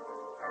you?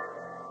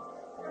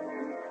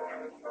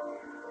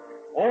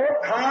 Oh,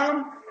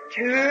 come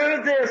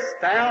to this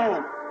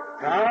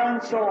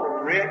fountain so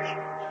rich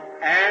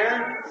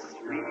and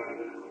sweet.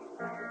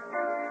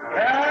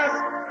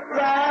 Cast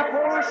thy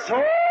poor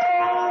soul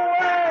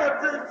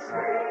at the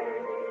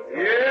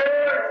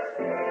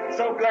Savior's.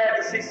 So glad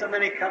to see so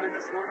many coming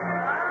this morning.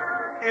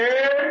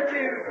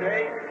 Into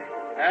faith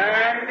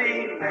and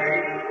be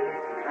made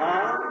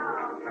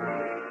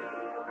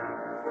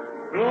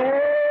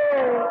glory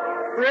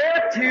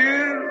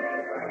to.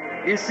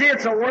 You see,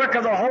 it's a work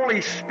of the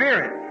Holy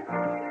Spirit.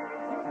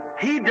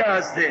 He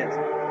does this.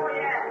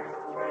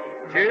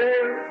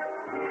 Two.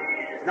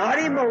 It's not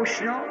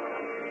emotional.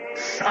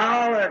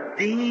 Solid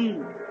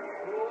dean.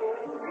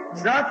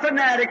 It's not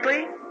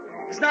fanatically.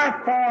 It's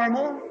not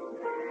formal.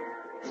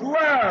 It's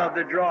love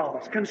that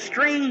draws,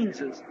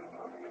 constrains us.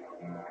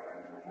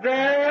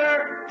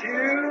 There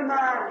to my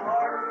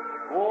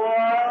heart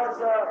was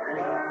a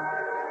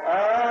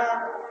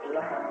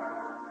love.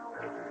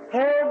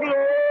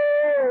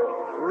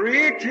 Oh,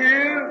 glory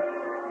to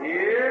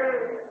His.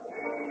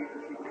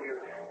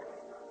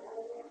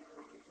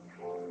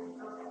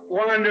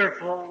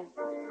 Wonderful.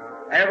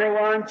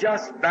 Everyone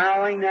just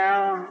bowing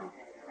now.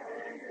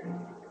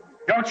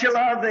 Don't you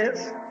love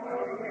this?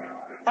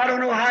 I don't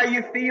know how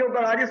you feel,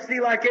 but I just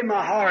feel like in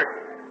my heart,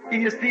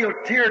 you just feel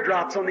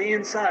teardrops on the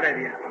inside of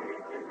you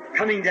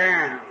coming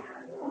down.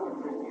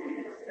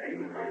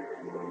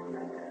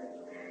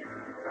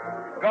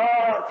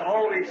 God's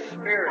Holy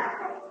Spirit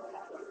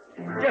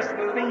just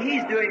moving.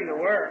 He's doing the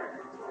work.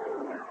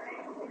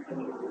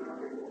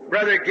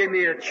 Brother, give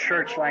me a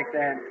church like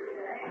that.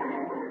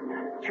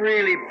 It's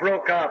really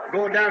broke up.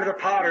 Going down to the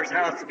potter's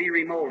house to be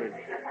remolded.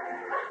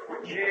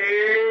 Jesus,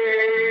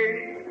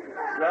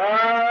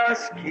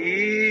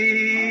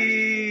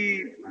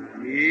 keep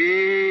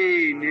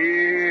me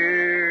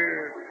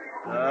near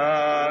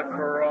the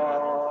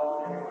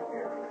cross.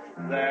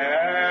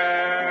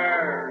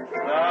 There's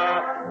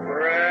the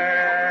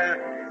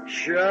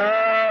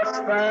precious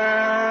fountain,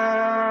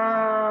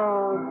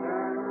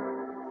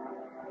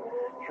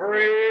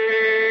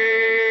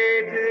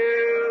 free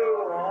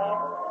to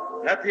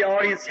all. Let the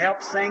audience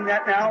help sing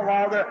that now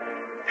while the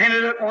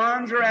penitent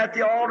ones are at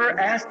the altar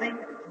asking.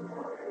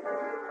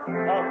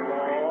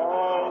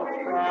 Flows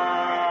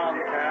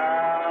from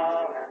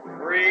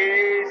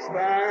Calvary's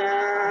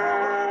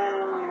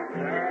fountain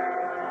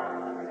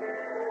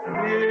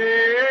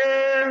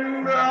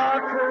in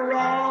the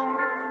cross,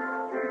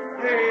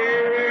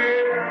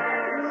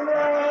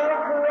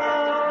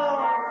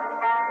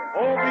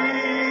 oh,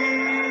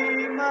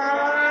 be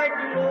my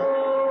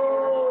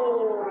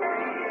glory.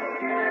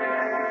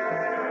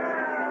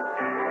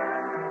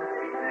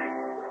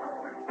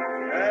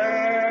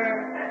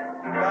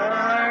 And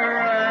my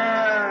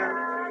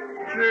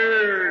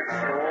raptured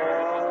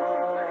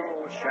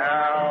soul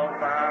shall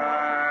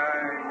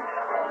find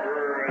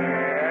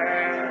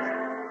rest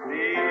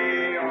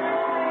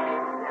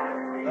beyond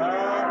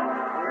the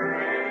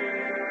grave.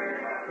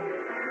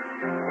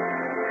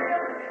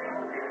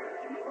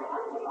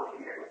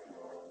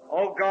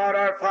 Oh God,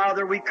 our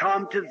Father, we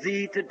come to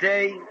Thee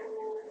today,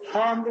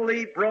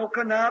 humbly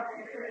broken up,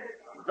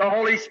 the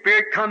Holy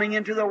Spirit coming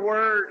into the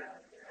Word.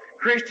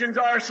 Christians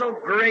are so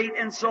great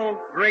and so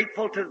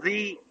grateful to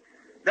Thee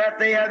that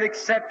they have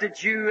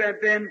accepted You and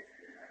been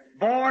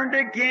born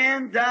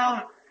again.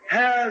 Thou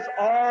hast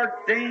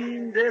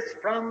ordained this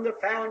from the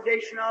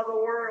foundation of the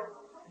world.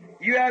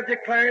 You have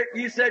declared it.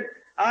 You said,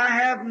 I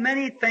have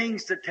many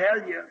things to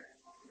tell you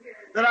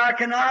that I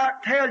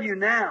cannot tell you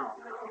now.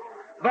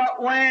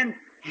 But when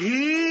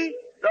He,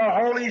 the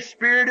Holy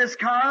Spirit, has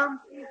come,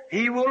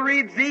 He will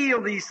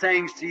reveal these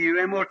things to you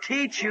and will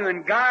teach you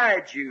and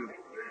guide you.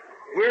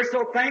 We're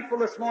so thankful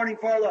this morning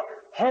for the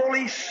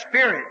Holy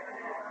Spirit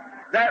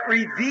that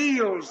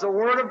reveals the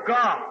Word of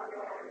God.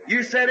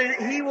 You said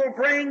He will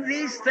bring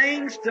these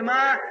things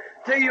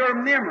to your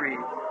memory,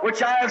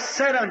 which I have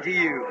said unto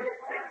you.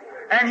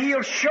 And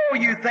He'll show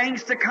you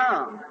things to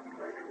come.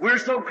 We're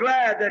so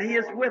glad that He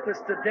is with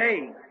us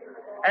today.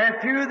 And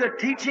through the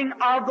teaching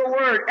of the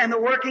Word and the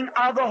working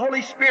of the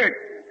Holy Spirit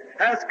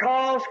has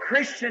caused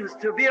Christians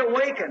to be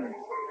awakened,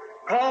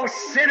 caused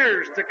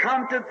sinners to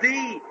come to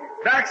Thee,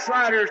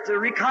 backsliders to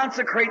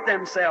reconsecrate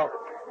themselves.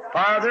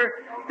 Father,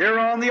 they're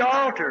on the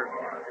altar.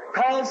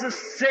 Cause the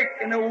sick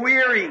and the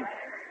weary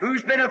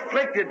who's been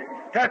afflicted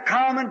to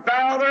come and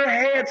bow their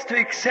heads to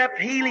accept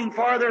healing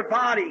for their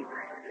body,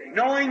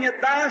 knowing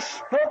that Thy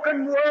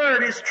spoken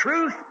Word is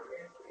truth.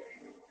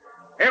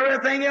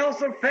 Everything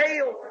else will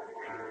fail,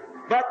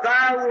 but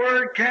Thy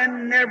Word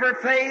can never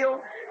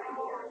fail.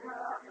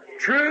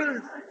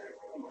 Truth.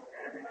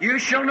 You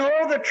shall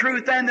know the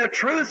truth, and the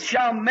truth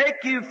shall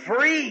make you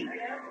free.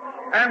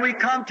 And we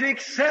come to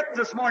accept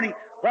this morning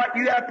what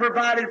You have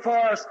provided for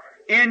us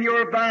in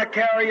Your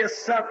vicarious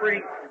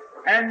suffering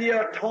and the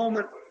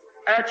atonement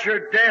at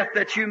Your death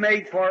that You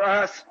made for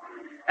us.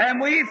 And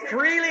we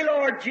freely,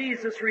 Lord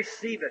Jesus,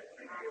 receive it.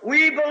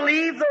 We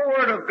believe the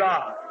Word of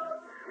God.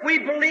 We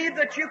believe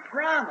that You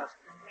promised,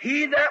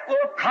 He that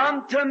will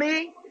come to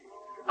Me,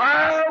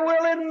 I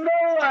will in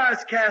no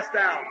wise cast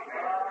out.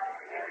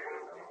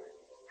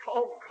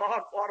 Oh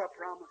God, what a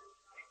promise.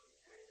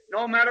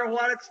 No matter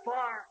what it's for.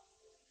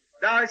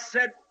 Thou hast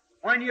said,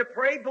 when you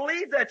pray,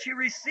 believe that you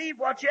receive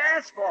what you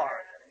ask for.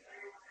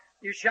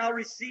 You shall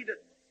receive it.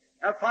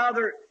 Now,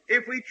 Father,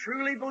 if we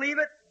truly believe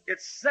it,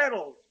 it's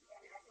settled.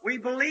 We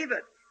believe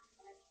it.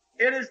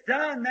 It is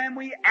done. Then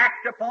we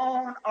act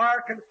upon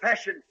our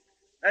confession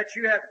that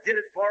You have did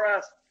it for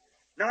us.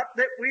 Not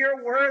that we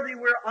are worthy,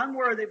 we're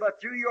unworthy, but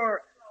through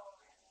Your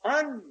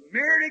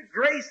unmerited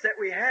grace that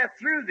we have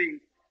through Thee,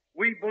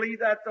 we believe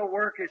that the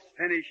work is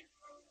finished.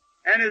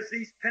 And as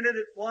these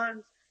penitent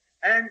ones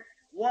and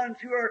ones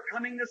who are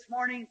coming this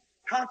morning,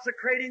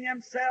 consecrating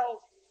themselves,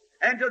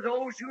 and to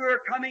those who are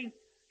coming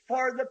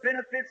for the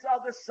benefits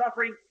of the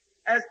suffering,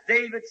 as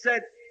David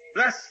said,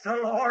 bless the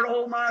Lord,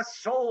 O my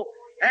soul,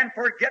 and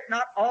forget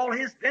not all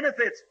His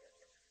benefits,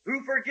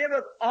 who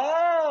forgiveth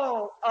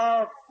all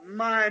of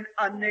mine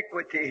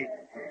iniquity,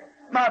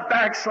 my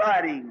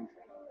backsliding,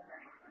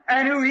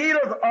 and who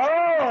healeth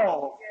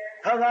all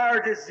of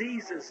our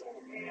diseases.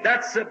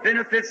 That's the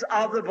benefits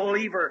of the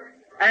believer.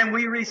 And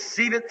we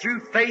receive it through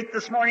faith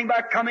this morning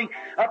by coming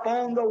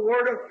upon the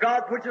Word of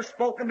God, which is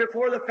spoken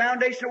before the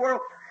foundation of the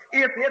world.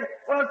 If it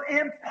was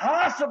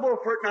impossible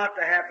for it not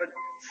to happen,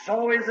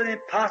 so is it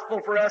impossible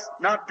for us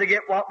not to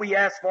get what we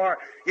ask for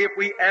if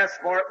we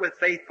ask for it with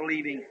faith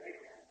believing.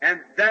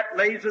 And that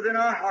lays within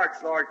our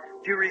hearts, Lord,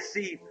 to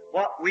receive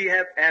what we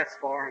have asked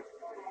for.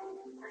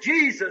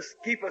 Jesus,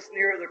 keep us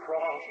near the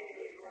cross.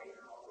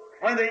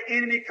 When the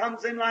enemy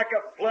comes in like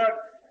a flood,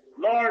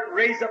 Lord,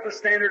 raise up a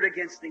standard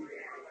against him.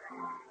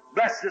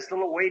 Bless this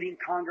little waiting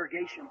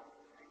congregation.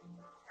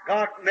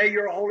 God, may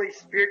your Holy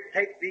Spirit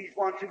take these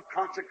ones who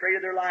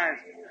consecrated their lives,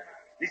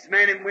 these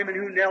men and women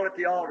who knelt at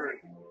the altar,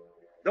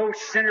 those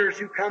sinners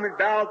who come and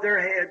bowed their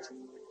heads,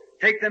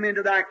 take them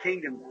into thy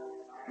kingdom.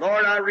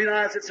 Lord, I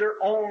realize it's their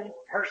own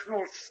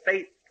personal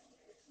state.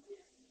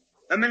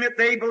 The minute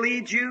they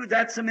believed you,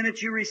 that's the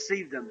minute you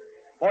received them.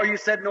 For you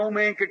said no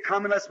man could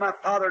come unless my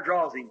Father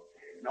draws him.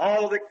 And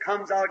all that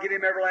comes, I'll give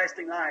him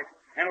everlasting life,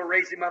 and I'll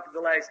raise him up at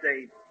the last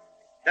day.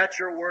 That's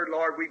your word,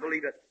 Lord. We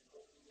believe it.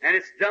 And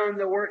it's done.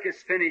 The work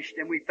is finished,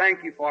 and we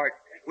thank you for it.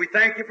 We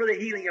thank you for the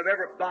healing of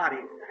every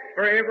body,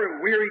 for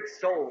every wearied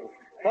soul,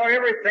 for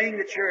everything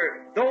that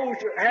those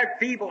who had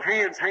feeble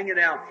hands hanging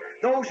out,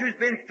 those who's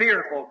been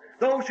fearful,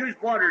 those who's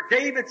wondered.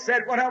 David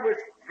said, when I was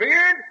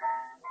feared,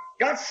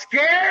 got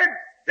scared,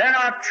 then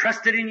I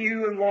trusted in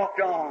you and walked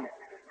on.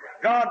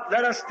 God,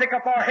 let us stick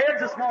up our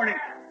heads this morning.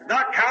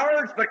 Not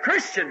cowards, but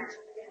Christians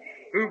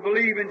who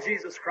believe in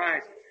Jesus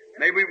Christ.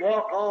 May we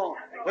walk on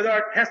with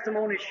our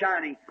testimony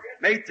shining.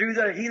 May through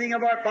the healing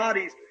of our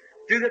bodies,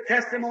 through the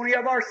testimony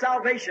of our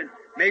salvation,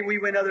 may we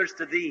win others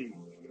to Thee.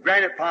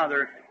 Grant it,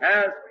 Father,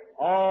 as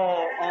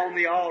all on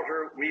the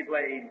altar we've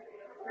laid.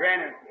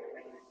 Grant it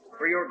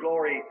for your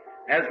glory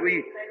as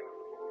we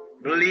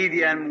believe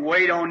you and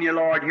wait on you,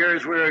 Lord, here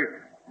as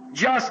we're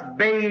just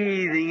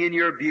bathing in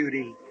your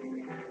beauty,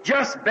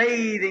 just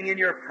bathing in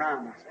your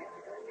promise,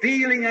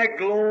 feeling that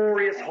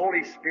glorious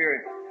Holy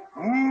Spirit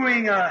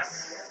wooing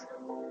us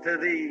to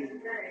Thee.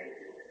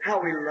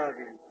 How we love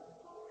you.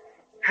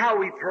 How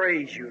we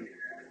praise you.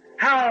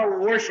 How I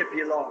worship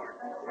you, Lord.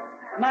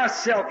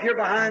 Myself here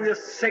behind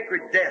this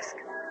sacred desk,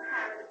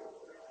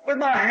 with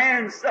my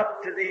hands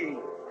up to Thee,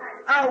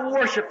 I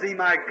worship Thee,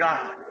 my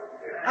God.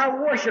 I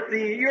worship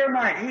Thee. You're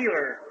my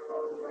healer,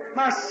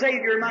 my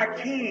Savior, my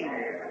King,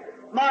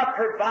 my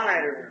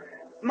provider,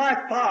 my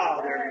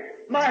Father,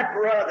 my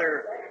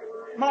brother,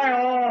 my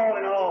all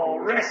in all.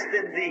 Rest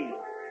in Thee.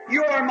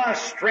 You are my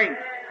strength.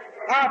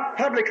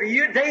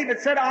 David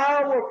said,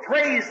 I will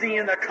praise Thee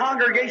in the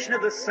congregation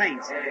of the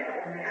saints.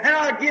 And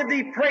I'll give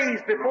Thee praise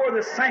before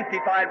the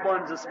sanctified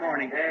ones this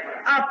morning.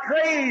 I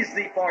praise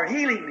Thee for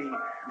healing me.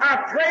 I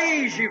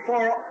praise You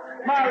for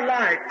my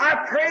life.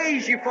 I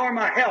praise You for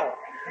my health.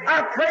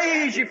 I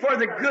praise You for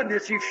the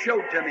goodness You've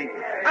showed to me.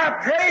 I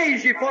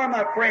praise You for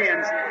my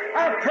friends.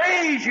 I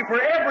praise You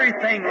for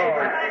everything,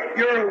 Lord.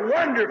 You're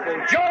wonderful,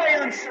 joy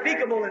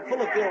unspeakable and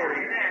full of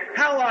glory.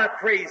 How I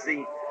praise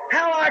Thee.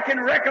 How I can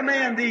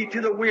recommend Thee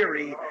to the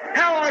weary.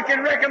 How I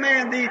can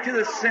recommend Thee to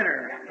the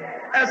sinner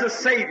as a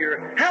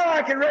Savior. How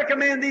I can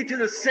recommend Thee to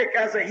the sick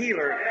as a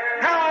healer.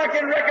 How I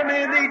can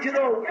recommend Thee to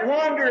the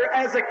wanderer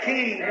as a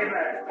King.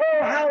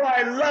 Oh, how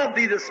I love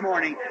Thee this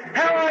morning.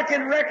 How I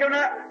can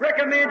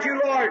recommend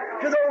You, Lord,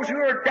 to those who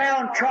are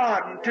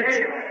downtrodden,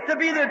 to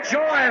be the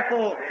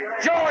joyful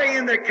joy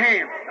in the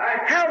camp.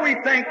 How we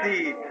thank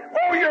Thee.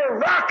 Oh, You're a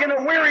rock in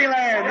a weary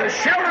land, the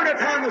shelter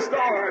upon the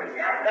storm,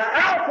 the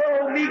Alpha,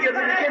 Omega, the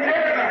beginning,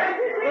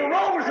 the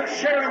rose of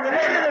Sharon, the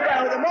lily of the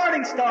valley, the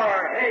morning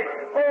star.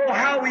 Oh,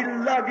 how we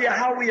love You,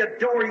 how we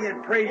adore You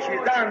and praise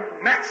You,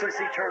 Thou matchless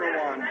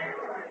eternal one.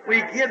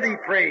 We give Thee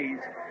praise.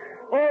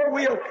 Oh,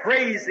 we'll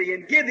praise Thee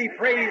and give Thee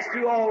praise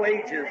through all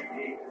ages.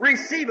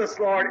 Receive us,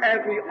 Lord, as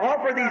we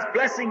offer these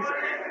blessings,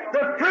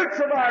 the fruits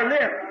of our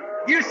lips.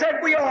 You said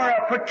we are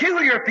a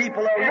peculiar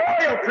people, a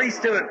royal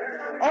priesthood,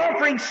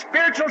 offering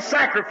spiritual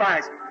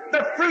sacrifice,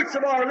 the fruits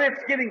of our lips,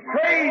 giving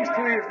praise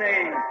to His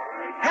name.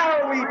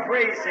 How we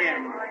praise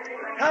Him.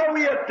 How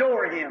we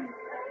adore Him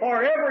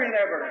forever and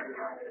ever.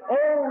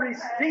 Oh,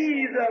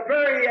 receive the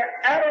very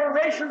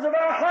adorations of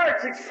our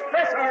hearts.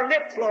 Express our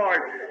lips,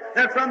 Lord,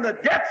 that from the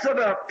depths of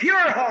a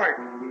pure heart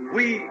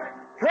we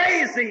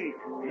praise Thee,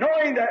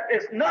 knowing that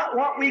it's not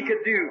what we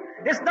could do.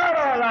 It's not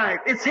our life.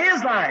 It's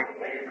His life.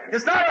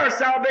 It's not our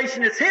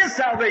salvation. It's His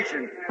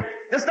salvation.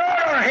 It's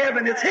not our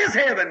heaven. It's His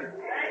heaven.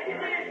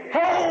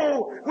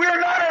 Oh, we're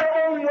not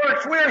our own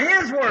works. We're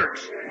His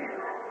works.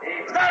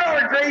 It's not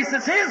our grace.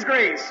 It's His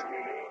grace.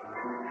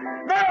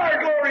 Not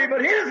our glory,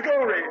 but His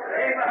glory.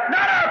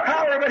 Not our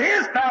power, but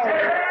His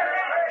power.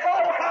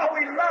 Oh, how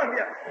we love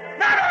You.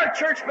 Not our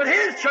church, but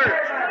His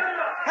church.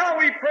 How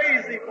we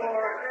praise Thee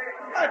for it.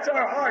 That's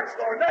our hearts,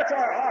 Lord. That's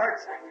our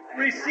hearts.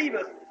 Receive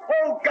us.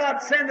 Oh,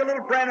 God, send the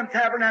little Branham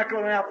Tabernacle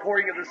and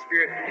outpouring of the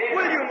Spirit.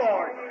 Will You,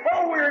 Lord?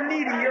 Oh, we're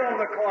needy here on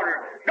the corner.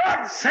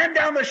 God, send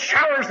down the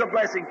showers of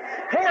blessing.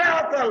 Pour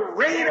out the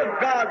rain of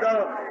God,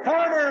 the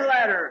former and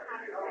latter.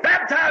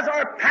 Baptize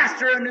our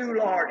pastor anew,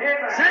 Lord.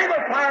 Send him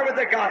afire with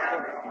the gospel.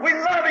 We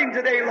love him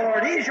today,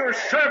 Lord. He's Your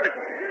servant.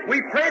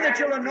 We pray that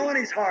You'll anoint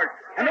his heart.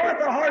 Anoint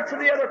the hearts of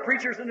the other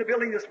preachers in the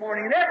building this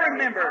morning and every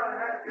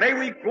member. May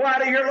we go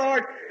out of here,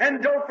 Lord,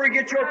 and don't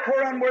forget Your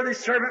poor unworthy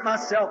servant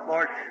myself,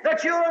 Lord,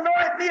 that You'll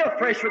anoint me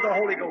afresh with the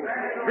Holy Ghost.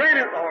 Grant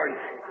it, Lord.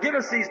 Give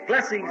us these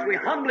blessings. We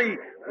humbly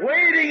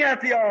waiting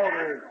at the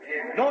altar,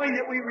 knowing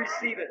that we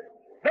receive it,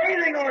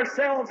 bathing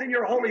ourselves in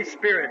Your Holy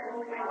Spirit,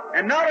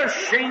 and not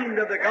ashamed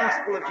of the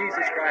gospel of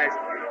Jesus Christ,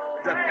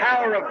 the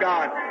power of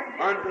God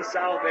unto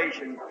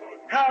salvation.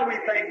 How we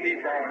thank Thee,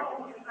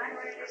 Lord.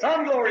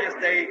 Some glorious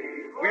day,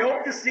 we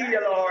hope to see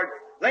You, Lord.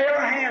 lay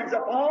our hands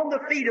upon the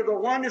feet of the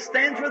one that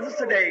stands with us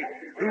today,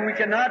 whom we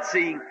cannot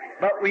see,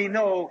 but we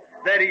know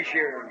that He's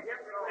here.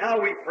 How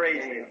we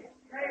praise Him.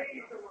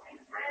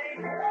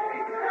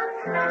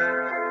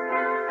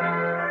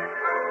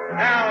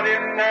 Out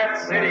in that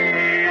city,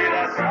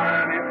 the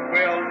sun it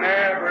will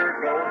never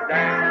go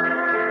down.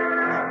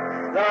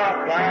 The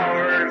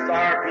flowers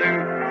are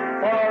blue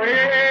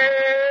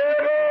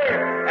forever,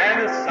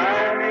 and the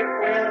sun it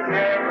will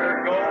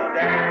never go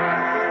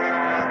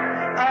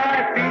down.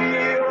 I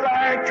feel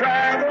like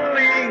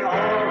traveling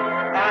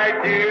on. I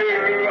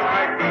do.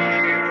 I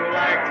feel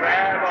like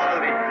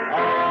traveling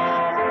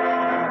on.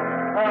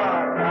 The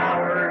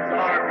flowers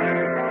are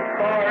blue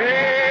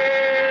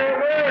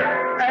forever,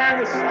 and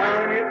the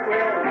sun it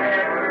will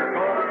never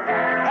go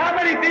down. How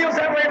many feels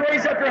that way?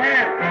 Raise up your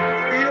hand.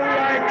 Feel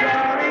like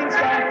drowning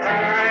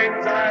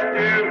sometimes. I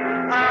do.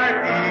 I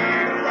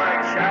feel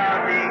like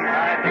shouting.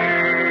 I do.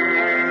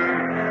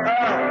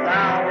 The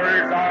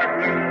flowers are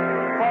blue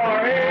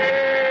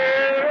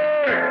forever,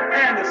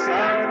 and the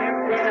sun it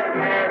will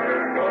never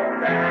go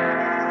down.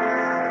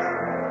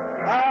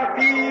 I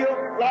feel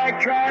like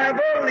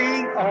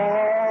traveling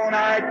on.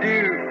 I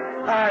do.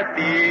 I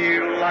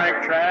feel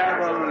like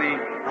traveling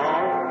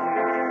on.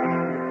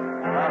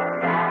 The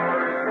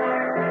flowers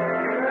are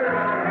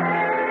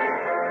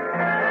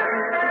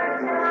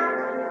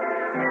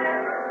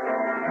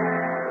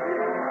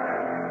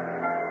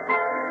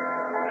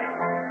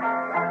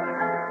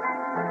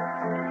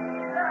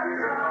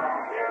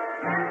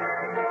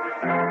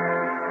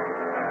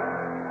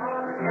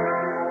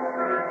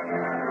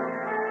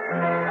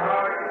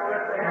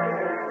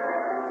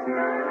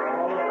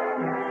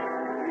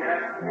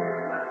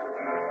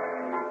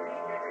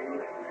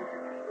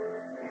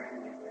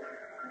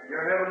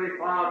Your Heavenly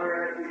Father,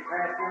 as we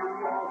pass down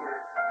the altar,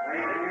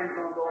 lay hands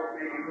on those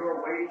maybe who are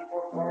waiting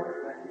for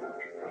Father's blessing.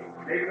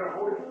 Maybe the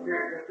Holy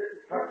Spirit just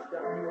didn't touch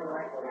them in the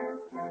right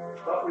way.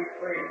 But we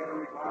pray,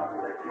 Heavenly Father,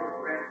 that your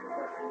grant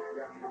us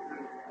this just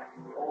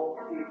through. Oh,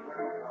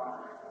 eternal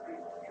God,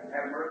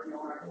 have mercy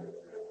on us.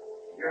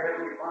 Your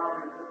Heavenly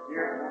Father, this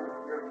dear woman,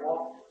 your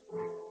walk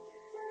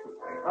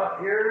up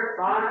here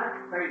by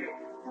faith.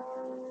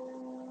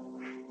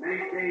 Many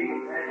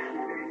days has she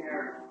been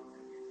here.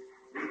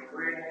 These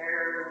gray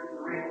hairs and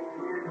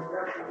wrinkles and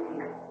stuff.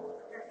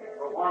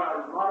 But what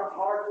a lot of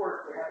hard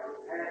work we have to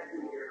pass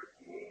through here.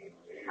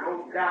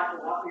 No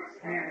doubt what these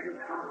hands have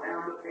come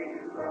down the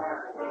pages of the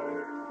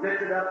Bible,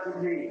 lifted up to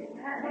me.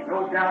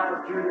 No doubt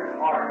that through this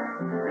heart.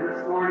 And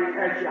this morning,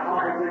 as she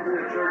hobbles into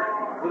the church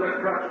with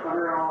a crutch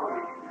on her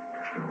arm.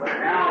 But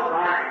now,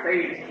 by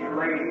faith, she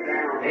lays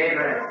down.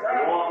 Amen.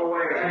 Walk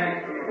away.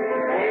 Thank you.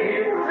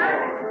 Thank you,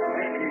 Lord.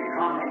 You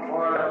come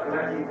for the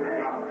blessings of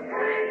God.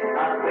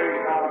 I pray,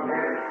 God of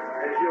heaven,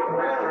 that you'll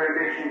bless her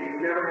mission.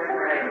 You've never had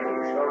rain,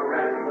 so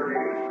rest of her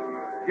days.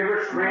 Give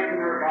her strength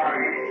in her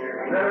body.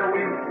 Let her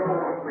wings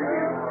soar for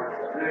you, Lord,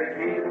 to the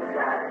kingdom of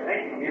God.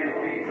 Thank you. In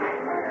Jesus'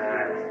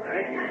 name.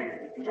 Thank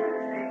you.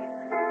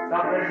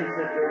 God bless you,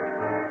 sister.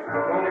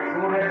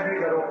 Don't ask me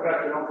that old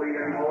crutch. Don't bleed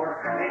anymore.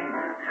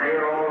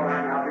 You're all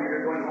right now.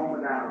 You're going home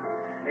without it.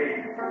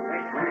 Hey,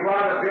 when you go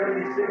out of the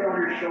building, you sit on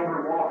your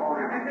shoulder and walk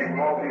on it.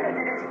 Walk in.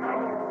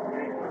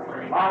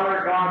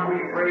 Father God, we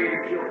pray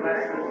that you'll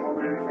bless this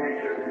woman who stands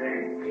here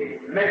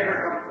today. Make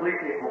her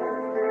completely whole.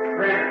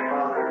 Grant it,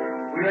 Father.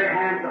 We lay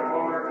hands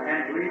upon her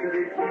and believe it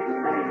in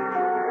Jesus' name.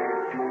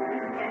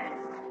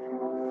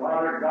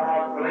 Father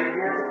God, lay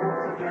hands upon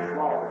such a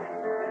small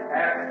and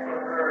ask for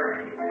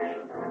her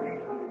petition for me.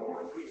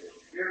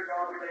 Dear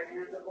God, we lay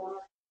hands upon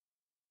her.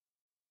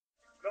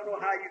 Don't know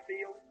how you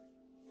feel.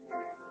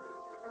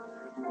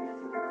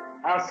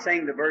 I'll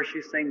sing the verse,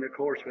 you sing the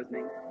chorus with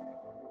me.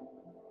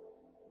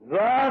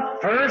 The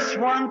first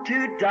one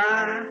to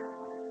die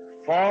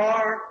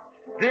for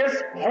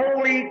this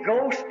Holy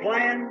Ghost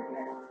plan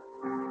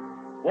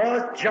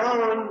was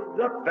John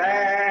the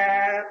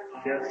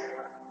Baptist.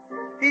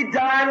 He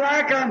died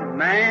like a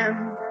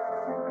man.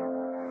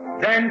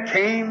 Then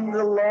came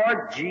the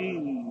Lord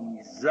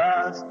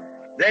Jesus.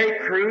 They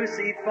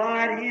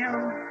crucified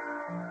Him.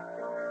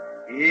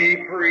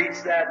 He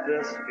preached that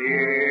the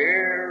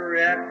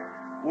Spirit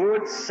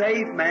would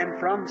save man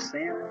from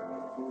sin.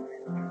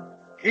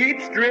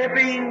 Keeps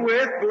dripping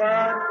with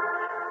blood.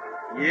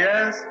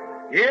 Yes,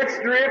 it's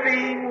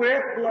dripping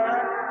with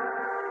blood.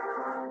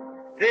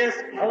 This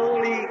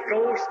Holy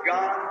Ghost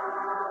God,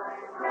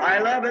 I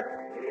love it.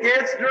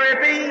 It's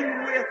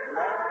dripping with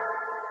blood.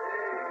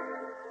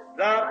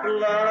 The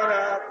blood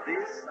of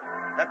this,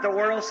 let the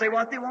world say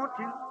what they want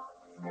to,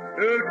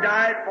 who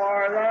died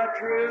for the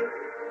truth.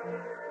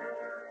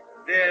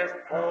 This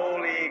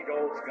Holy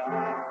Ghost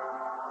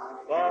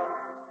gospel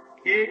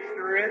keeps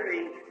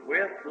dripping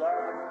with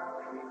blood.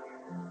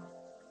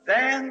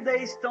 Then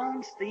they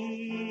stoned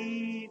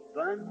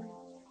Stephen.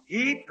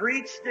 He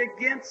preached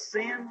against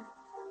sin.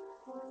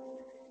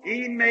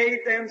 He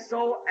made them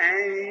so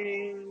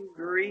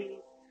angry,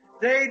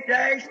 they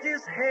dashed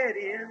his head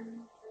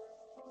in.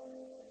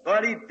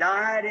 But he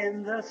died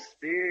in the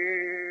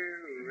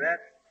Spirit.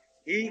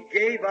 He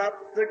gave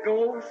up the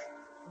ghost.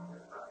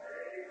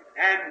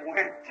 and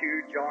went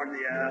to join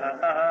the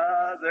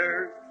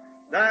others.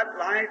 That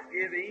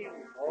life-giving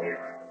hope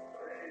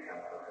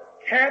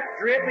kept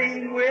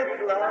dripping with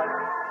blood.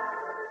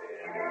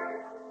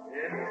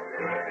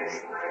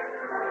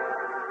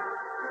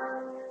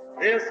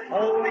 This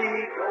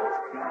Holy Ghost,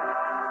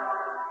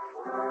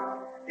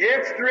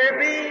 it's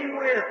dripping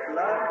with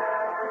blood,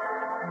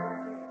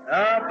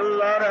 the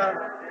blood of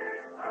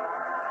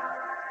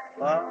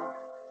love,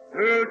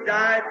 who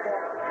died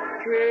for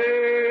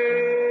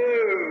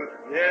truth.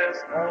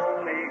 This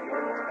Holy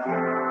Ghost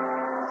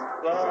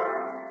gospel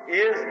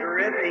is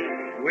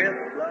dripping with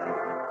blood.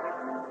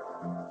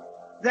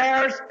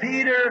 There's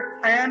Peter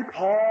and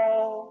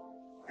Paul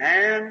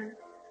and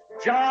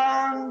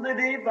John the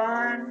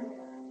Divine.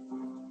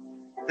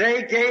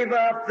 They gave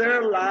up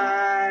their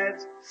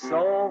lives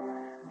so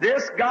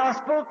this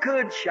gospel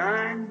could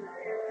shine.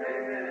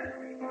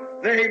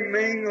 They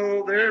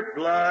mingled their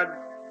blood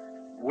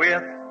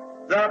with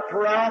the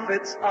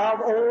prophets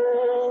of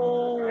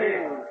old,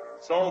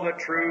 so the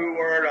true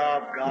word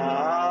of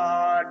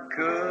God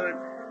could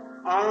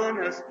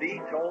honest be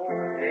told.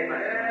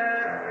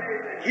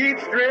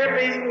 Keeps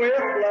dripping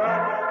with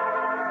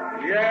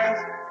blood,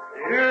 yes,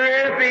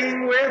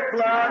 dripping with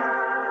blood.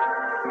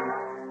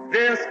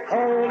 This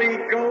Holy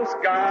Ghost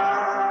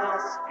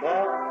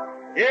gospel,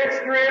 it's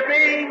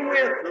dripping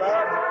with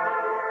blood,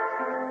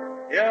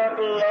 the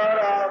blood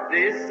of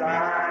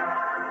disciple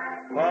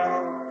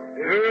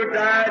who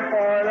died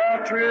for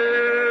the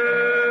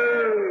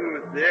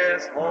truth.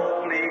 This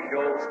Holy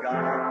Ghost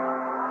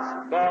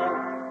gospel,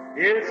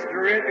 it's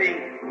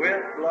dripping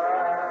with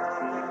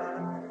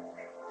blood.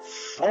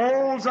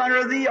 Souls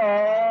under the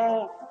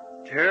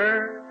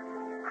altar,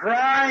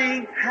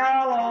 crying,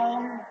 how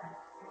long?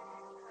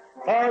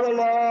 For the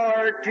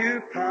Lord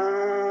to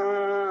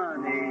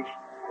punish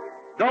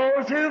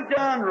those who've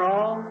done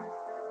wrong.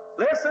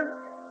 Listen,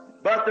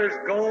 but there's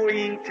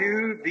going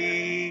to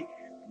be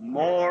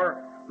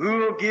more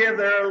who'll give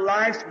their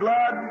life's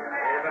blood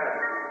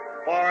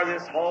for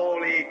this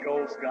Holy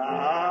Ghost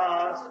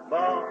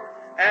gospel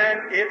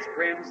and its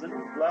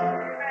crimson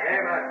flood.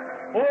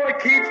 Oh, it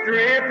keeps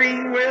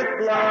dripping with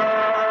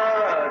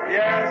blood.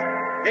 Yes,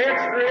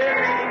 it's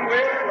dripping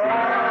with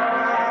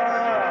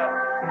blood.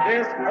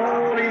 This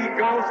Holy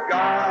Ghost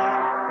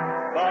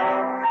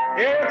gospel,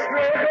 it's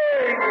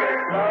dripping with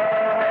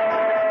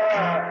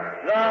blood.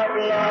 The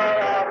blood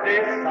of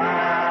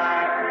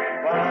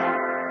disciple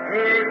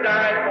who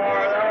died for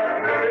the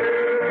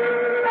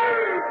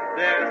truth.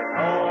 This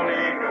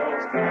Holy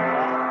Ghost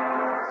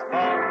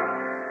gospel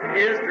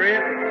is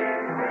dripping.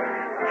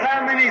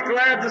 How many is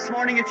glad this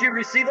morning that you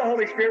received the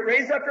Holy Spirit?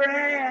 Raise up your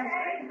hands.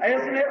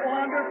 Isn't it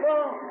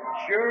wonderful?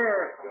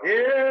 Sure.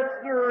 It's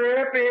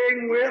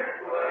dripping with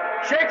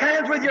blood. Shake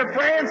hands with your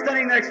friend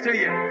standing next to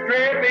you.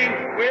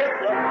 Dripping with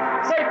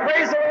blood. Say,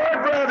 praise the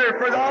Lord, brother,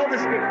 for all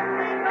this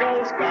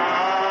Ghost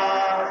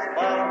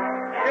gospel.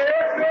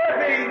 It's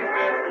dripping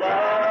with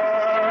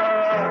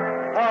blood.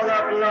 Oh,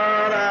 the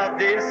blood of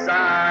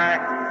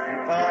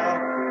disciple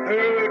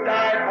who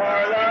died for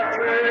the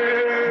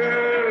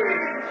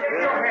truth.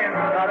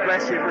 God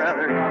bless you,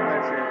 brother. God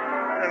bless you.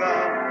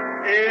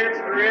 It's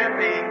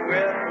dripping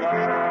with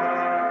blood.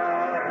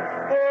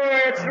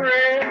 Oh, it's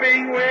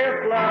dripping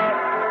with blood.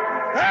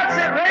 That's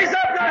it. Raise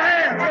up your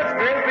hands. It's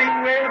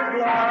dripping with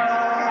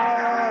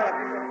blood.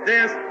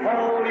 This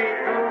Holy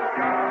Ghost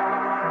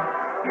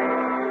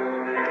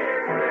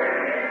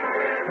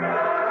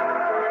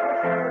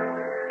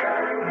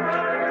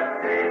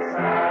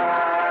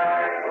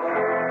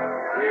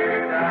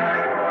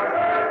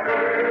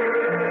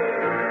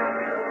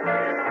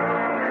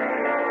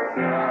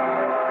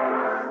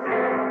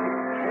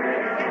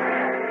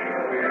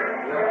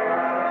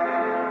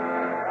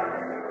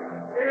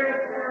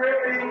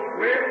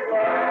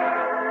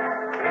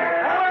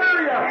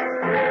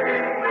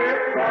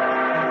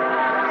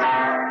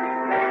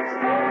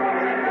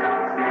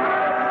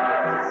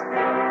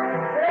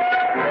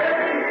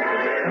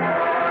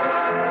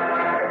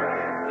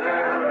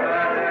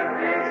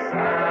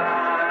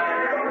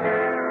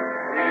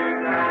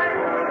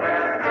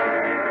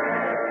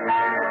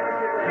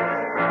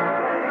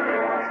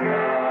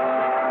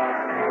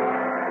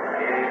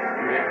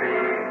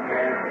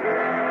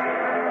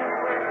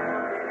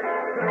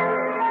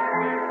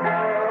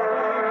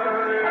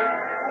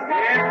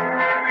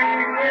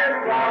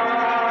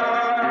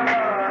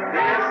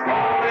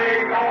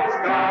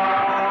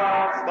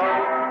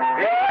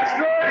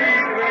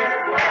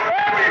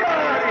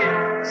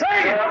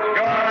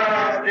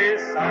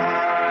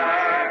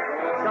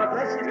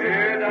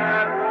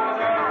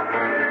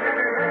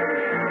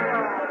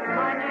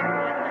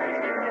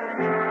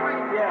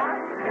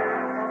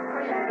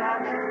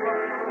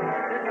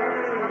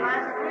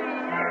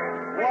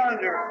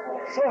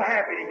So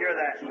happy to hear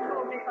that. She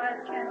told me if I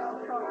had a chance to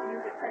talk to you,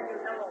 to tell you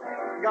hello.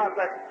 God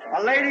bless you.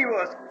 A lady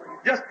was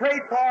just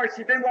prayed for her.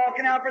 She's been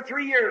walking out for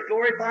 3 years,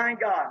 glorifying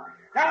God.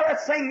 Now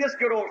let's sing this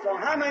good old song.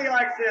 How many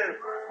likes this?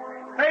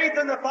 Faith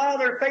in the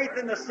Father, faith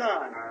in the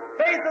Son.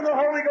 Faith in the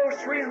Holy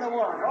Ghost, three in the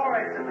one. All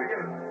right, sister,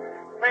 give it.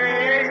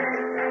 Faith.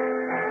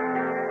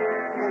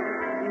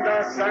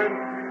 the Son,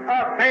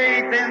 a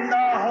faith in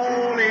the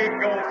Holy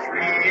Ghost,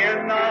 three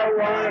in the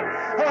one.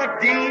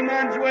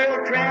 Demons will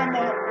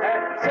tremble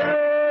and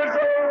sinners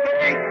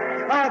awake.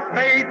 A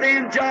faith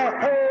in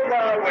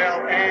Jehovah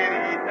will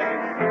anything.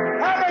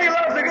 How many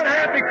loves a good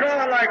happy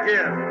crowd like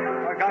this?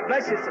 Oh, God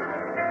bless you, sir.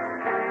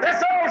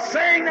 Let's all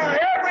sing now,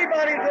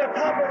 everybody to the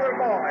top of their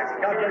voice.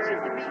 God bless you.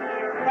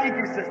 Thank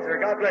you, sister.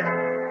 God bless you.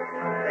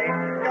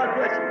 God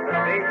bless you. The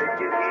faith that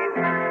you gave,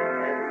 and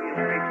you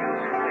preach you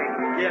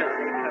sing. Yes.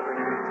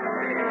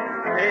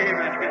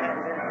 Amen.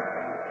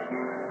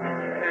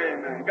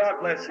 Amen. God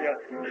bless you.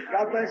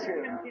 God bless you.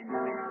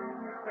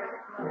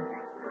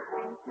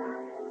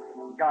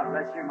 God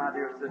bless you, my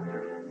dear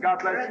sister. God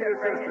bless you,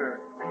 sister.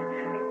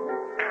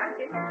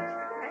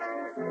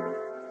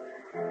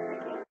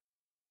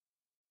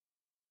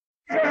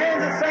 Your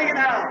hands and sing it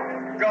now.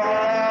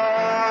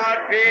 God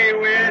be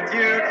with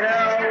you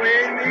till we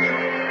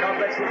meet. God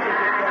bless you,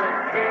 sister Kelly.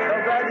 So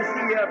glad to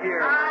see you up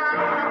here.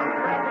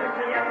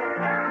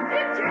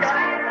 Did you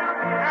sign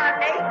up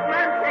 8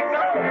 months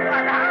ago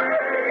when I was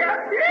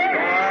up here?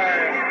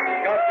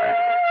 God bless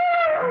you.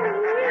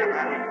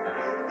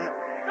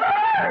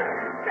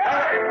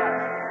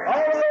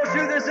 All of those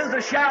who this is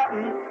a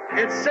shouting,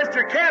 it's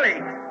Sister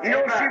Kelly. You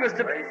know, she was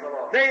the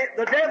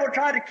devil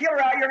tried to kill her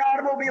out here in an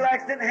automobile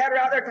accident and had her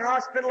out there at the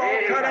hospital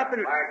all cut up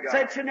and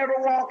said she'd never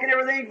walk and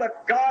everything,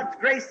 but God's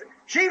grace,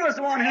 she was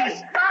the one who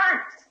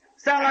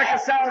sounded like the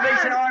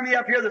Salvation Army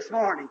up here this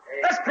morning.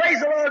 Let's praise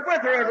the Lord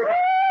with her, everybody.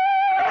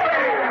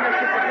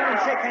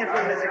 Shake hands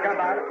with her as you come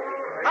out.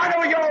 I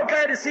know you're all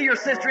glad to see your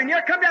sister, and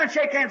you come down and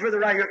shake hands with her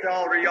right here at the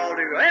altar. Y'all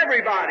do.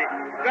 Everybody,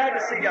 glad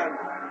to see you.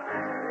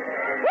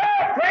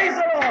 Woo! Praise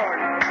the Lord.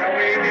 Till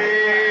we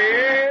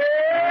meet.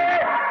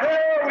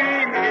 Till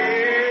we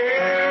meet.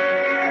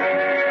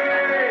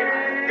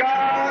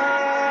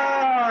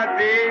 God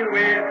be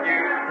with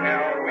you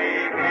till we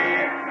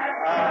meet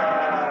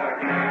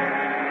again.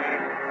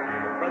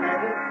 Brother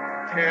Edward?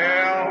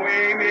 Till we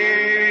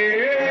meet.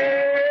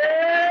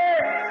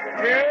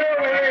 Till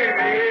we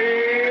meet.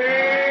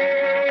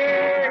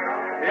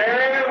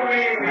 Till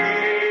we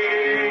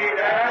meet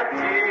at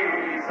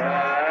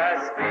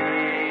Jesus'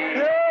 feet.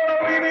 Till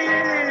we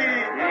meet.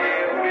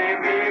 Till we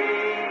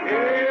meet.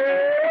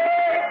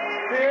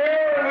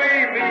 Till we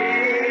meet.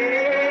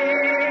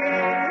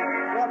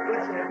 God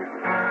bless you.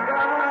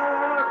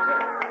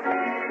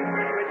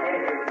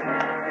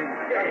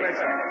 God bless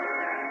you.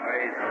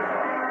 Praise the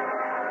Lord.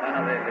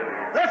 Hallelujah.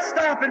 Let's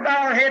stop and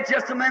bow our heads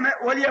just a minute,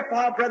 will you,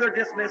 while Brother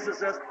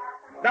dismisses us?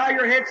 Bow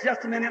your heads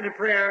just a minute in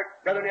prayer,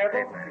 Brother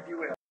Neville, if you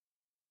will.